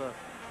part of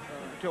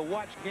to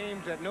watch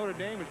games that Notre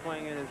Dame is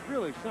playing in is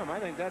really something. I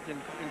think that's,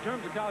 in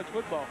terms of college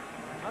football,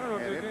 I don't know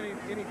if there's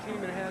any team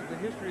that has the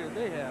history that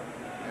they have.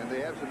 And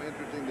they have some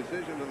interesting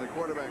decisions on the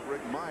quarterback,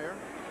 Rick Meyer,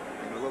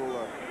 in a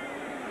little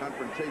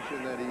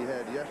confrontation that he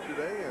had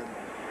yesterday, and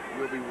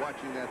we'll be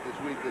watching that this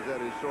week as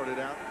that is sorted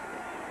out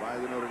by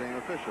the Notre Dame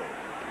official.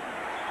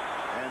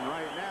 And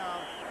right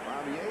now,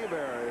 Bobby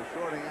Hebert is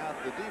sorting out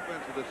the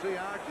defense of the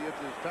Seahawks. He hits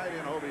his tight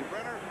end, Hobie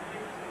Brenner.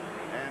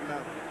 And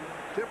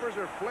tippers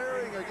are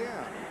flaring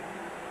again.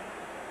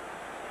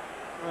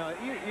 Well,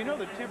 you know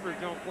the tippers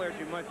don't flare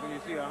too much when you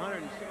see a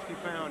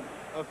 160-pound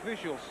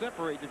official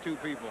separate the two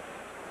people.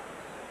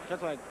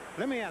 That's like,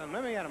 let me at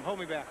him, hold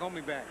me back, hold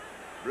me back.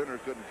 Brenner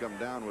couldn't come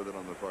down with it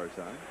on the far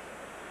side.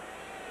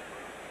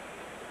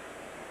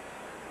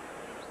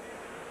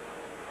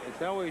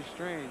 It's always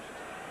strange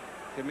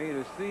to me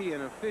to see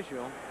an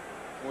official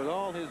with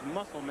all his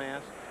muscle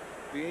mass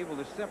be able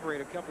to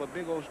separate a couple of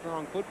big old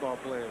strong football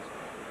players.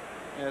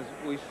 As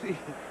we see,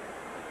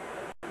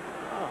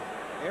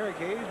 Eric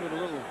Hayes with a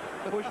little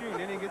pushing, and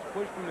then he gets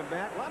pushed from the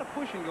back. A lot of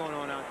pushing going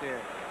on out there.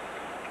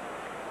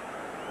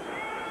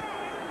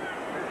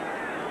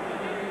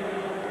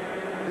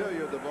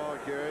 Hilliard, the ball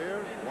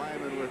carrier.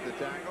 Wyman with the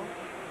tackle.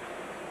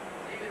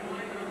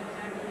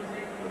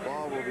 The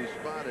ball will be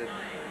spotted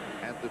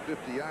at the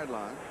 50-yard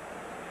line.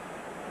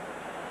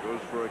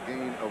 Goes for a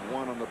gain of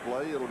 1 on the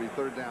play. It'll be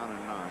 3rd down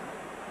and 9.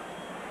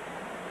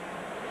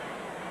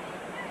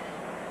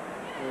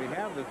 We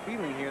have the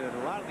feeling here that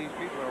a lot of these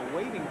people are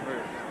waiting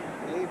for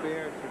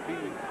Hebert to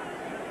be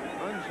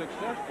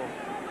unsuccessful.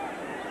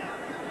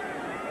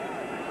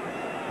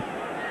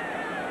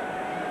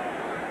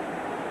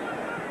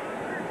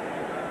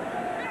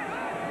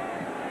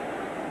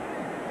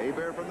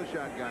 Hebert from the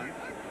shotgun.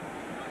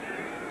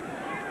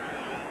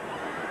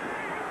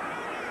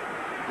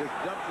 Just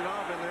dumps it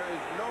off, and there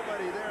is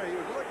nobody there. He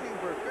was looking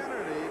for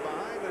Finnerty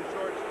behind the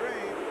short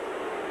screen,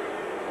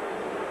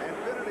 and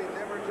Finnerty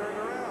never turned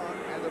around,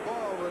 and the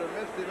ball would have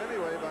missed him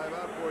anyway by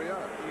about 4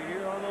 yards. You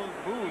hear all those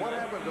boos. What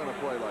happens on a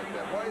play like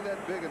that? Why that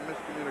big in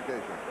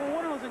miscommunication? Well,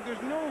 one of those things,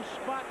 there's no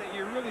spot that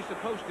you're really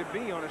supposed to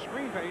be on a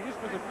screen pass. You're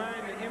just supposed to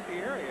find the empty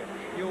area.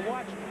 You'll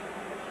watch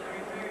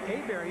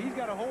Hebert. He's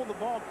got to hold the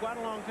ball quite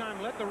a long time,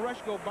 let the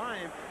rush go by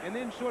him, and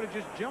then sort of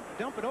just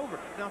dump it over.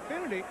 Now,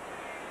 Finnerty,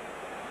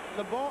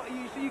 the ball,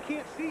 you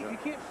can't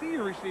see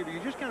your receiver. You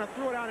just kind of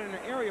throw it out in an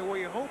area where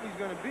you hope he's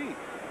going to be.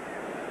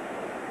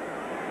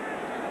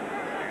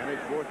 And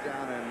it's 4th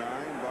down and 9.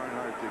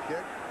 Barnhart to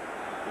kick.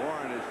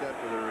 Warren is set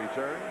for the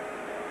return.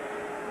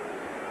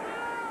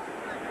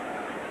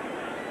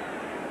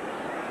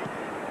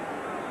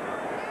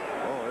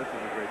 Oh, this is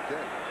a great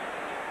catch.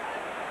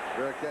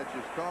 Fair catch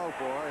is called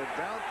for. It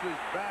bounces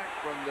back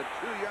from the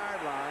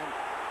 2-yard line.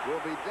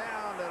 Will be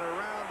down at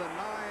around the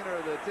 9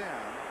 or the 10.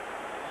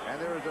 And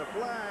there is a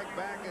flag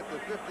back at the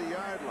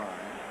 50-yard line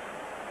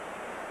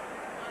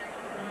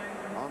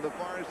on the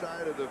far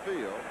side of the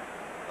field.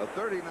 A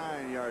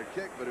 39-yard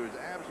kick, but it was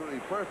absolutely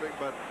perfect.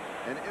 But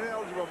an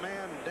ineligible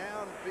man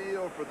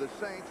downfield for the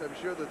Saints. I'm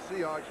sure the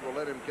Seahawks will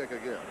let him kick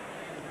again.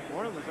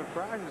 One of the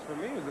surprises for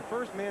me was the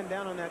first man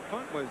down on that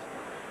punt was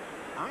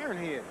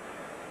Ironhead.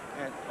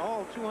 At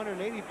all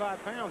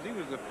 285 pounds, he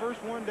was the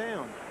first one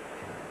down.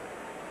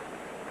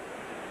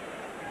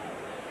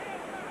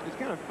 It's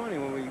kind of funny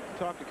when we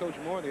talked to Coach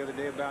Moore the other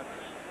day about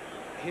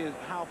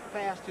how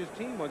fast his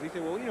team was. He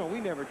said, well, you know, we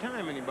never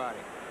time anybody.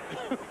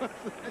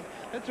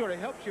 That sort of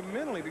helps you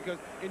mentally, because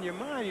in your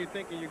mind you're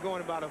thinking you're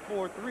going about a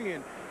 4-3.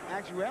 In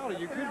actuality,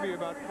 you could be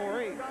about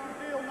 4-8.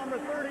 Downfield, number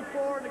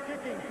 34, the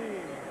kicking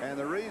team. And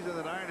the reason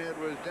that Ironhead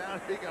was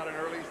down, he got an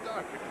early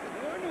start.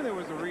 Well, I knew there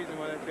was a reason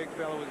why that big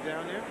fella was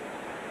down there.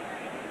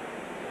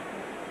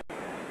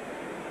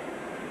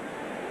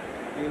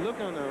 You look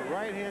on the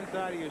right-hand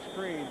side of your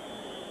screen,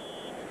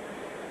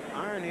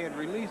 Ironhead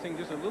releasing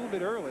just a little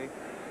bit early,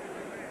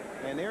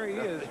 and there he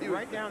is,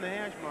 right down the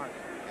hash mark.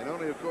 And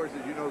only, of course,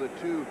 as you know, the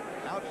two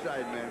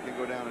outside men can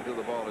go down until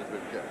the ball has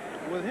been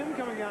kicked. With him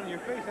coming down in your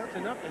face, that's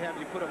enough to have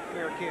you put up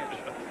fair catch.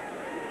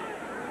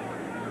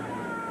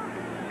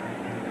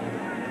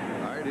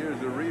 All right, here's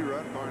the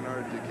rerun.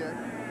 Barnard to kick.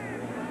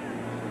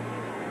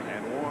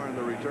 And Warren,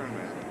 the return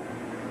man.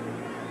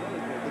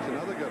 It's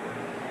another good one.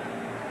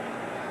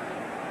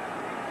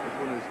 This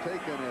one is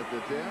taken at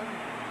the 10.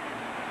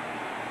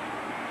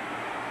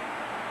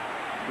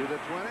 To the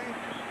 20.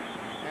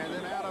 And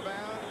then out of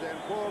bounds and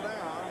pulled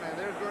down. And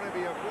there's going to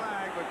be a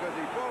flag because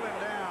he pulled him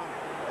down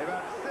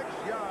about 6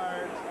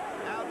 yards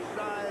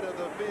outside of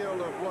the field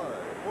of play.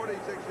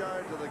 46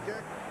 yards of the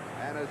kick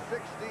and a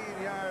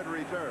 16-yard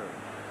return.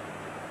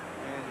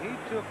 And he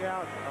took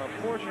out a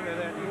portion of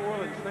that New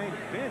Orleans Saints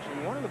bench,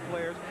 and one of the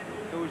players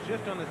who was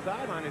just on the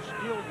sideline is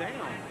still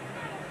down.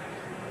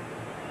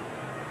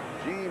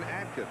 Gene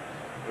Atkins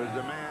was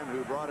the man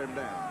who brought him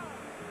down.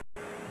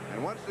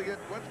 And once they get,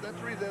 that's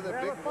the reason the We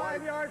big have a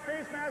 5-yard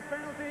face mask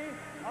penalty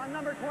on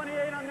number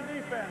 28 on the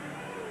defense.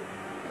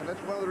 And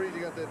that's one of the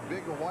reasons you got that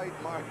big white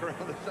mark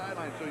around the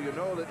sideline, so you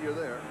know that you're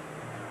there.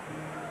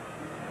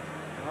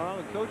 Well,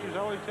 the coaches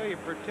always tell you,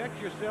 protect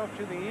yourself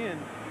to the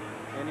end.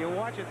 And you'll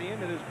watch at the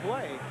end of this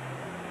play,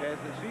 as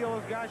the see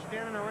those guys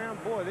standing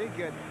around, boy, they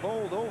get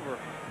bowled over.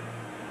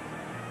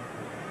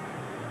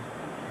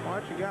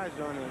 Watch the guys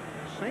on the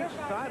Saints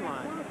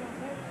sideline.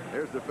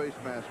 There's the face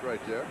mask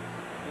right there.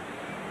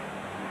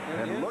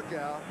 And look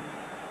out.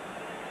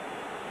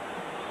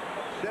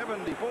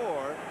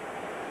 74.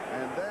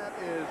 And that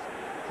is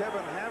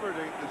Kevin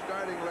Haverdink, the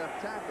starting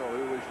left tackle,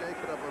 who was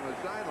shaken up on the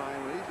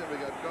sideline when he simply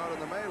got caught in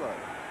the melee.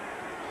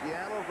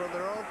 Seattle from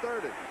their own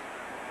 30.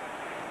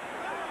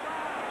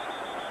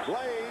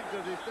 Blades,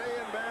 does he stay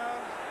in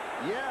bounds?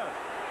 Yes.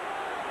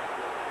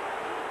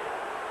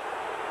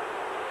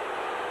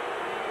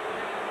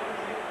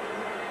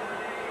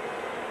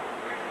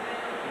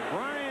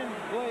 Brian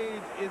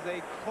Blades is a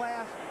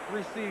class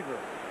receiver.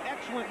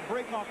 Excellent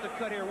break off the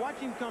cut here. Watch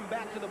him come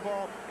back to the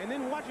ball and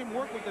then watch him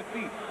work with the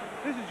feet.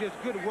 This is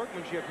just good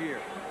workmanship here.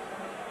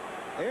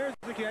 There's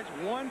the catch.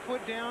 1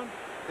 foot down.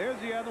 There's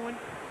the other one.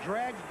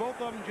 Drags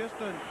both of them just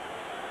to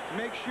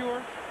make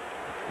sure.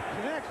 It's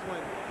an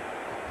excellent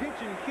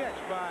pitch and catch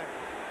by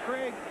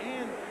Craig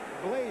and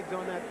Blades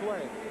on that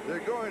play. They're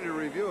going to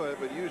review it,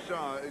 but you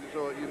saw it,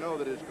 so you know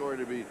that it's going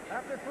to be.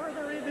 After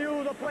further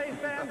review, the play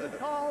stands is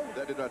called.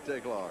 That did not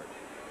take long.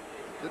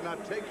 Did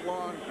not take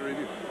long to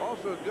review.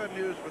 Also, good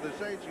news for the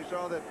Saints. You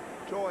saw that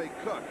Toy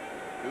Cook,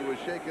 who was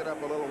shaken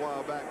up a little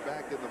while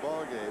back in the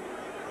ball game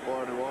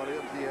for New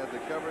Orleans. He had the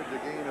coverage, a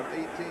gain of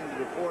 18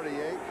 to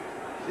 48.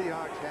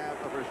 Seahawks have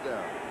a first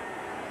down.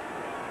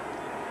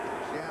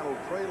 Seattle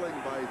trailing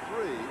by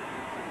 3.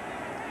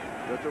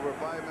 Just over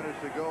 5 minutes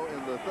to go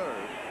in the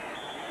third.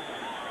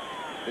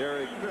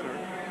 Derek Pinner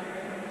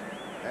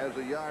has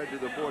a yard to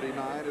the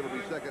 49. It'll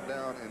be second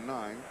down and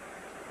 9.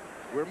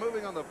 We're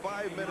moving on the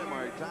 5-minute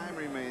mark, time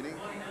remaining.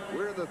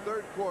 We're in the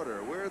third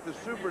quarter. We're at the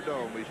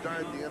Superdome. We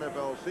start the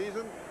NFL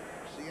season.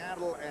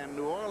 Seattle and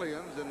New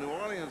Orleans, and New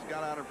Orleans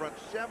got out in front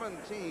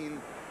 17-0.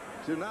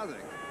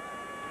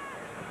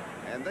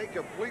 And they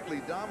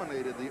completely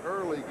dominated the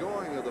early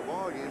going of the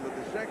ball game, but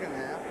the second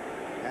half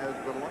has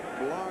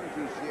belonged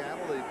to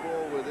Seattle. They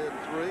fall within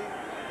 3.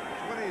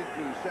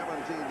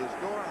 20-17 the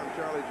score. I'm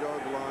Charlie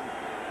Jones along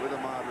with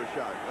Ahmad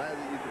Rashad. Glad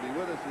that you could be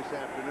with us this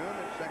afternoon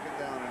at second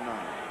down and 9.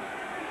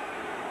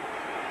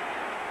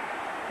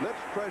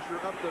 Let's pressure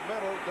up the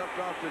middle, dumped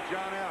off to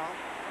John L.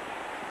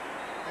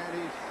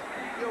 And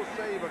he'll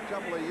save a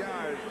couple of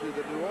yards to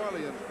the New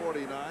Orleans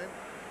 49.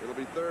 It'll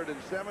be 3rd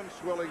and 7.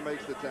 Swilling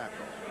makes the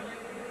tackle.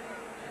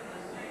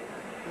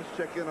 Let's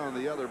check in on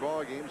the other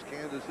ball games.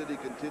 Kansas City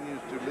continues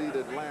to lead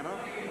Atlanta.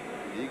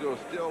 Eagles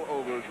still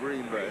over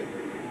Green Bay.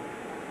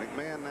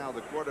 McMahon now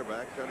the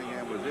quarterback.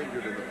 Cunningham was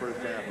injured in the first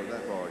half of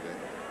that ball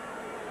game.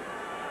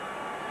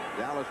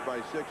 Dallas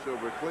by 6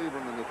 over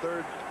Cleveland in the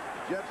third.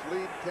 Jets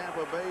lead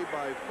Tampa Bay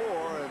by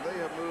 4, and they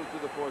have moved to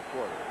the fourth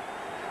quarter.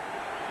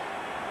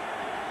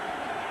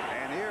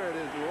 And here it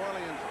is, New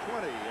Orleans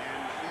 20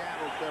 and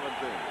Seattle 17.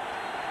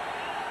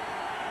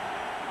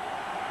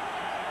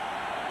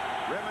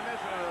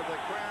 Reminiscent of the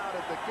crowd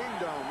at the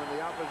Kingdome when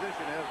the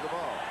opposition has the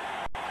ball.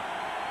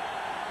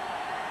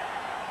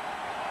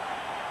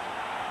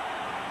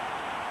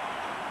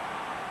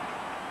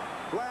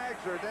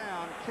 Flags are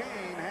down.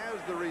 Kane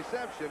has the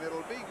reception.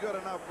 It'll be good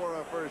enough for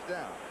a first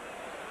down.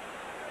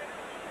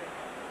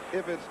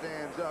 If it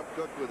stands up,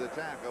 Cook with a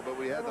tackle, but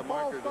we had the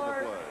markers of the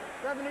play.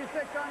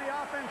 76 on the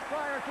offense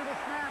prior to the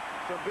snap.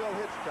 So Bill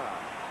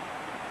Hitchcock.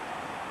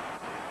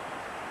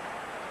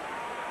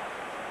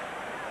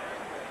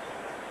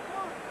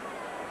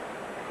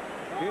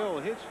 Bill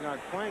Hitchcock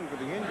playing for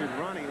the injured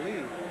Ronnie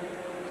Lee,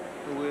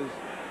 who is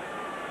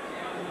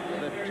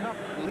the tough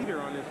leader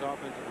on this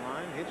offensive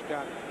line.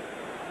 Hitchcock,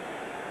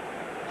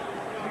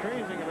 the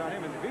strange thing about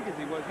him, as big as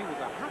he was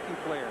a hockey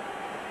player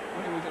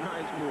when he was in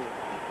high school.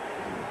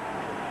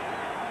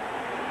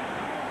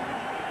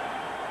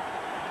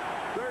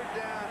 3rd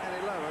down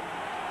and 11.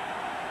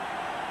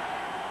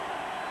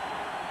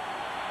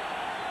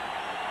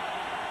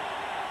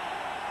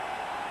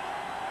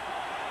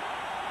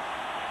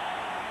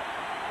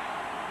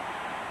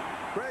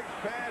 Craig's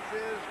pass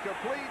is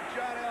complete.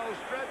 John L.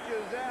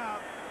 stretches out,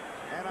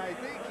 and I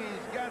think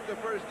he's got the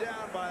first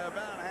down by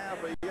about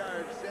half a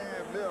yard.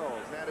 Sam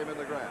Mills had him in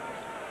the ground.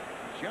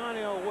 John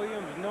L.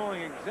 Williams,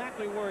 knowing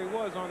exactly where he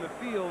was on the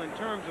field in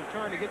terms of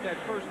trying to get that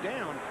first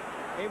down,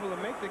 able to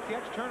make the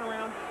catch, turn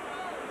around,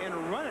 and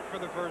run it for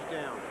the first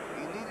down.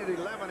 He needed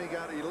 11. He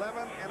got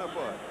 11 and a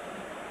foot.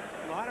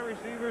 A lot of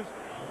receivers,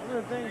 one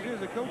of the things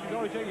is the coaches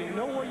always tell you,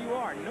 know where you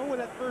are, know where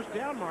that first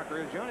down marker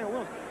is. Johnny L.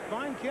 Williams,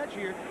 fine catch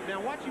here. Now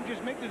watch him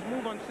just make this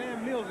move on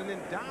Sam Mills and then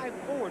dive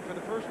forward for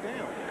the first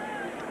down.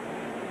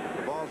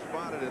 The ball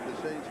spotted at the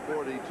Saints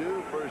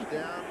 42. First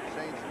down.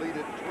 Saints lead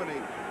it 20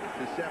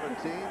 to 17.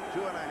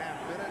 2.5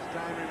 minutes.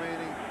 Time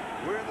remaining.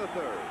 We're in the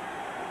third.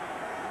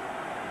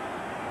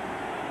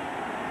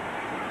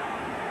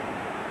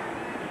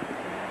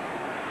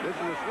 This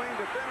is a swing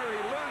to Fenner.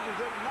 He loses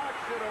it,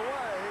 knocks it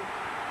away,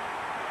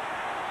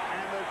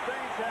 and the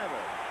Saints have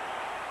it.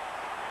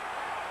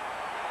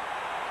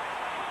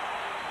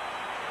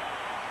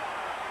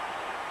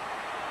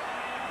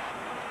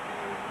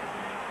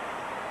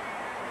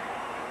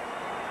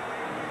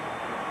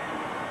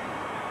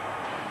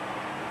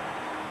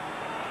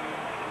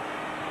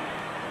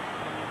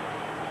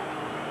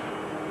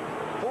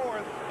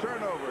 Fourth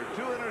turnover,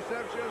 2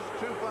 interceptions,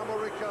 2 fumble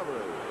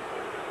recoveries.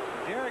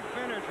 Derek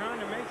Fenner trying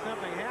to make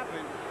something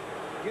happen,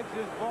 gets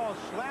this ball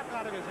slapped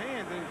out of his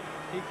hands, and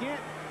he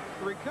can't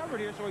recover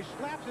it here, so he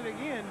slaps it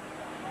again.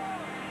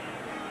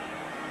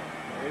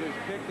 It is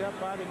picked up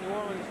by the New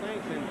Orleans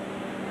Saints, and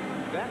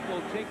that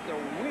will take the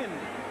wind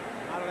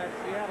out of that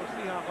Seattle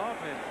Seahawks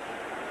offense.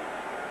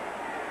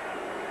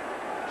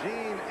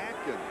 Gene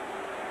Atkins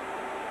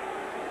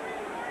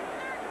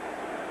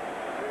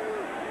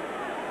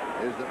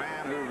is the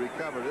man who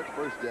recovered it.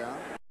 First down.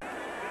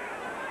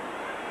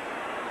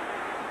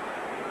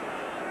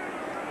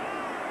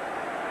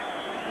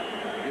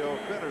 Joe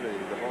Finnerty,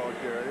 the ball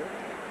carrier.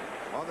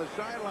 On the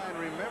sideline,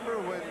 remember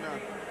when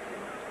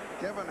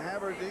Kevin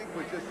Haverdink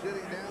was just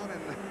sitting down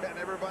and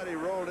everybody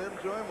rolled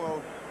into him?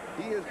 Well,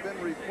 he has been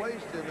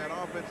replaced in that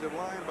offensive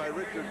line by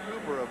Richard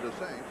Cooper of the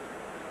Saints.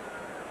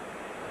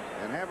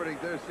 And Haverdink,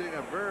 they're seeing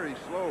him very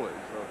slowly.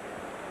 So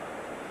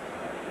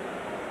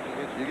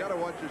you got to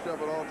watch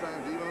yourself at all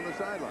times, even on the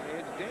sideline.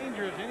 It's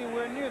dangerous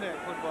anywhere near that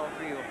football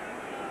field,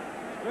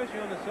 especially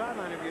on the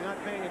sideline if you're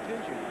not paying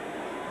attention.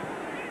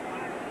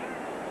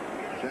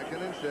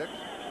 2nd and 6.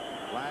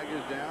 Flag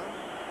is down.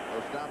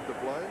 They'll stop the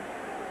play.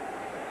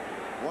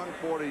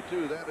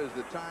 1:42. That is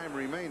the time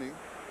remaining.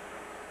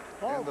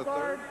 Ball And the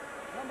start. third.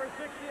 Number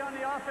 60 on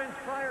the offense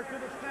prior to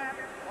the snap.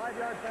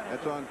 5-yard penalty.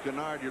 That's on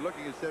Kennard. You're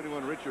looking at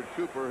 71 Richard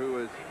Cooper, who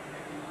is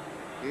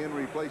in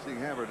replacing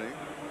Haverdink.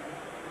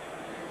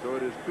 So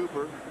it is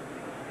Cooper,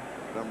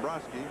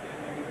 Dombrowski,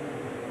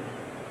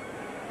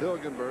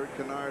 Hilgenberg,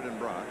 Kennard, and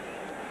Brock.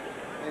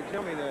 They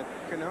tell me that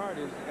Kennard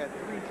is at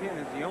 310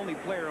 is the only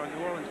player on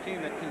New Orleans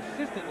team that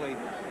consistently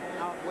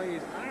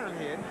outweighs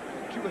Ironhead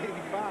at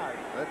 285.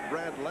 That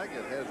Brad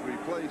Leggett has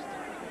replaced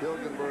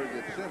Hilgenberg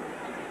at center.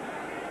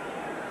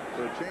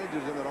 So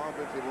changes in that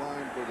offensive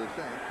line for the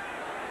Saints.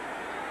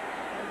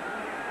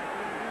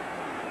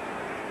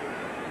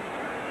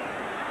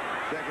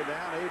 Second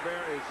down.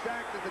 Hebert is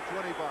sacked at the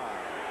 25.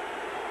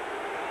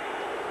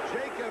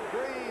 Jacob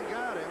Green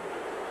got him.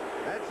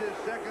 That's his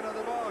second of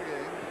the ball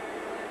game.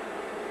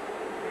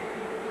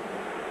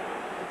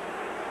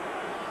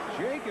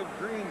 Jacob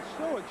Green,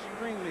 so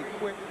extremely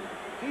quick.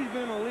 He's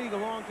been in the league a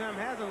long time,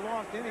 hasn't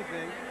lost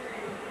anything.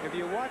 If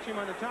you watch him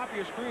on the top of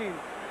your screen,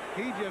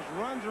 he just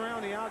runs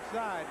around the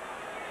outside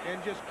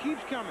and just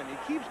keeps coming. He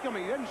keeps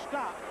coming. He doesn't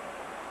stop.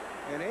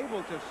 And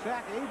able to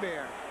sack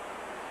Hebert.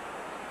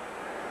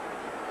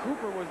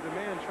 Cooper was the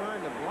man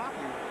trying to block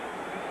him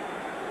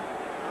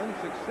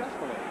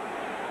unsuccessfully.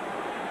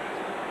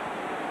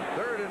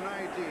 3rd and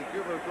 19.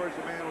 Cooper, of course,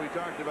 the man we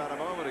talked about a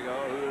moment ago,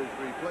 who has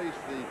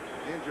replaced the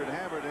injured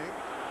Haverdink.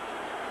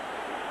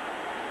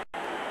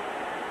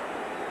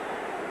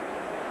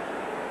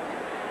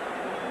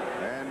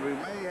 And we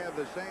may have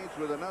the Saints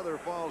with another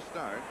false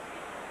start.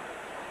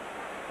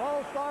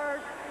 False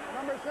start.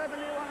 Number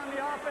 71 on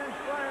the offense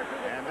prior to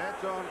the And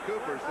that's on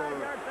Cooper, so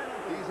 5-yard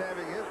penalty. he's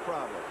having his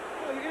problem.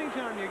 Well,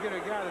 anytime you get a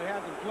guy that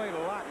hasn't played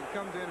a lot and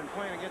comes in and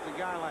playing against a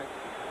guy like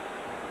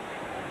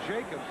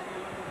Jacob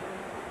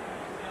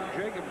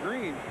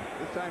Green.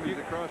 This time he's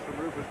across from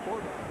Rufus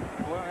Porter.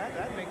 Well,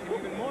 that makes him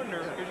even more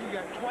nervous because you've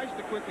got twice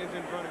the quickness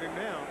in front of him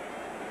now.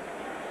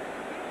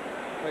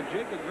 But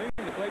Jacob Green,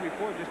 the play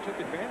before, just took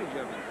advantage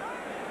of it.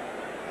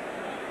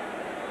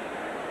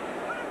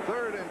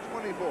 3rd and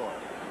 24.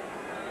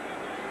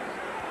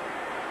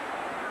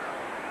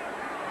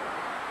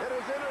 It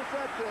is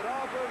intercepted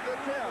off of the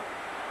tip.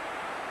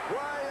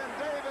 Brian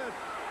Davis.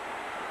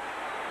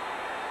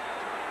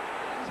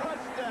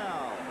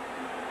 Touchdown.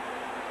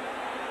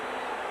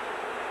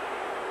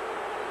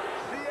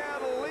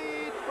 Seattle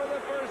leads for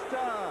the first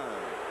time.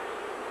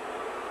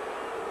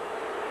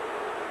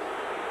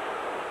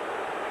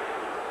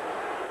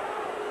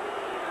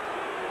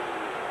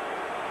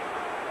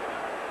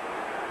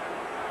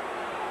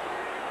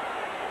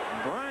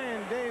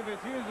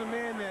 Davis, here's a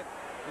man that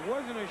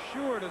wasn't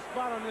assured a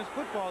spot on this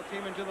football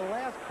team until the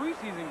last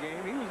preseason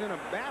game. He was in a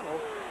battle,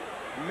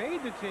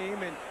 made the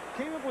team, and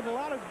came up with a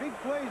lot of big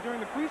plays during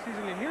the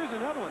preseason. And here's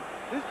another one.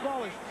 This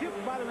ball is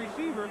tipped by the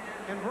receiver,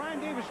 and Brian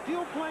Davis,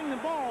 still playing the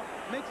ball,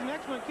 makes an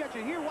excellent catch.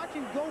 And here, watch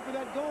him go for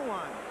that goal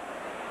line.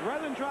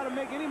 Rather than try to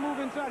make any move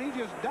inside, he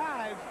just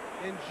dives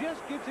and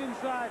just gets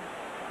inside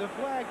the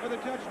flag for the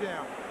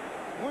touchdown.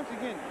 Once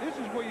again, this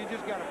is where you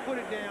just got to put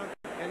it down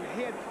and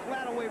head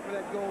flat away for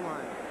that goal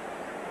line.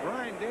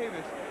 Brian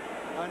Davis,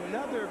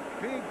 another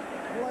big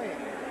play.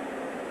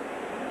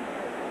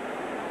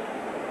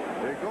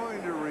 They're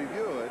going to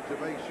review it to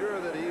make sure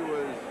that he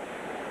was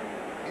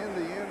in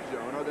the end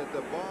zone or that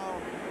the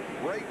ball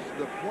breaks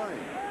the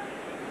plane.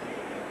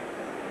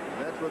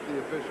 That's what the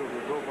officials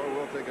will go for.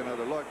 We'll take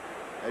another look.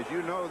 As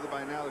you know that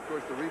by now, of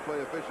course, the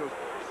replay officials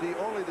see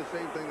only the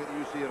same thing that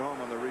you see at home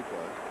on the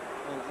replay.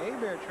 And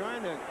Hebert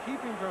trying to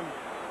keep him from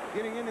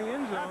getting in the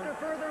end zone. After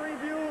further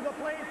review, the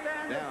play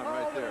stands Down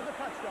called. right there. It is a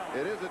touchdown.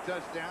 It is a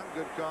touchdown.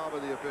 Good call by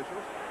the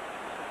officials.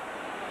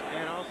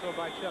 And also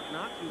by Chuck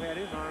Knox, who had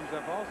his arms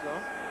up also.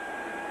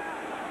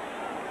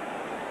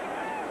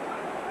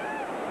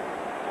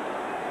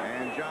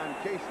 And John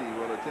Casey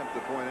will attempt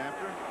the point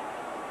after.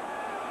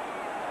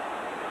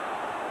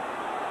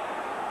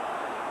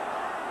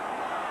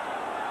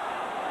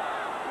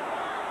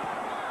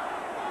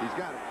 He's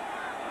got it.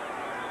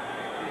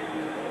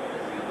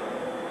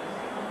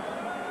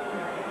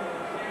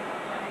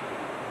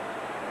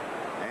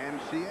 And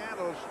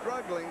Seattle,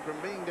 struggling from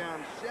being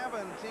down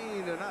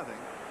 17-0,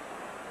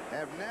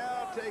 have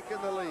now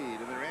taken the lead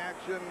in the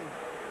reaction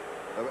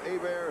of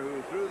Hebert,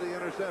 who threw the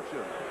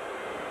interception.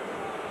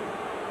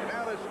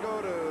 Now let's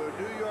go to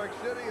New York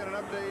City and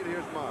an update.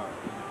 Here's Marv.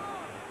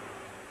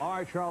 All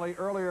right, Charlie,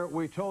 earlier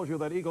we told you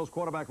that Eagles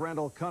quarterback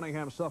Randall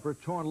Cunningham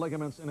suffered torn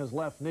ligaments in his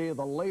left knee.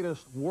 The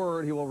latest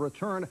word, he will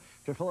return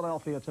to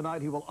Philadelphia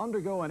tonight. He will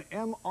undergo an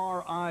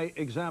MRI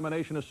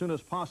examination as soon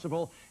as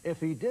possible. If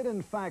he did,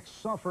 in fact,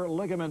 suffer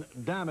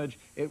ligament damage,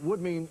 it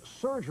would mean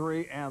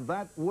surgery, and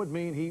that would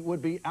mean he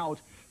would be out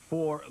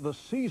for the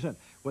season.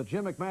 With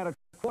Jim McMahon at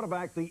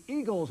quarterback, the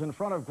Eagles in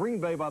front of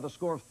Green Bay by the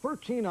score of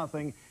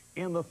 13-0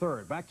 in the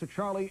third. Back to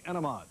Charlie and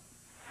Ahmad.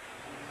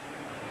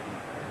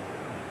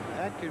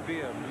 That could be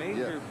a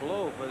major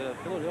blow for the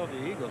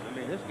Philadelphia Eagles. I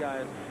mean, this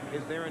guy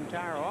is their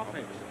entire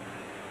offense.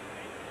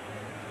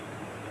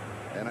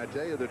 And I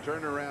tell you, the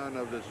turnaround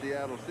of the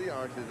Seattle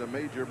Seahawks is a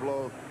major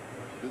blow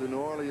to the New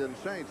Orleans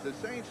Saints. The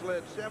Saints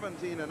led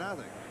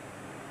 17-0,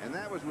 and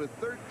that was with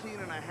 13.5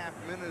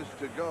 minutes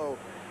to go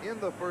in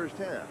the first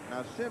half.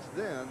 Now, since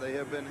then, they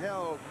have been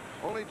held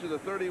only to the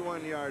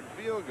 31-yard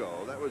field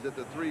goal. That was at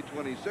the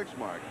 3:26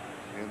 mark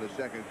in the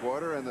second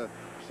quarter, and the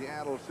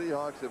Seattle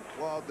Seahawks have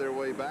clawed their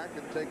way back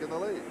and taken the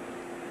lead.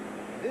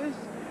 This,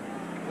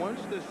 once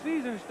the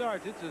season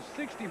starts, it's a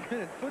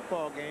 60-minute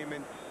football game,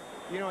 and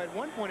you know, at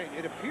one point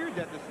it appeared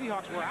that the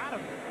Seahawks were out of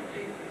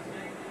it.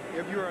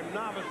 If you're a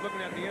novice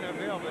looking at the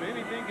NFL, but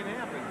anything can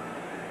happen.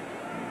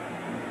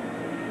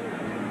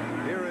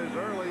 Here is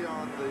early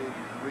on the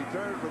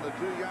return from the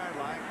 2-yard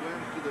line,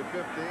 wins to the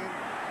 15.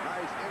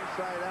 Nice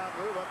inside-out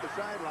move up the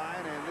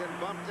sideline, and then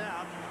bumped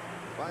out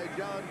by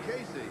John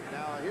Casey.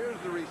 Now here's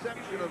the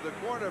reception of the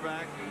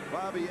quarterback,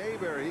 Bobby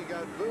Hebert. He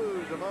got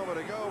booed a moment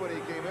ago when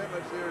he came in.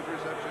 Let's hear his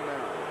reception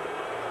now.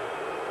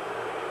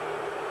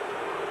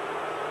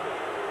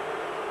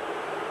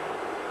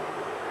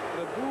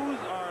 The boos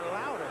are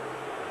louder.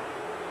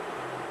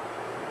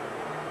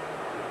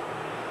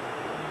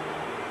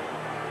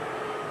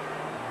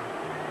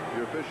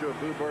 Your official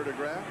Boo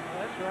Bertograph?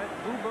 That's right.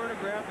 Boo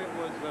Bertograph, it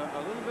was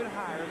a little bit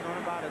higher. It was on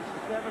about a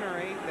 7 or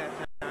 8 that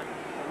time.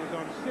 It was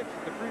on 6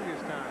 the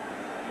previous time.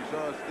 You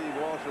saw Steve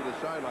Walsh at the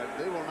sideline.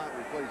 They will not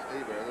replace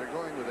Hebert. They're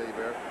going with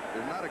Hebert.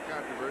 There's not a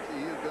controversy.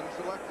 He has been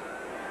selected.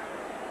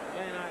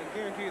 And I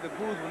guarantee you the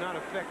boos will not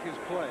affect his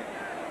play.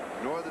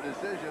 Nor the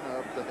decision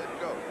of the head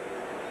coach.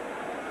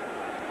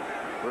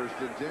 First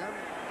and 10.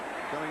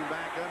 Coming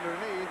back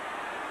underneath.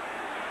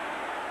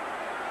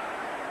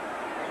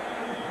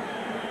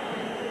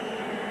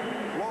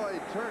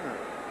 Turner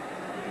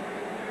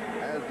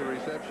has the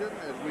reception.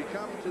 As we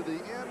come to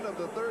the end of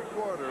the third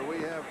quarter, we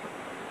have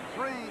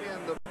 3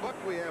 in the book.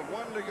 We have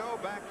 1 to go.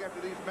 Back after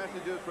these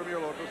messages from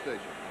your local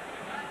station.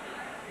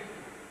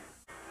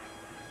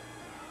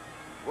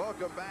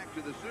 Welcome back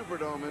to the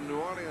Superdome in New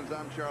Orleans.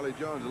 I'm Charlie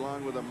Jones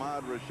along with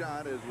Ahmad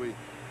Rashad as we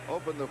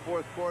open the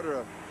fourth quarter.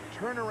 A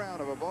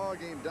turnaround of a ball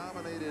game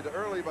dominated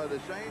early by the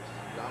Saints,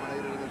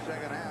 dominated in the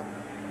second half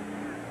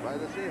by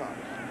the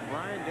Seahawks.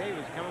 Brian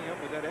Davis coming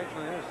up with that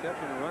excellent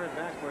interception and running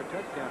back for a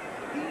touchdown.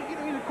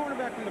 He's a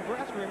cornerback from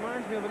Nebraska.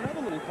 Reminds me of another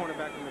little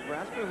cornerback from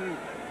Nebraska who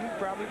you've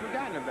probably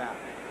forgotten about.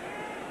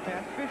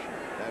 Pat Fisher.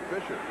 Pat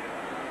Fisher.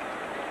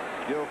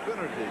 Gil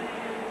Finnerty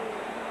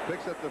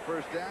picks up the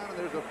first down, and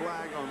there's a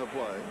flag on the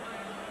play.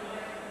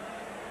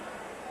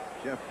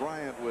 Jeff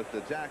Bryant with the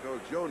tackle.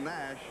 Joe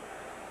Nash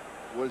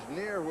was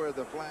near where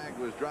the flag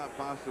was dropped.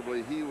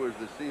 Possibly he was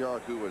the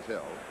Seahawk who was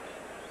held.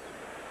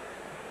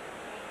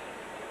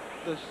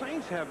 the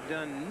Saints have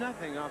done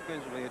nothing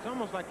offensively. It's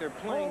almost like they're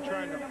playing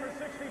trying to... Number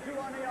 62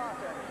 on the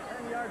offense.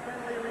 10-yard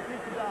penalty, repeat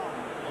the down.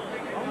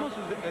 Almost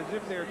as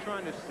if they're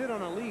trying to sit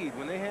on a lead.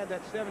 When they had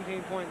that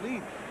 17-point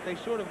lead, they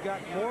sort of got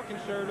more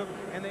conservative,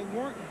 and they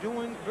weren't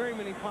doing very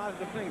many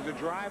positive things. The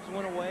drives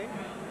went away,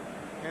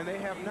 and they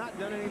have not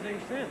done anything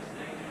since.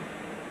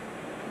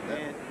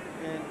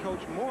 And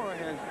Coach Moore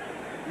has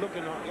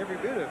looking on every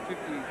bit of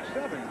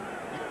 57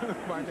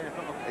 by now.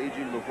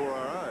 Aging before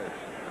our eyes.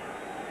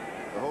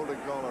 The holding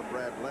call on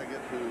Brad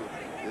Leggett, who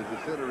is the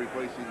center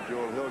replacing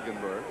Joel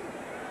Hilgenberg.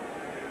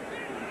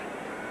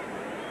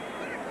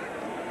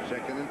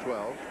 2nd and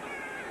 12.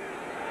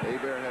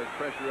 Hebert has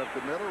pressure up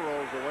the middle,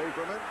 rolls away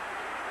from it.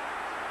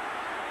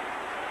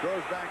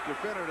 Throws back to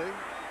Finnerty.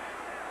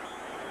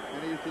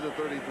 And he's to the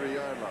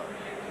 33-yard line.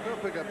 They'll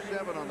pick up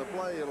 7 on the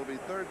play. It'll be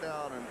 3rd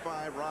down and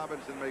 5.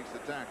 Robinson makes the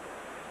tackle.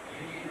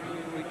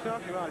 We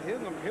talked about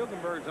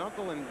Hilgenberg's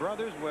uncle and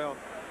brothers. Well,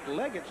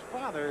 Leggett's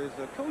father is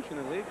a coach in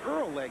the league,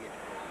 Earl Leggett.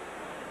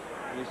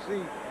 You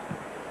see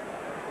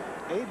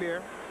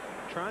Hebert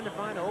trying to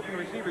find an open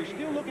receiver. He's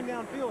still looking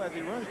downfield as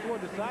he runs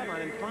toward the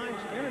sideline and finds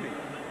Finnerty.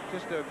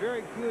 Just a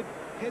very good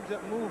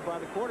heads-up move by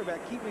the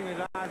quarterback, keeping his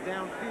eyes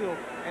downfield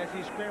as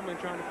he's scrambling,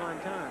 trying to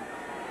find time.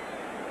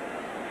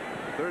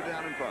 3rd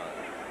down and 5.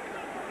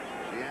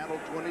 Seattle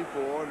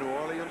 24, New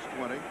Orleans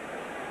 20.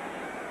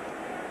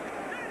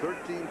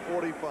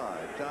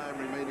 13:45 time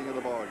remaining in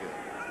the ball game.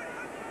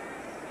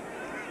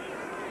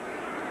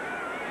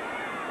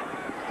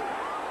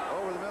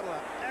 Over the middle,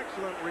 an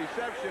excellent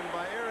reception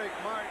by Eric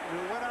Martin,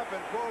 who went up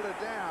and pulled it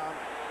down.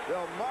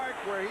 They'll mark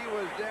where he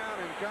was down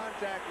and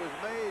contact was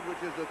made,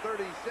 which is the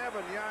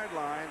 37-yard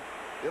line.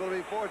 It'll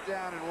be 4th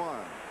down and 1.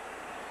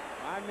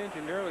 I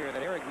mentioned earlier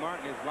that Eric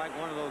Martin is like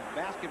one of those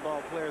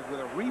basketball players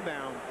with a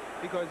rebound,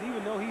 because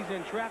even though he's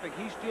in traffic,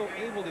 he's still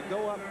able to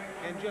go up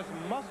and just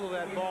muscle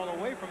that ball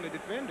away from the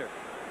defender.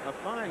 A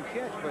fine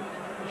catch, but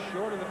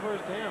short of the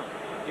 1st down.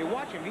 You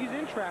watch him. He's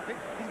in traffic.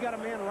 He's got a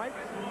man right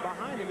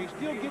behind him. He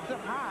still gets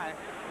up high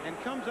and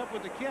comes up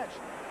with the catch.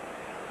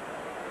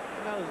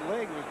 Now his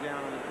leg was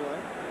down on the play.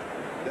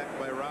 Decked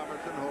by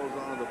Robinson, holds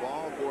on to the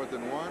ball. 4th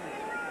and 1.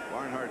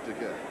 Barnhart to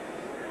catch.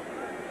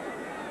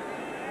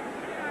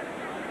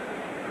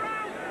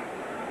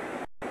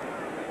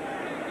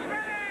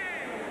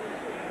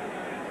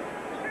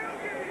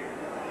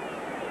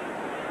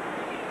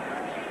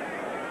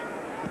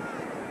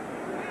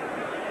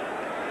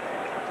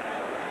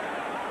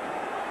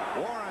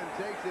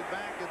 Takes it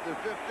back at the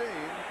 15,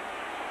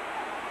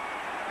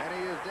 and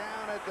he is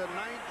down at the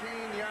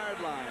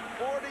 19-yard line.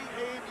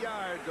 48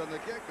 yards on the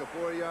kick, a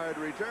 4-yard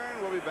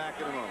return. We'll be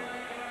back in a moment.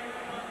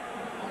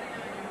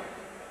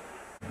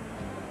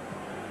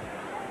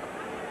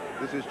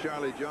 This is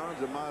Charlie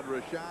Jones, Ahmad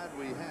Rashad.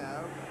 We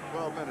have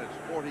 12 minutes,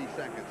 40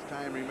 seconds,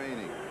 time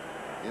remaining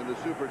in the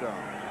Superdome.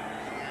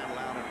 Seattle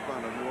out in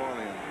front of New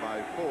Orleans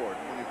by 4,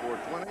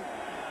 24-20.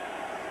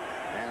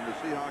 And the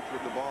Seahawks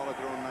with the ball at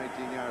their own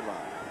 19-yard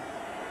line.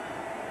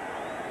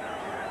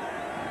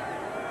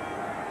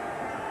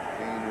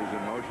 Who's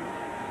in motion,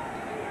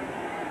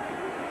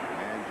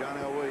 and John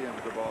L.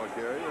 Williams the ball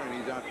carrier, and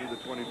he's out to the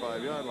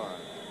 25-yard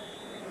line.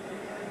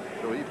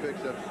 So he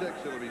picks up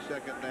 6. It'll be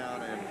 2nd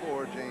down and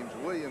 4. James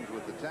Williams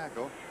with the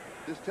tackle.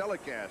 This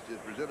telecast is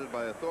presented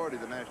by authority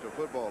of the National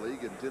Football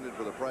League, intended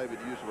for the private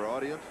use of our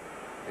audience.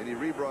 Any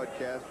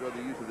rebroadcast or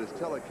other use of this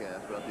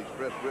telecast without the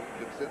express written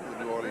consent of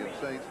the New Orleans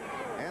Saints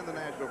and the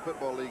National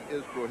Football League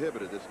is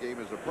prohibited. This game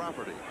is a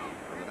property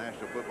of the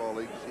National Football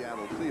League,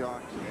 Seattle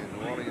Seahawks,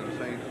 and New Orleans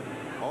Saints.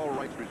 All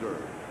rights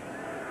reserved.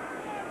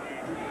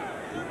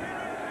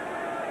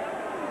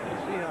 The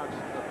Seahawks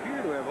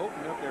appear to have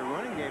opened up their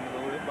running game a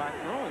little bit by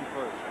throwing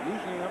first,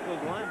 loosening up those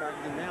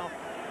linebackers, and now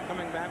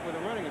coming back with a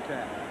running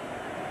attack.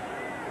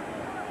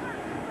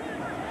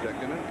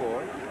 2nd and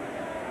 4.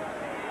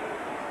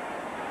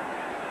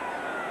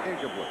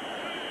 Incomplete.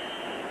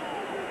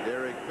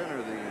 Derek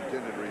Finner, the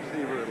intended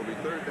receiver. It'll be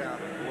 3rd down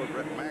and 4.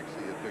 Brett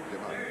Maxey had picked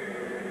him up.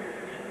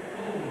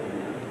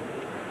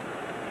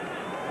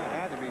 It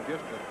had to be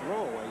just a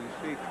throwaway. You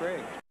see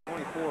Craig,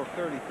 24 of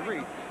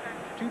 33,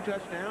 2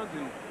 touchdowns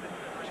and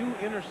 2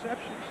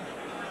 interceptions.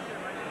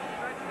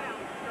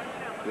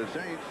 The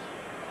Saints,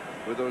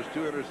 with those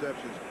 2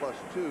 interceptions plus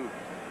 2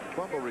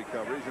 fumble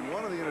recoveries, and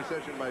one of the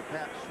interceptions by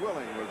Pat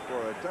Swilling was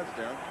for a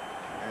touchdown,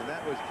 and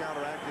that was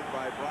counteracted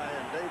by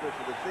Brian Davis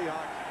of the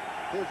Seahawks,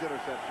 his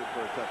interception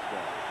for a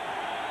touchdown.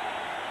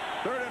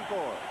 3rd and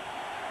 4.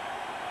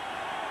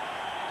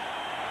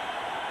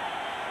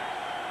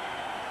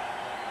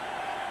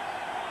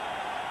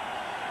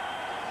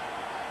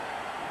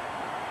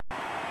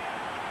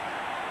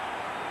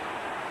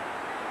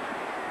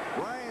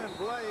 Brian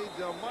Blades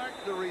will mark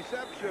the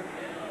reception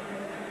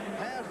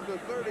past the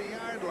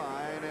 30-yard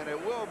line, and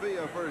it will be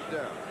a 1st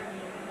down,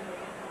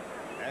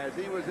 as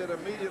he was hit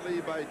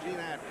immediately by Gene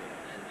Atkins.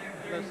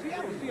 The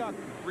Seattle Seahawks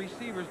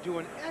receivers do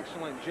an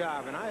excellent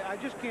job, and I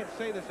just can't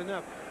say this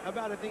enough,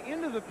 about at the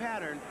end of the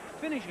pattern,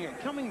 finishing it,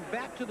 coming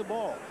back to the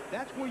ball.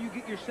 That's where you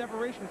get your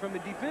separation from the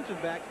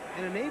defensive back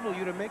and enable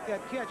you to make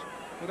that catch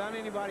without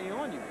anybody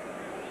on you.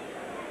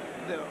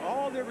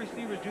 All their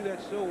receivers do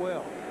that so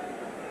well.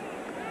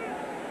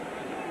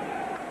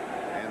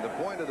 And the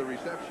point of the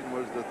reception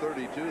was the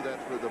 32.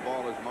 That's where the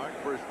ball is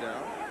marked. First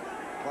down.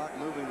 Clock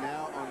moving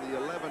now on the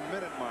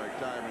 11-minute mark.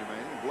 Time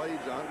remaining.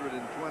 Blades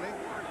 120.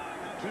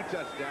 2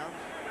 touchdowns.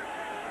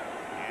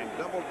 And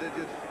double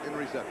digits in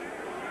reception.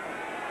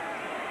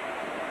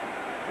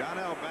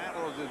 Johnell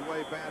battles his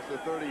way past the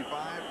 35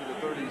 to the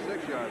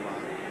 36-yard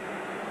line.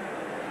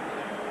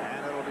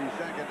 And it'll be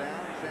second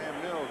down. Sam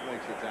Mills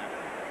makes the tackle.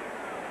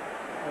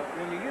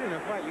 When you get in a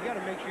fight, you got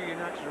to make sure you're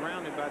not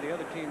surrounded by the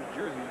other team's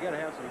jersey. You got to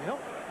have some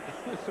help.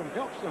 Some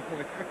help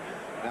somewhere.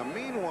 Now,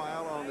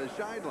 meanwhile, on the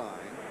sideline,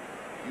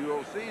 you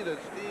will see that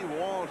Steve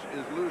Walsh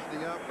is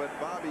loosening up, but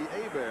Bobby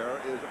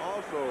Hebert is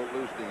also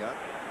loosening up.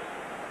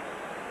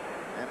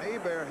 And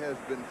Hebert has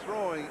been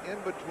throwing in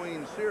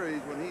between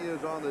series when he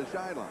is on the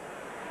sideline.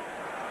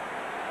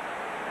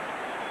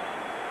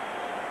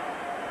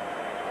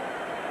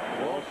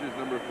 Walsh is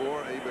number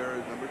 4. Hebert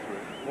is number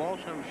 3.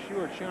 Walsh, I'm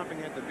sure,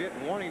 chomping at the bit,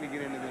 wanting to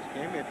get into this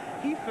game. And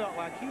he felt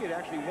like he had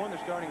actually won the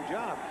starting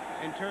job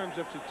in terms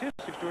of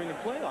statistics during the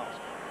playoffs.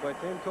 But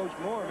then Coach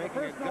Moore making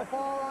a personal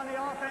foul on the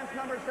offense,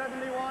 number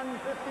 71,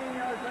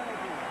 15-yard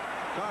penalty.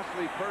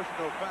 Costly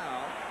personal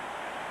foul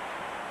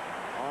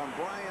on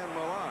Brian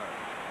Millard.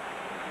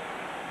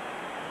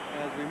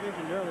 As we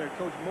mentioned earlier,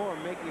 Coach Moore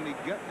making the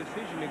gut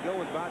decision to go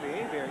with Bobby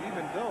Hebert,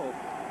 even though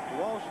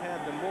Walsh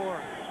had the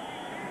more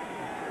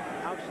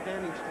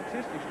outstanding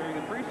statistics during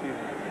the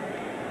preseason.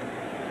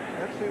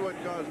 Let's see what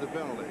caused the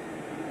penalty.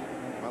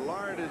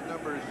 Millard is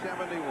number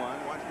 71.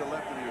 Watch the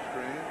left of your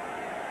screen.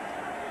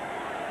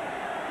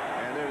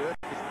 And there's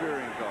the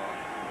spearing call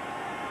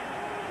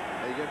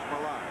against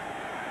Millard.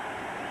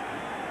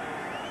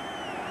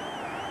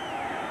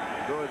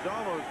 So it's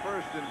almost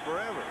first and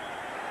forever.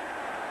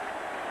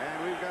 And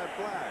we've got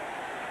flag.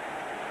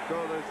 So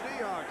the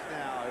Seahawks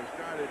now have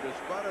started to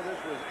sputter.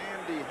 This was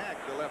Andy Heck,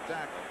 the left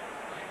tackle.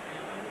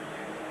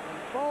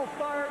 Ball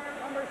start,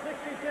 number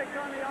 66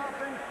 on the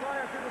offense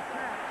prior to the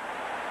snap.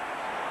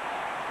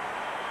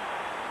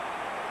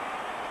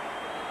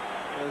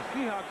 The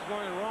Seahawks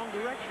going in the wrong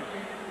direction.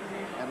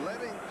 And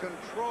letting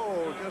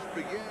control just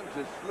begin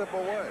to slip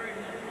away.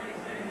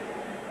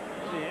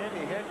 See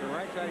Andy Heck, the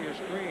right side of your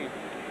screen.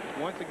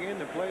 Once again,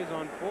 the play's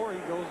on 4, he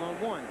goes on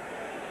 1.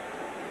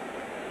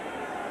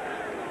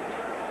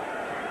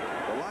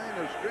 The line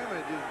of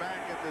scrimmage is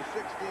back at the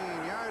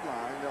 16-yard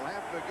line. They'll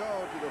have to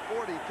go to the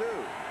 42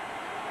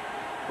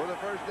 for the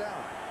first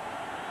down.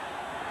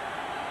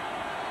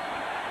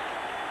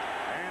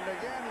 And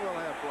again, we'll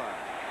have flag.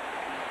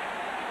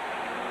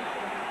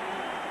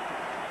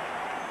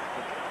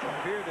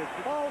 Here the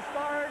Ball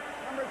start,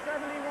 number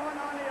 71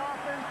 on the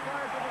offense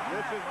prior to the snap.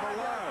 This is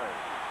Millard.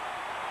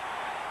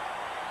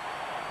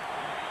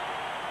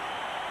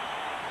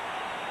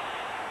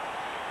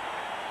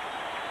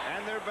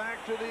 And they're back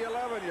to the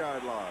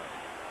 11-yard line.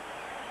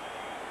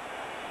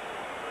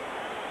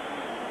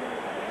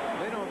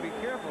 They don't be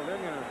careful, they're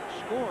going to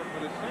score for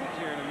the Saints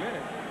here in a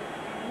minute.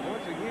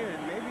 Once again,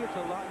 maybe it's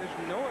a lot, this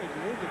noise.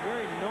 It is a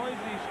very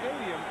noisy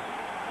stadium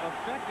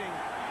affecting,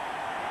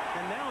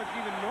 and now it's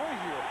even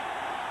noisier.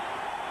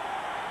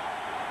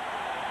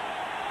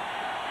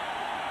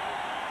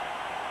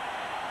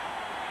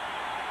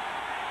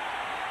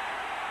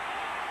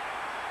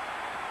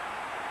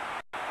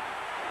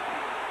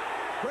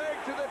 Craig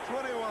to the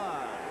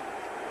 21.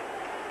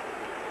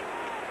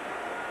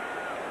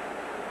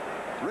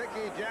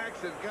 Ricky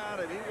Jackson got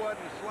him. He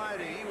wasn't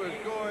sliding. He was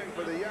going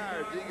for the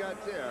yards. He got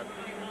 10.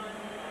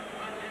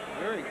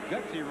 Very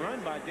gutsy run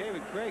by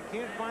David Craig.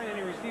 Can't find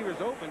any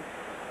receivers open.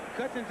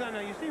 Cuts inside.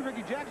 Now, you see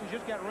Ricky Jackson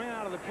just got ran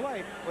out of the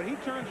play, but he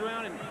turns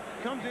around and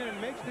comes in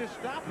and makes this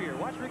stop here.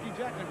 Watch Ricky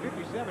Jackson,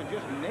 57,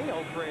 just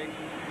nailed Craig.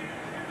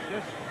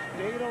 Just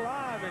stayed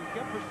alive and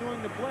kept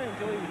pursuing the play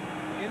until he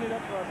ended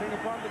up being a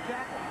part of the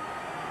tackle.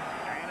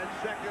 And it's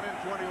 2nd and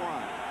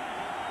 21.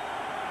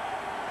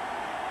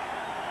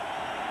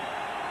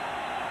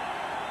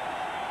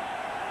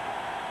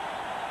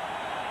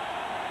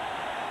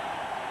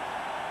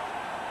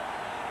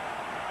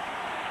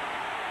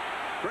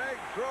 Craig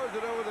throws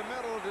it over the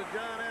middle to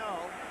John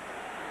L.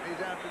 He's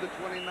out to the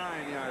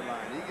 29-yard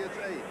line. He gets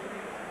 8.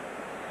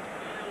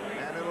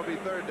 And it'll be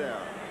 3rd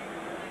down.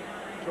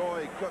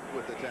 Troy Cook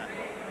with the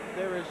tackle.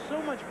 There is so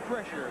much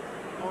pressure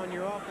on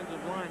your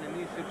offensive line in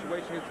these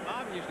situations. It's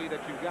obviously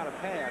that you've got to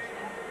pass.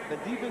 The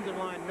defensive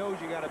line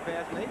knows you got to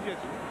pass, and they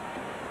just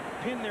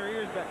pin their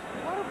ears back.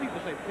 A lot of people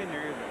say pin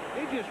their ears back.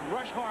 They just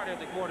rush hard at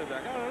the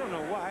quarterback. I don't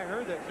know why. I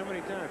heard that so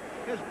many times.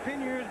 Just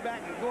pin your ears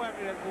back and go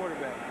after that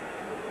quarterback.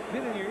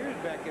 Pinning your ears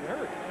back can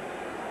hurt.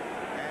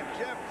 And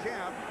Jeff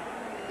Kemp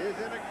is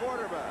in a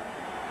quarterback.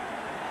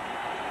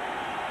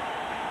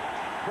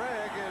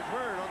 Craig is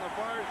hurt on the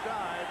far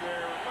side.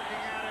 They're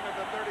looking at him at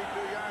the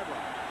 32-yard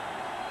line.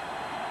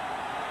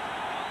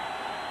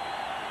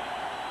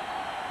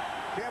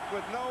 Kemp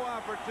with no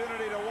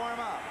opportunity to warm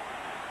up.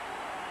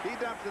 He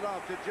dumps it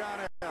off to John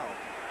L.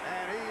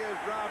 And he is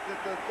dropped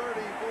at the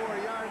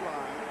 34-yard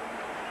line.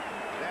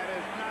 That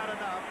is not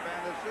enough,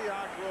 and the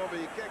Seahawks will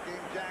be kicking.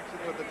 Jackson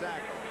with the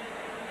tackle.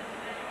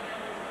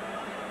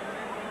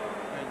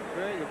 And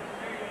Craig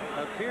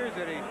appears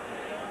that he...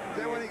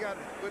 Then when he got,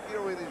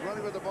 when he's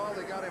running with the ball,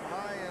 they got him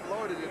high and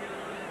loaded it.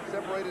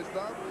 Separate his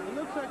thumb. It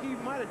looks like he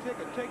might have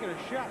taken a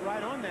shot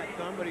right on that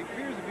thumb, but he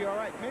appears to be all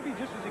right. Maybe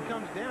just as he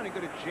comes down, he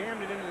could have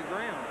jammed it into the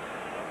ground.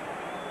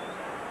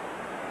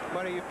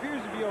 But he appears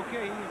to be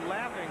okay. He's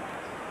laughing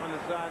on the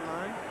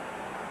sideline.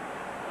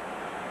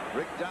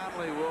 Rick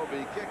Donnelly will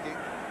be kicking.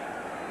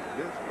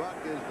 Vince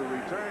Buck is the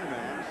return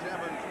man.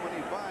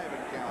 7:25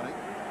 and counting.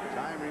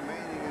 Time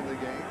remaining in the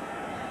game.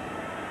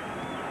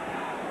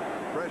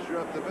 Pressure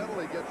up the middle.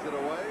 He gets it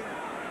away.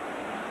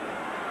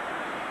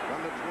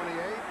 From the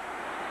 28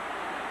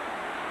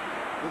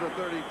 to the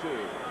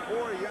 32.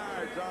 4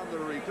 yards on the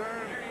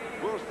return.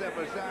 We'll step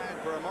aside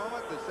for a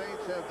moment. The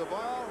Saints have the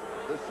ball.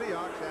 The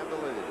Seahawks have the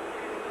lead.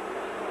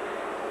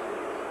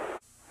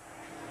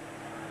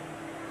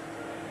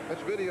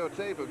 That's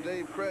videotape of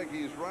Dave Craig.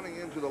 He's running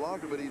into the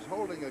locker, but he's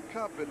holding a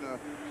cup in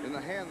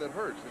the hand that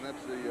hurts, and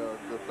that's the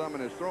thumb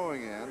in his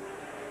throwing hand.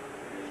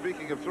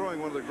 Speaking of throwing,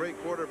 one of the great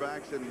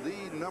quarterbacks and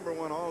the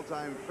 #1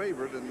 all-time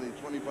favorite in the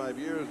 25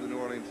 years of the New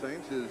Orleans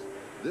Saints is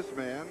this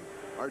man,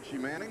 Archie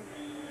Manning.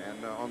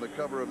 And on the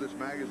cover of this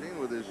magazine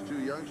with his 2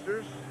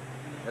 youngsters,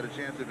 had a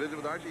chance to visit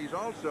with Archie. He's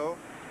also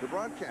the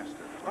broadcaster.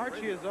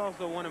 Archie is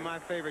also one of my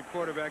favorite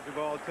quarterbacks of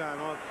all time.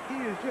 He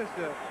is just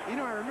a, you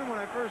know, I remember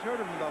when I first heard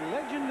of him, the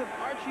legend of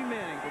Archie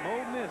Manning from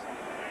Ole Miss.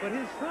 But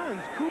his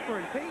sons, Cooper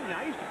and Peyton,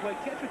 I used to play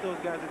catch with those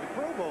guys at the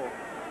Pro Bowl.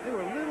 They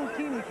were little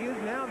teeny kids.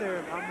 Now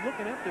I'm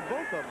looking up to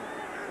both of them.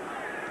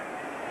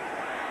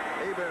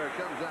 Hebert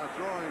comes out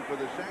throwing for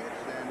the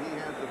Saints, and he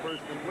has the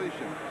first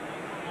completion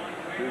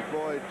to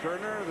Floyd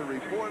Turner. The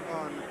report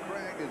on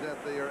Craig is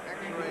that they are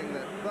x-raying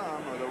that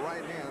thumb, or the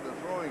right hand, the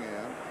throwing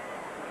hand,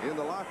 in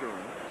the locker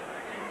room.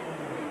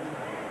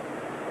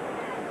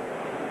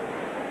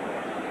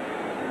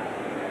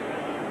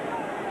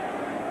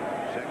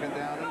 Second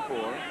down and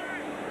 4.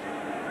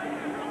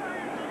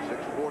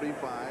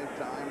 6:45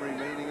 time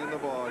remaining in the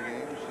ball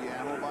game.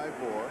 Seattle by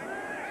 4.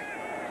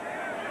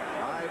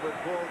 High but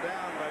pulled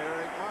down by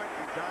Eric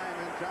Martin time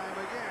and time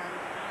again.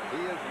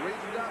 He has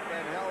reached up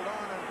and held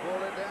on and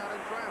pulled it down in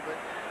traffic.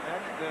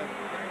 That's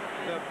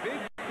the big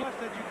plus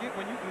that you get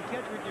when you can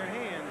catch with your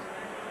hands.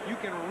 You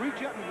can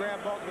reach up and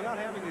grab balls without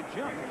having to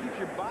jump. It keeps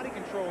your body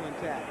control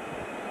intact.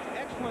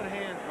 Excellent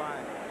hands by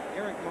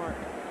Eric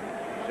Martin.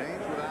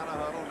 Saints without a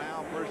huddle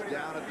now, first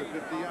down at the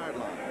 50-yard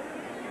line.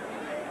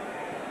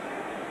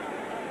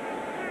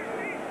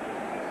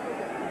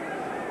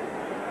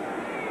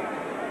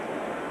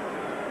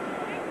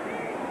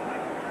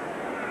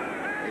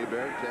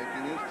 Hebert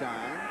taking his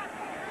time.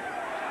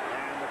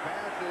 And the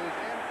pass is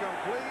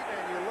incomplete,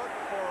 and you look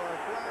for a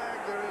flag.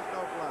 There is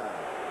no flag.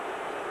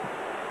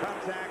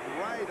 Contact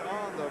right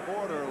on the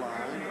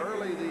borderline.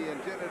 Early the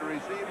intended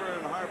receiver,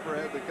 and Harper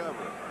had the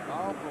cover.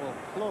 Awful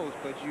close,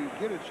 but you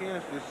get a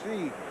chance to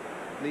see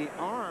the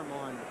arm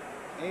on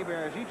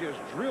Hebert as he just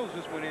drills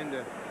this one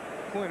into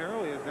Quinn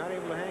Early. Is not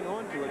able to hang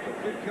on to it,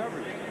 but good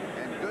coverage.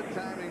 And good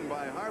timing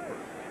by Harper.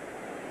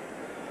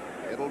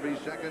 It'll be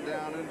second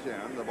down and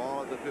 10. The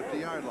ball at the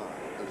 50-yard line.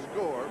 The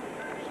score,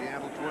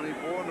 Seattle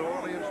 24, New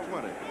Orleans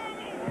 20.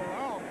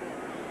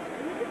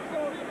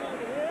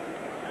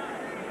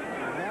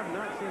 I have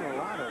not seen a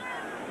lot of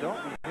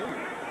Dalton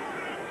Hilliard.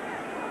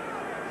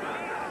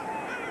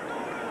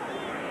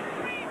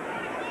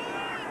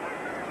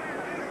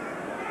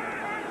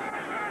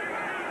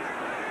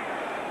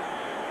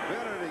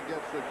 Kennedy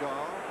gets the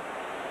call,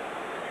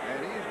 and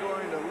he's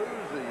going to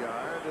lose a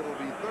yard. It'll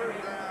be third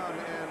down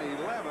and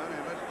 11,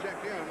 and let's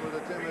check in with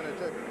a 10-minute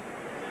ticker.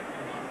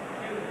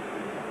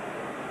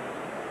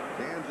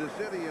 Kansas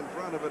City in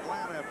front of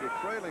Atlanta after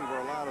trailing for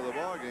a lot of the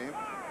ball game,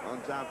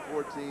 on top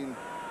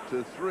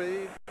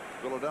 14-3.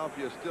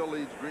 Philadelphia still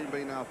leads Green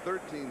Bay now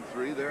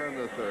 13-3. They're in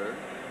the third.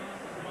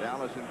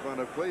 Dallas in front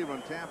of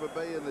Cleveland. Tampa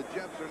Bay and the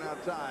Jets are now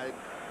tied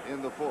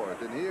in the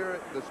fourth. And here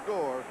the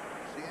score,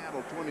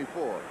 Seattle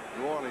 24,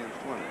 New Orleans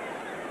 20.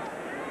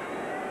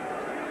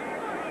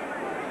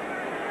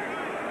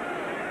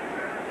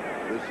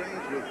 The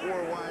Saints with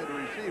 4 wide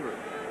receivers.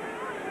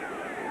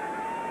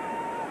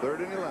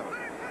 Third and 11.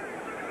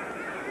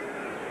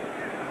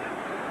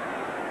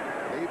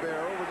 Hebert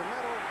over the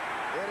middle.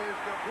 It is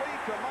complete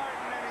to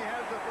Martin, and he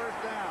has the first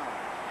down.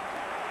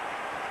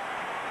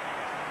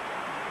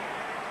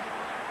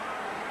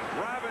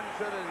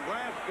 Robinson and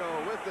Glasgow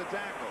with the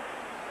tackle.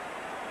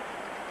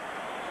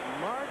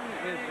 Martin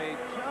is a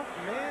tough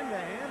man to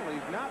handle.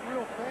 He's not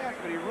real fast,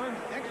 but he runs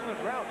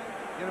excellent routes.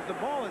 And if the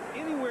ball is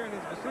anywhere in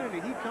his vicinity,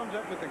 he comes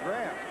up with the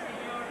grab.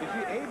 You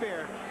see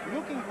Hebert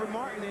looking for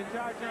Martin the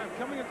entire time,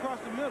 coming across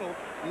the middle,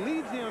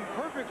 leads him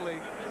perfectly.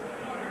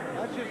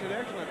 That's just an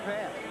excellent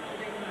pass.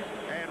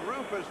 And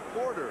Rufus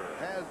Porter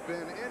has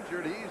been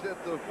injured. He's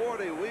at the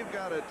 40. We've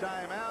got a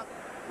timeout.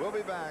 We'll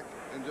be back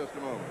in just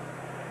a moment.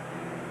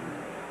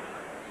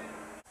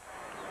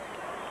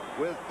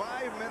 With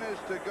 5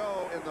 minutes to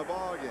go in the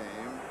ball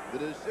game, the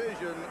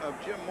decision of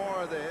Jim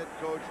Moore, the head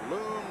coach,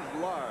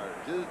 looms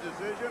large. His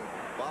decision,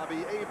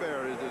 Bobby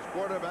Hebert is his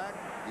quarterback.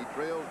 He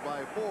trails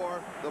by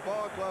 4. The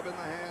ball club in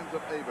the hands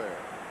of Hebert.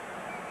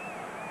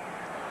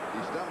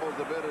 He stumbles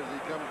a bit as he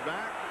comes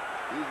back.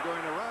 He's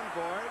going to run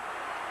for it.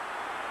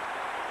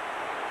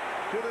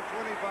 To the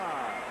 25.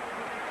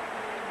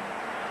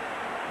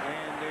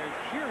 And they're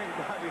cheering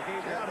Bobby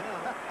Hebert now.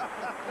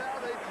 Now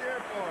they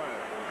cheer for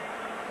him.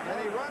 And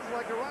he runs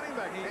like a running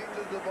back.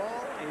 Changes the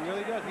ball. He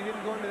really does. He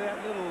didn't go into that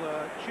little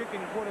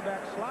chicken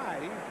quarterback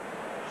slide.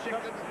 He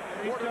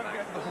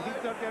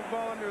tucked that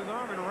ball under his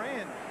arm and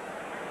ran.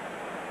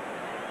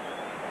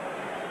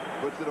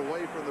 Puts it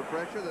away from the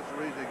pressure. That's the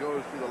reason he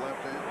goes to the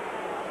left hand.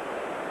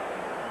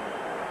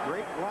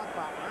 Great block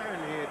by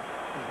Ironhead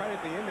right at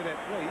the end of that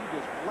play. He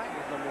just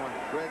flattened someone.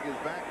 Greg is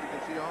back. You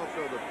can see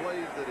also the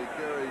plays that he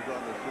carries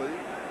on the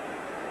sleeve.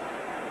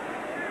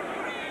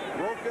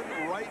 Broken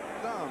right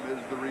thumb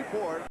is the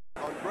report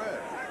on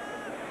Greg.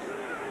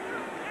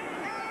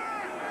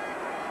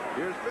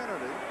 Here's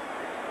Finnerty.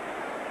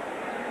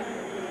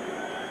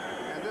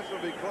 And this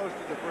will be close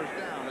to the first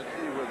down. Let's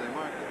see where they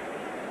mark it.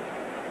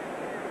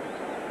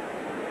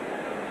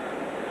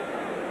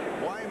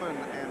 Wyman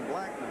and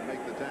Blackman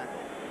make the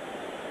tackle.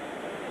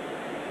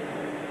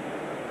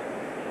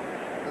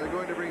 They're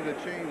going to bring the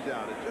chains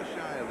out. It's just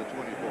shy of the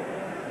 24.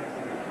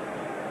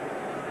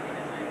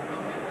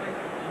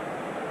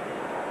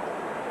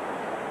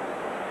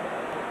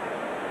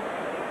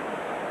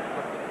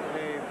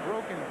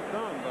 Broken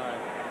thumb by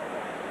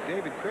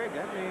David Craig.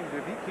 That means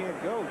if he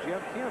can't go,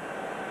 Jeff Kemp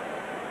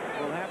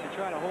will have to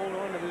try to hold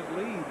on to this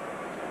lead.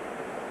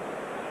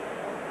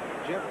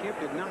 Jeff Kemp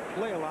did not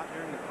play a lot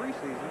during the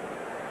preseason.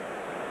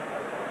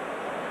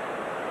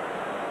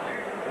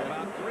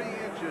 About 3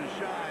 inches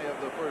shy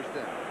of the first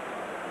down.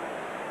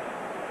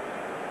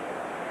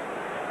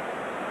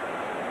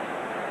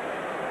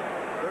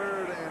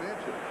 Third and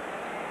inches.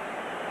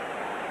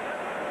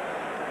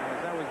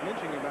 I was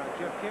mentioning about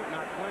Jeff Kemp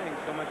not playing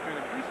so much during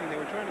the preseason. They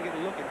were trying to get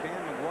a look at Dan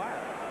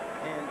McGuire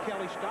and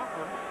Kelly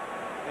Stopper.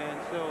 And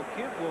so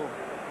Kemp will,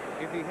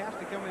 if he has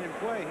to come in and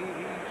play, he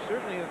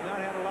certainly has not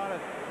had a lot of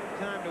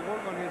time to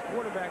work on his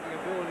quarterbacking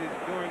abilities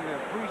during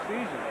the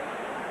preseason.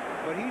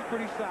 But he's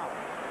pretty solid.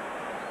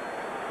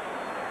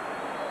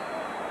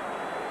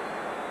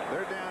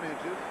 They're down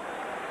inches.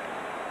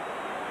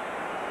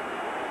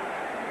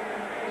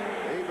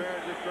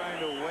 Hebert just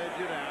trying to wedge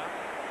it out.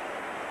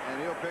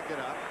 And he'll pick it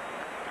up.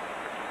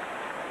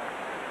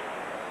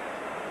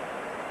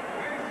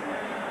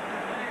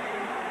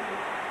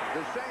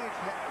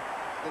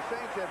 The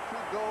Saints have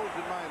 2 goals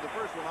in mind. The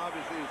first one,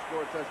 obviously, is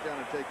score a touchdown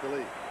and take the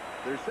lead.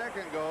 Their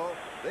second goal,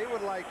 they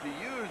would like to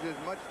use as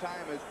much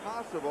time as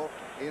possible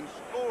in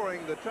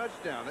scoring the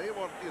touchdown. They'd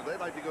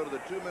like to go to the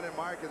 2-minute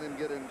mark and then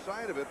get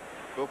inside of it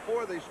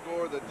before they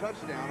score the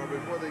touchdown, or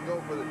before they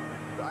go for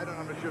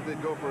I'm not sure if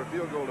they'd go for a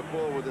field goal to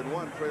pull within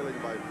 1, trailing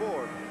by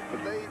 4.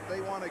 But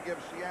they want to give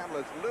Seattle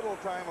as little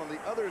time on the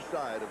other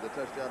side of the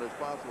touchdown as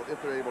possible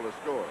if they're able to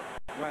score.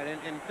 Right,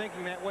 and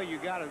thinking that way, you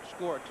got to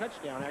score a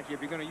touchdown, actually,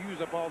 if you're going to use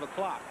up all the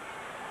clock.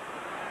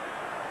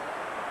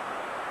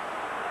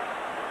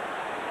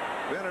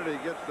 Finnerty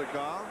gets the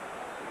call.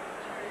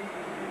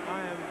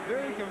 I am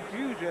very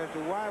confused as to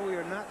why we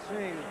are not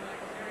seeing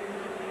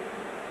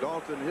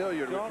Dalton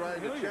Hilliard. We're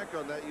trying to check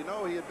on that. You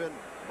know, he had been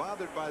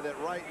bothered by that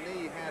right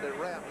knee, had it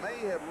wrapped, may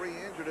have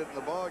re-injured it in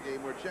the ball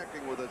game. We're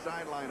checking with the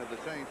sideline of the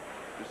Saints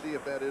to see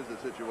if that is the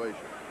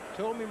situation.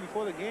 Told me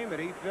before the game that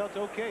he felt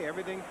okay.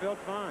 Everything felt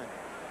fine.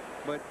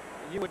 But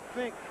you would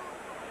think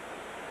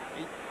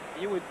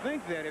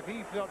that if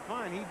he felt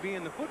fine, he'd be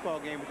in the football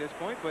game at this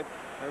point. But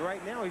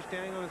right now, he's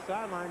standing on the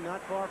sideline,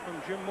 not far from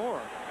Jim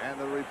Moore. And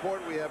the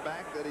report we have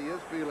back that he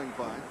is feeling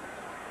fine.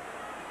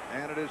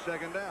 And it is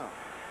second down.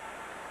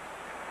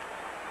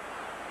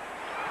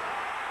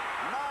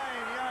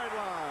 9-yard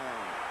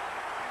line.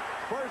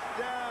 First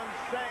down,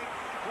 Saints.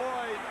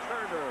 Floyd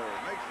Turner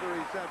makes the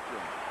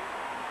reception.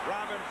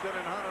 Robinson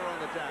and Hunter on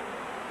the tackle.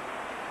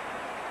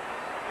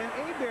 And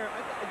Hebert,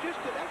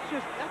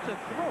 that's a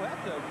throw.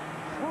 That's a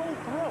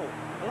throw.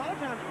 A lot of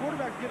times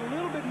quarterbacks get a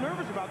little bit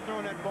nervous about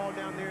throwing that ball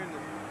down there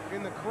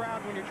in the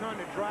crowd when you're trying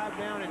to drive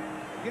down and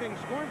getting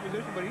scoring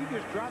position, but he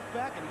just drops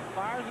back and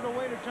fires it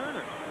away to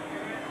Turner.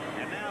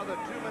 And now the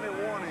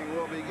 2-minute warning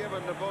will be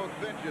given to both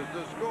benches.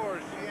 The score,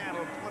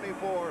 Seattle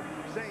 24,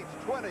 Saints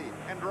 20,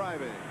 and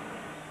driving.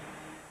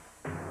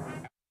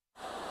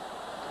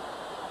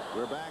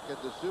 We're back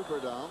at the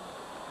Superdome.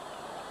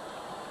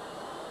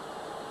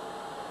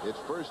 It's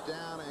first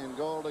down and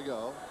goal to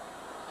go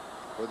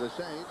for the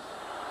Saints.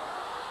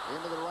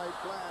 Into the right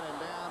flat, and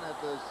down at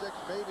the 6,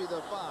 maybe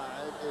the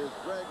 5, is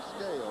Greg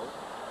Scales.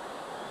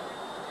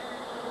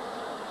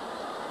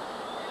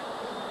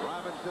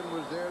 Robinson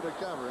was there to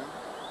cover him.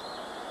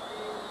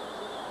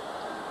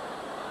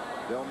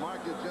 They'll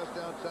mark it just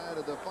outside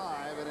of the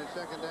 5, and it's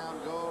second down,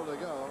 goal to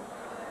go.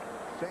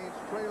 Saints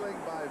trailing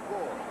by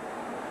 4.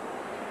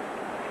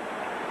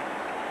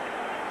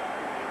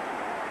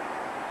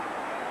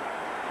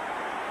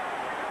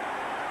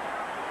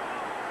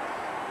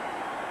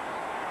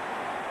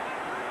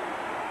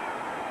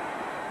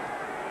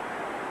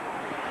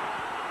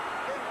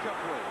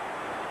 Incomplete.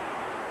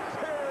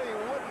 Terry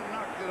Wooden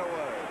knocked it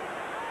away.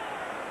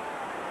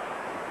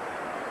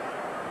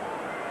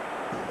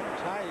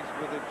 Tice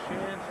with a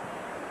chance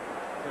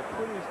to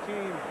put his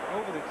team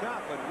over the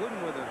top, but Wooden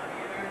with a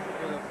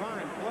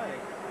fine play.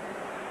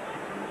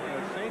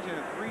 Saints in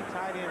a 3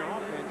 tight end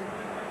offense.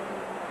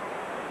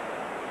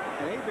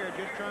 And Hebert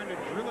just trying to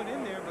drill it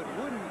in there, but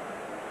Wooden,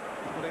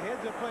 with a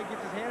heads-up play,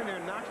 gets his hand in there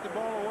and knocks the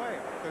ball away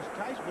because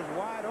Tice was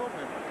wide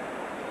open.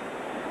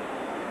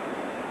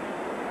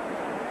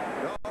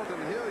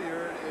 Dalton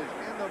Hilliard is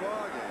in the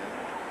ballgame,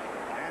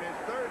 and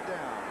it's 3rd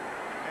down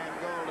and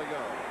goal to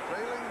go.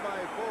 Trailing by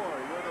 4.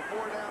 You're in a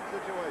 4-down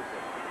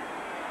situation.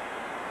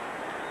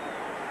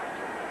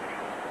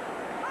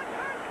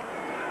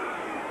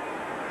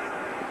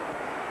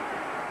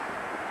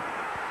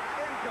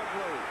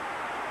 Incomplete.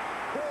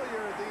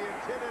 Hilliard, the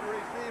intended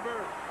receiver.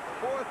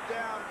 4th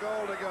down,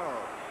 goal to go.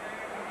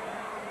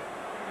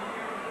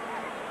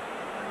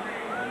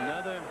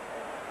 Another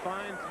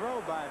fine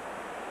throw by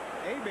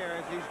Hebert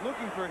as he's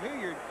looking for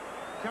Hilliard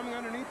coming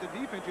underneath the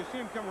defense. You see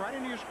him come right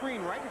into your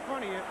screen, right in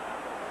front of you.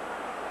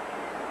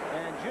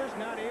 And just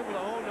not able to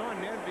hold on.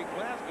 Nesby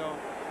Glasgow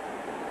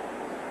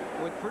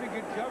with pretty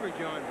good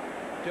coverage on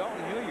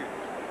Dalton Hilliard.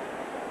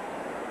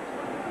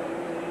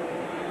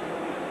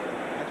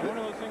 That's one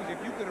of those things,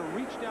 if you could have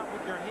reached out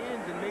with your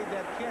hands and made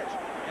that catch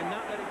and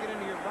not let it get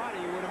into your body,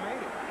 you would have made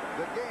it.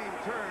 The game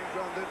turns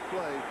on this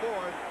play.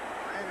 4th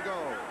and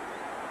goal.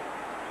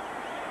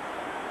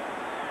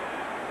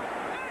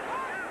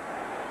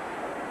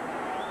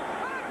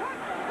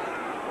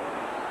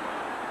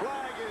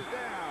 Flag is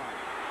down.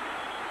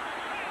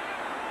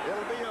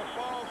 It'll be a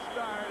false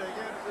start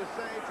against the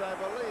Saints, I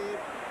believe.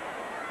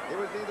 It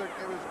was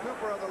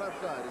Cooper on the left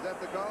side. Is that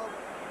the call?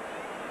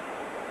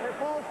 A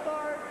false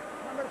start.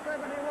 Number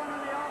 71 on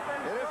the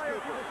offense. It is prior to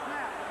Cooper. the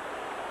snap.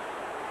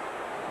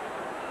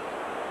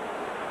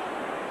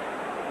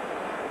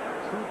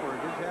 Cooper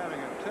just having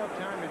a tough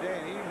time today,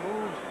 and he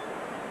moves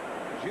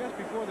just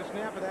before the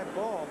snap of that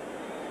ball.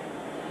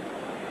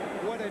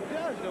 What it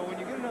does, though, when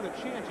you get another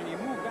chance and you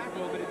move back a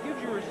little bit, it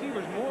gives your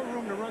receivers more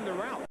room to run the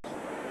routes.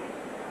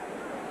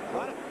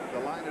 The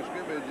line of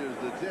scrimmage is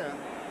the 10.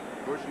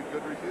 Of course, you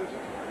could refuse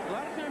it. A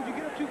lot of times you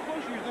get up too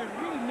close, there's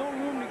really no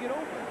room to get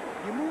open.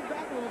 You move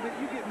back a little bit,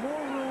 you get more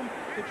room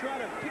to try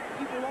to pick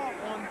people off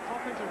on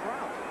offensive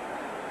routes.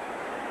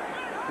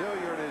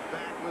 Hilliard is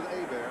back with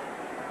Hebert.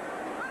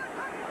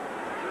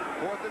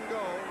 4th and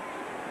goal.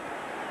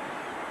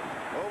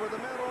 Over the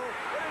middle.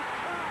 It's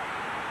caught.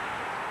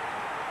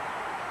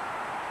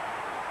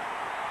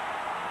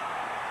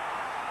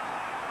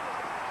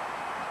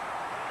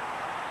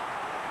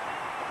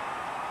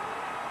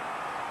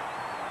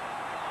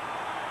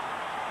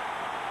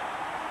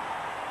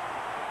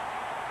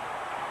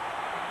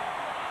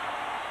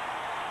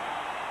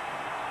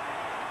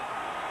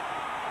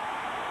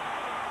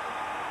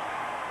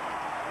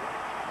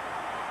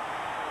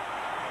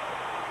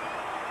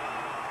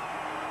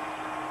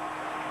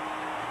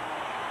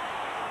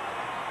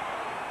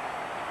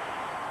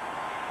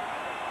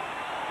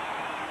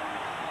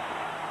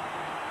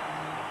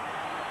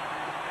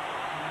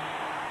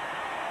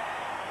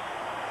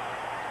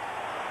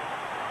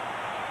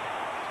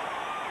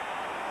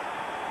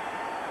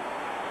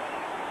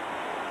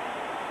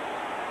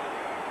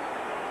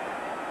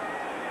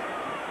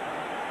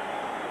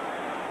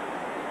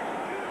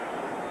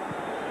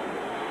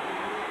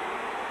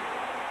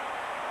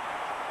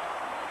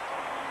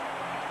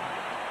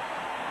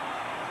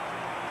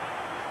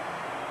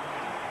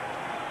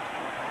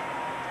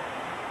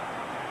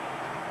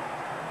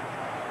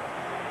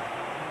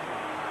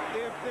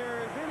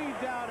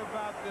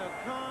 About the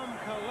calm,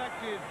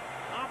 collected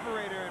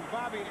operator and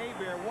Bobby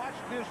Hebert. Watch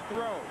this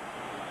throw.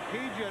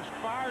 He just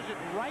fires it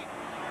right.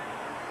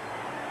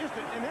 Just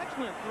an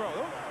excellent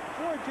throw.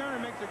 Floyd Turner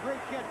makes a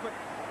great catch, but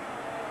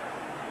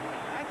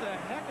that's a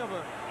heck of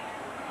a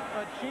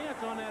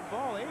chance on that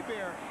ball.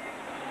 Hebert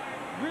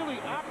really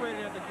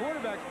operated at the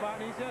quarterback spot,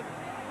 and he says,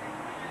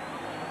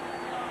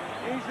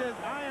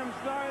 I am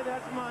sorry,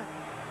 that's my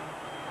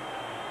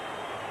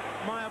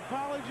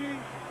apology.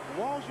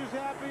 Walsh is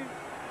happy.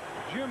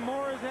 Jim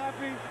Moore is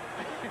happy.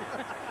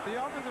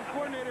 The offensive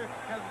coordinator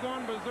has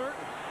gone berserk.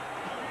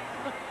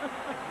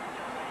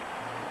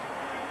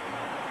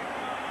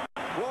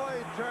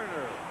 Floyd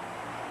Turner.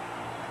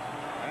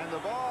 And the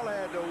ball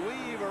had to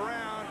weave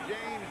around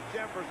James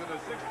Jefferson, a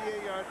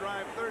 68-yard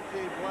drive,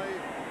 13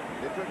 plays.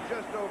 It took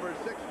just over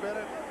 6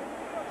 minutes.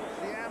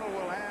 Seattle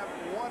will have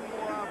one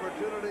more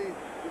opportunity.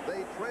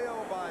 They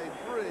trail by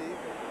 3.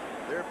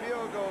 Their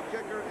field goal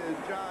kicker is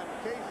John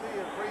Casey,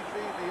 and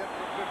Preseason he hit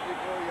from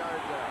 54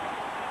 yards out.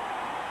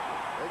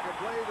 They can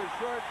play the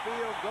short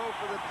field, go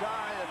for the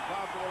tie, and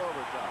possible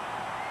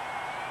overtime.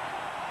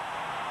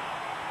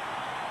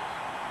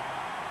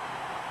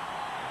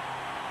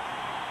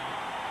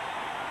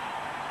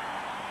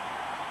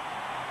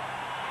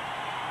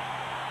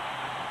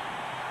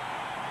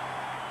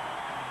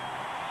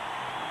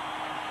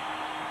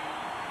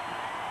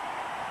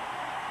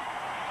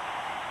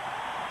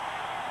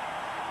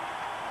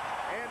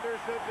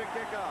 Anderson to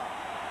kick off.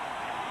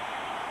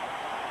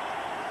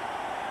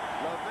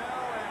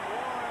 LaBelle and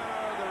Warren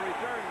are the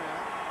return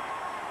men.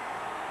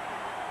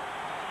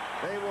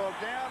 They will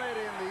down it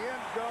in the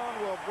end zone,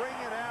 will bring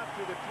it out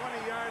to the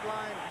 20-yard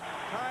line.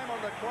 Time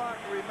on the clock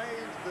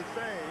remains the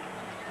same.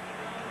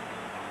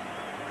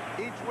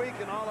 Each week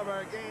in all of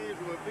our games,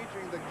 we're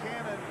featuring the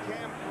Canon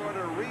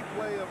camcorder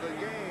replay of the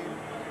game.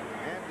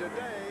 And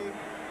today,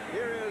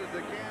 here is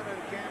the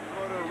Canon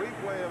camcorder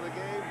replay of the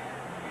game.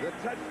 The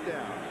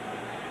touchdown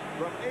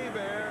from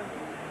Hebert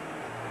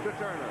to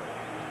Turner.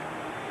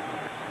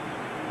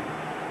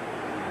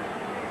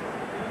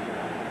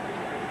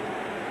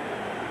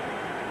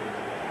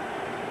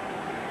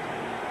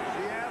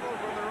 Seattle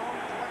from their own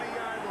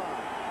 20-yard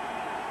line.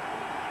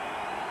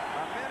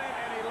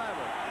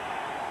 1:11.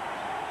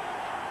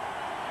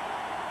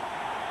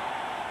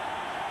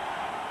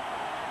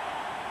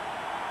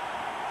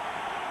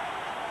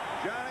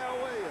 John L.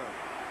 Williams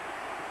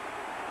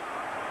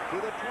to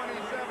the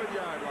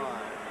 27-yard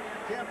line.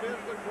 Kemp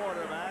is the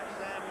quarterback.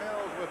 Sam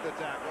Mills with the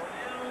tackle.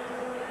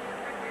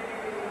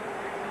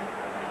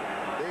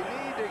 They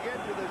need to get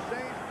to the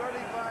Saints'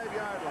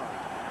 35-yard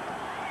line.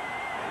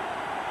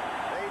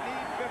 They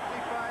need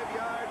 55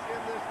 yards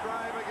in this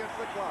drive against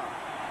the clock.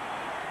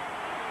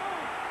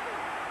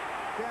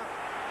 Kemp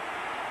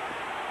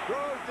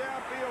throws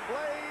downfield.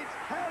 Blades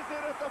has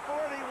it at the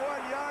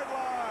 41-yard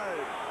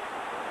line.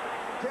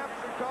 Kemp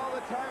should call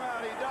the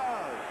timeout. He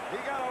does. He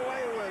got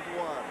away with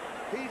one.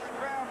 He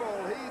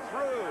scrambled. He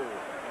threw.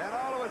 And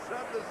all of a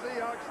sudden, the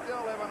Seahawks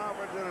still have an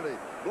opportunity.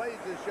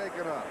 Blades is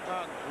shaken up.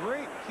 A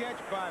great catch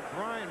by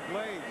Brian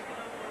Blades.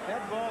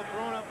 That ball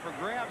thrown up for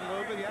grabs a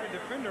little bit. He had a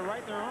defender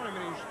right there on him,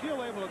 and he was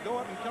still able to go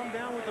up and come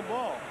down with the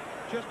ball.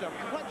 Just a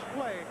clutch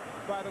play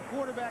by the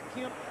quarterback,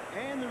 Kemp,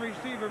 and the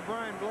receiver,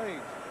 Brian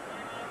Blades.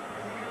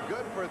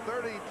 Good for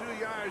 32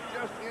 yards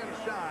just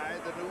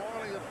inside the New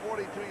Orleans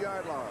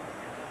 42-yard line.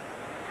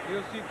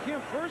 You'll see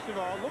Kemp, first of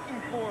all, looking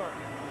for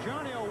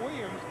John L.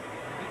 Williams.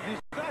 He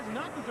decides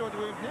not to throw it to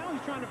Williams. Now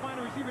he's trying to find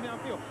a receiver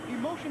downfield. He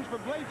motions for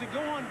Blades to go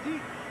on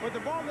deep, but the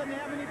ball doesn't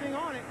have anything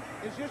on it.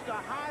 It's just a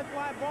high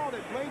fly ball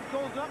that Blades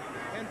goes up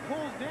and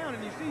pulls down,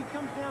 and you see he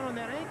comes down on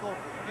that ankle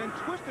and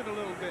twists it a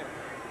little bit.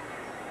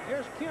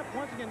 There's Kemp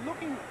once again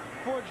looking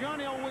for John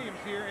L. Williams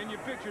here, and you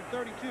picture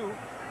 32.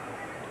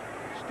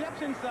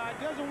 Steps inside,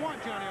 doesn't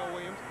want John L.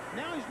 Williams.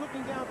 Now he's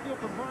looking downfield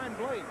for Brian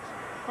Blades.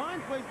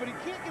 Fine plays, but he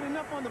can't get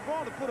enough on the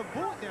ball to put a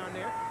bullet down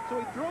there, so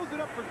he throws it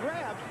up for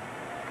grabs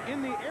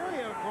in the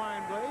area of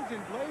Brian Blades,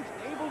 and Blades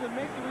able to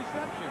make the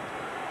reception.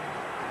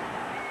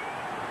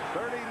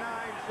 39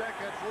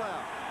 seconds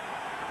left.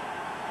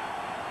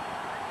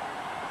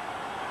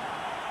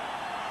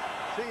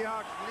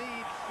 Seahawks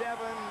need 7,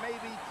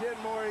 maybe 10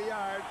 more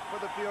yards for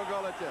the field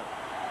goal attempt.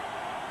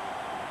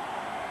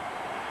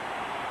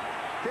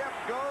 Kemp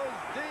goes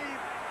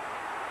deep.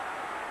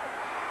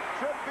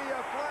 Should be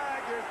a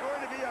flag. There's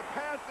going to be a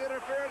pass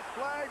interference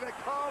flag to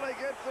call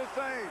against the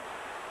Saints.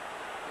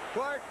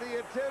 Clark, the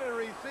intended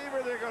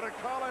receiver, they're going to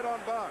call it on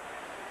Buck.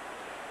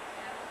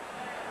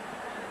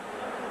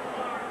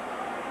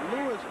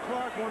 Lewis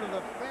Clark, one of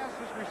the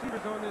fastest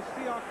receivers on this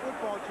Seahawks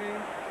football team.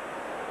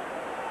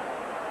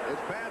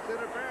 It's pass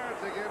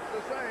interference against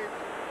the Saints.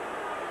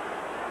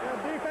 The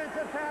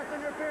defensive pass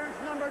interference,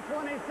 number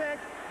 26,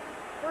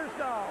 first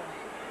down.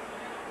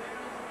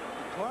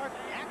 Clark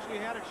actually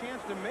had a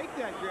chance to make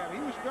that grab. He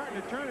was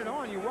starting to turn it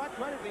on. You watch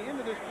right at the end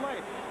of this play.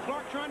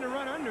 Clark trying to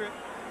run under it,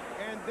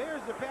 and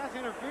there's the pass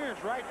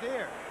interference right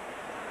there.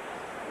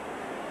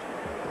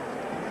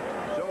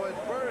 So it's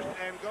first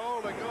and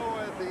goal to go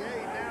at the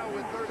 8 now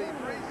with 33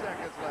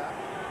 seconds left.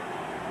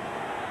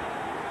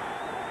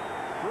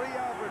 3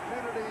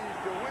 opportunities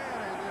to win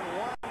and then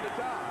 1 to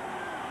tie.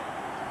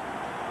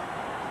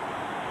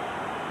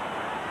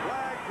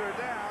 Flags are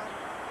down.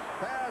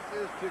 Pass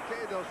is to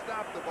Kay. They'll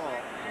stop the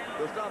ball.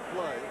 They'll stop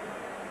play.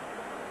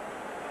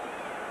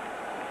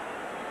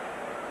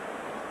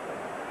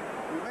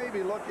 We may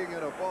be looking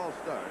at a false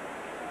start.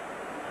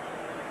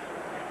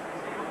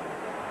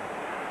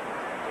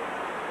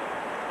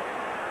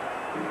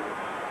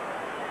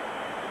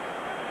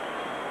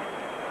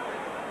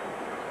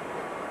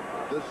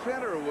 The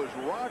center was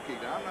rocking.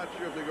 I'm not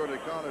sure if they're going to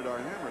call it our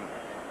hammer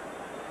now.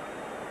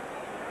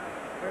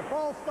 A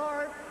false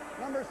start,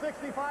 number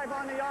 65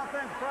 on the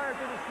offense prior to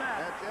the snap.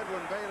 That's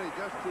Edwin Bailey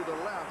just to the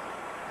left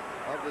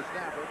of the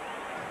snapper.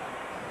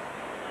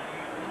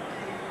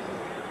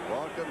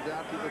 Ball comes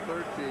out to the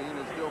 13.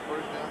 It's still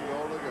first down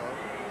goal to go.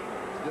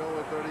 Still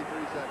with 33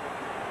 seconds.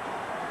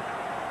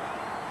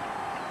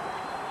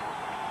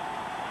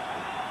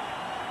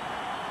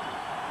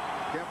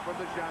 Kemp from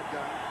the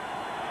shotgun.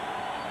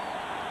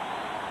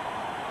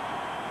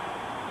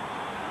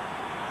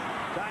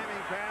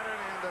 Timing pattern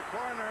in the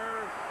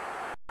corner,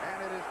 and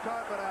it is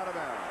caught but out of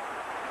bounds.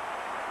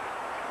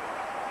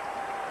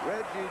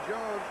 Reggie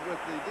Jones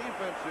with the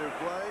defensive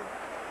play,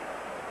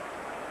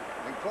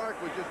 and Clark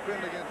was just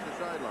pinned against the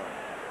sideline.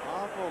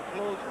 Awful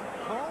close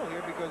call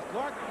here because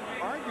Clark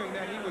arguing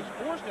that he was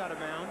forced out of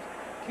bounds.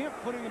 Kemp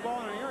putting the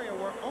ball in an area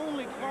where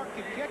only Clark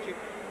could catch it.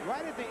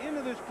 Right at the end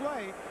of this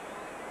play,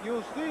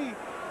 you'll see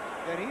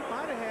that he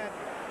might have had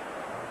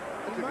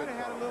That's he might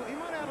have had a little. He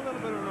might have had a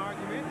little bit of an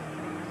argument.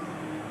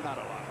 Not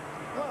a lot.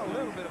 Well, a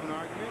little bit of an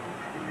argument.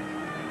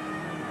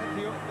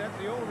 That's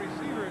the old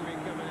receiver in me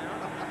coming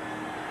out.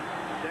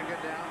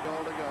 Second down, goal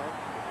to go.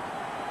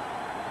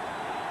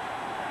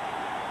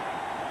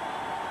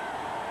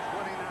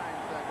 29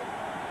 seconds.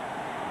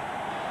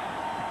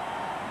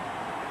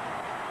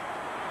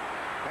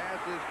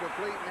 Pass is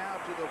complete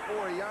now to the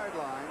 4-yard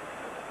line.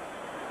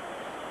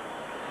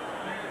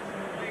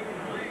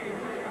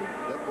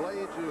 The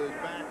Blades, who is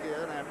back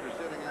in after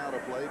sitting out a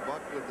play,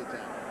 Buck with the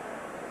tackle.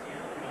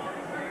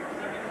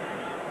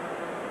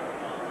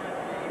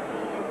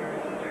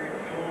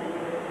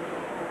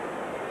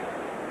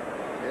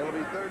 It'll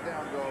be third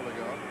down, goal to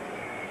go.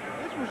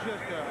 This was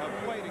just a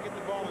play to get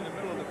the ball in the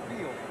middle of the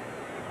field.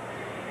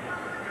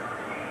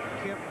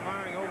 Kept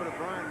firing over to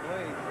Brian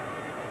Blades.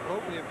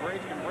 Hopefully if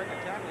Blades can break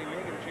a tackle, he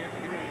may get a chance to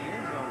get into the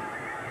end zone.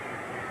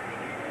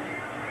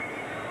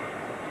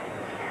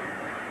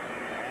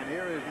 And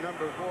here is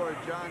number 4,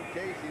 John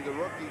Casey, the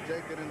rookie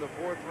taken in the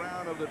 4th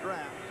round of the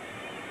draft.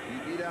 He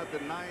beat out the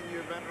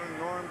 9-year veteran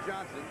Norm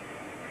Johnson.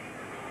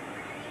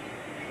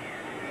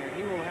 And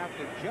he will have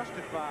to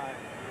justify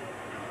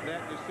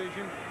that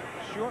decision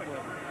shortly.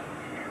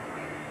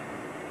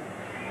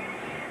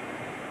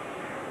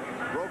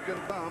 Broken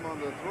thumb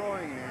on the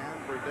throwing hand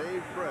for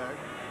Dave Craig.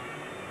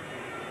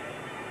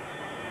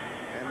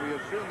 And we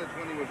assume that's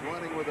when he was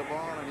running with the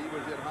ball and he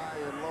was hit high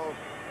and low,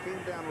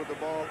 came down with the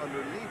ball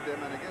underneath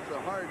him, and against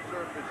a hard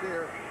surface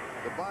here,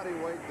 the body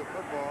weight, the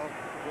football,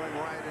 going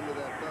right into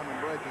that thumb and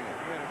breaking it.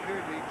 It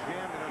appeared to be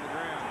jammed it on the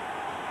ground.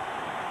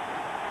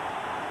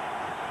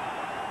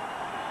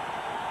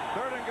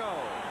 Third and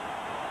goal.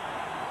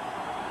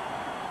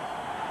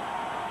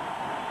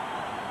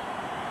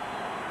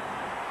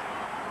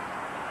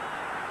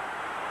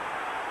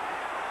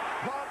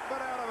 Caught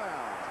but out of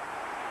bounds.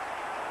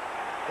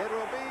 It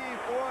will be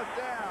 4th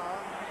down.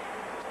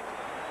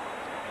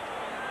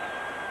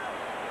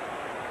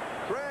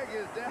 Craig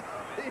is down.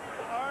 He's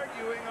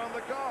arguing on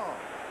the call.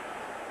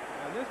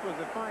 And this was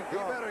a fine He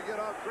call. better get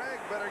off. Craig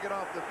better get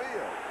off the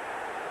field.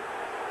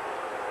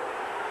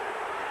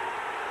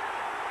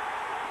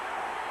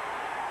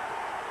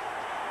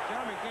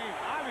 John McCain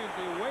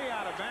obviously way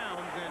out of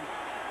bounds, and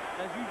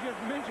as you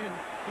just mentioned,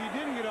 he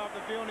didn't get off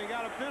the field and he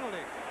got a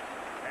penalty.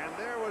 And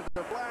there was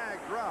the flag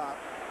drop.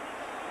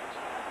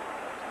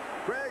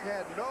 Craig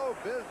had no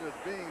business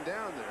being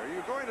down there.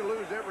 You're going to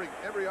lose every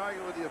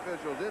argument with the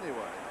officials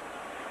anyway.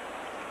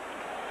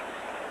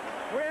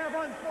 We have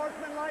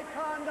unsportsmanlike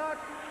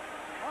conduct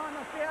on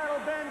the Seattle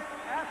bench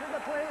after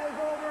the play was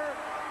over.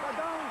 The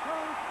down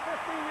comes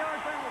 15-yard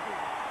penalty.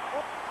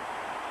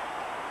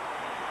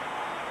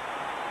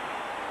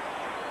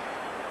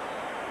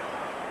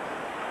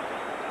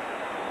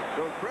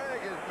 So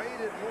Craig has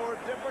made it more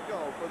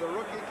difficult for the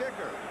rookie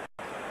kicker.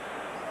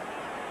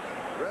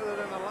 Rather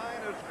than the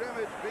line of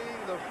scrimmage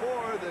being the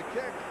 4, the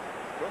kick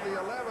from the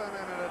 11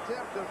 and an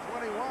attempt of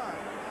 21.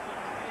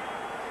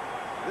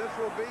 This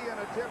will be an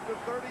attempt of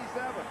 37.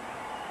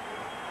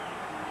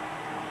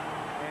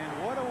 And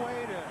what a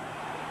way to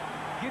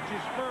get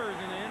your spurs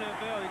in the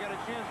NFL. You got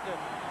a chance to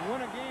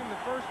win a game the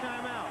first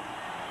time out.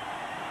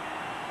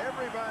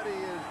 Everybody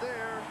is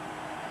there.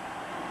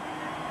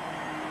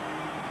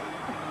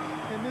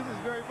 And this is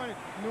very funny.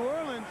 New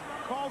Orleans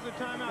calls a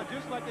timeout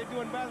just like they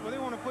do in basketball. They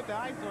want to put the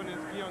ice on this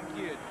young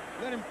kid.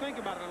 Let him think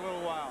about it a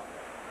little while.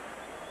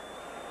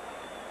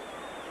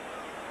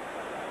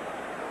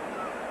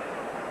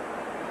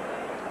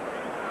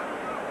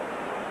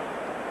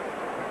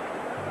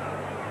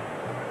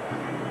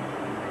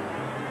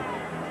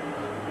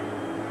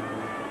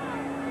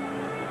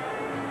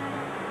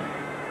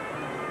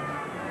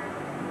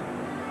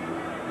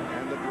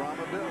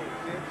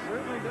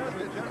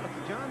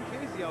 John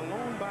Casey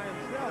alone by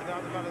himself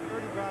out about a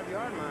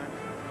 35-yard line.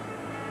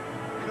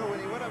 You know, when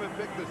he went up and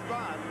picked the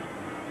spot,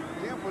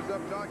 Kemp was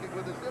up talking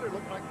with his hitter.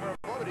 Looked like for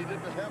a moment he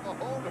didn't have a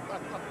hold of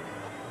it.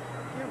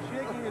 Kemp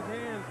shaking his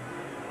hands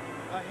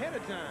ahead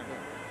of time.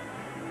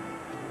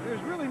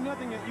 There's really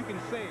nothing that you can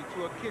say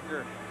to a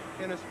kicker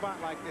in a spot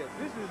like this.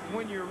 This is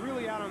when you're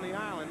really out on the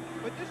island,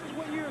 but this is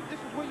what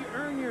you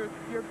earn your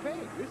pay.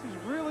 This is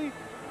really,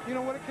 you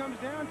know, what it comes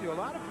down to. A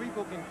lot of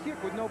people can kick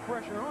with no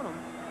pressure on them.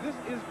 This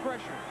is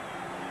pressure.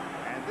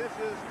 And this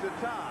is to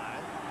tie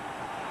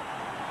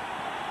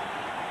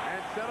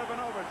and set up an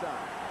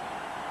overtime.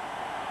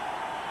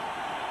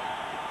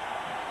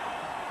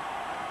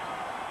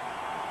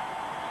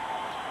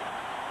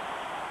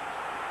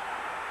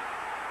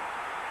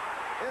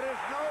 It is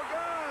no good.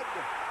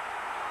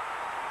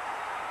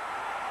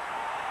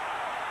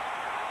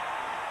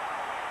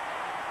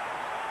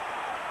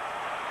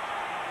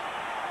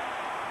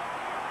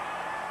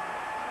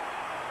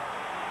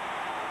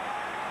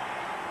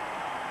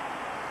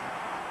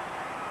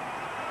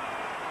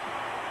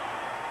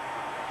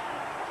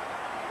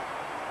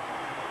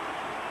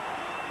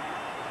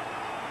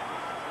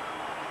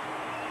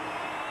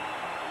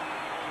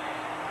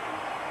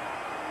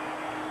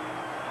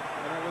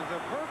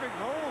 Perfect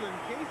hold, and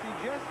Casey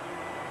just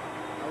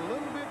a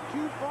little bit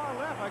too far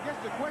left. I guess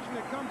the question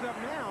that comes up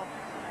now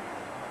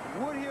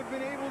would he have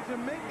been able to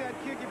make that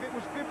kick if it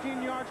was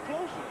 15 yards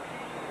closer?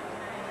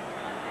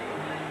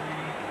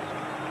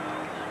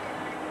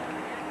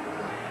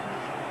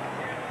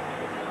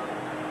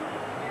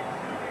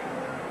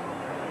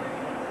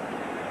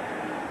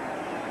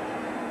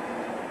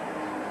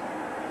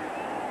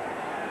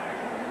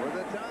 With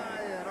a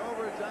tie and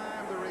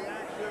overtime, the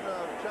reaction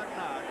of Chuck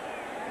Knox.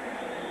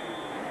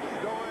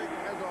 Stoic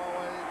as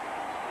always.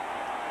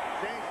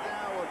 Saints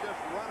now will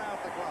just run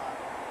out the clock.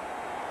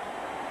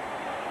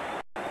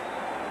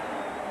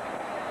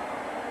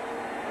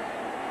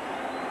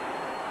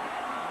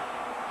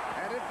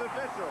 And it's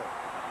official.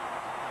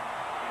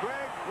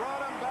 Craig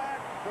brought him back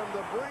from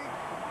the brink,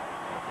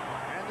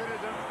 and then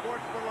his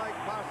unsportsmanlike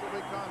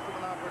possibly cost him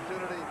an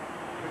opportunity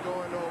to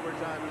go into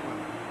overtime and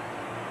win.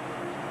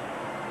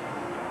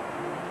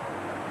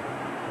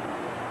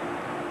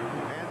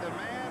 And the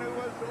man who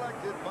was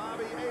selected,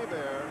 Bobby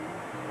Hebert,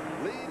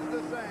 leads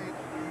the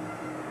Saints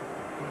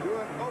to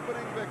an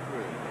opening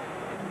victory.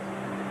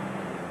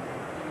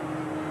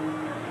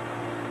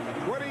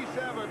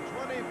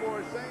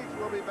 27-24 Saints.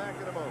 Will be back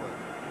in a moment.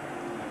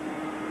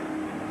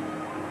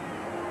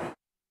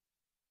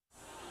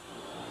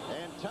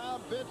 And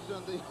Tom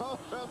Benson, the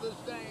owner of the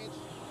Saints,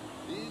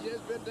 he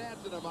has been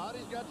dancing them out.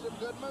 He's got some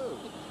good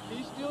moves.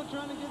 He's still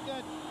trying to get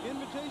that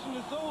invitation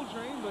to Soul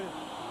Train, but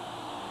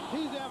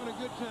he's having a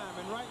good time,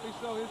 and rightly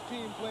so. His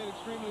team played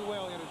extremely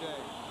well here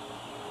today.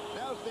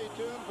 Now stay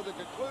tuned for the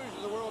conclusion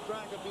of the World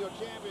Track and Field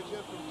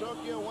Championships from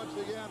Tokyo. Once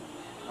again,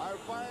 our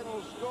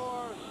final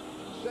score,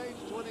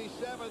 Saints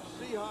 27,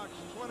 Seahawks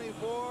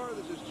 24.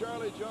 This is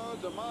Charlie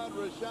Jones, Ahmad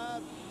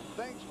Rashad.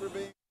 Thanks for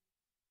being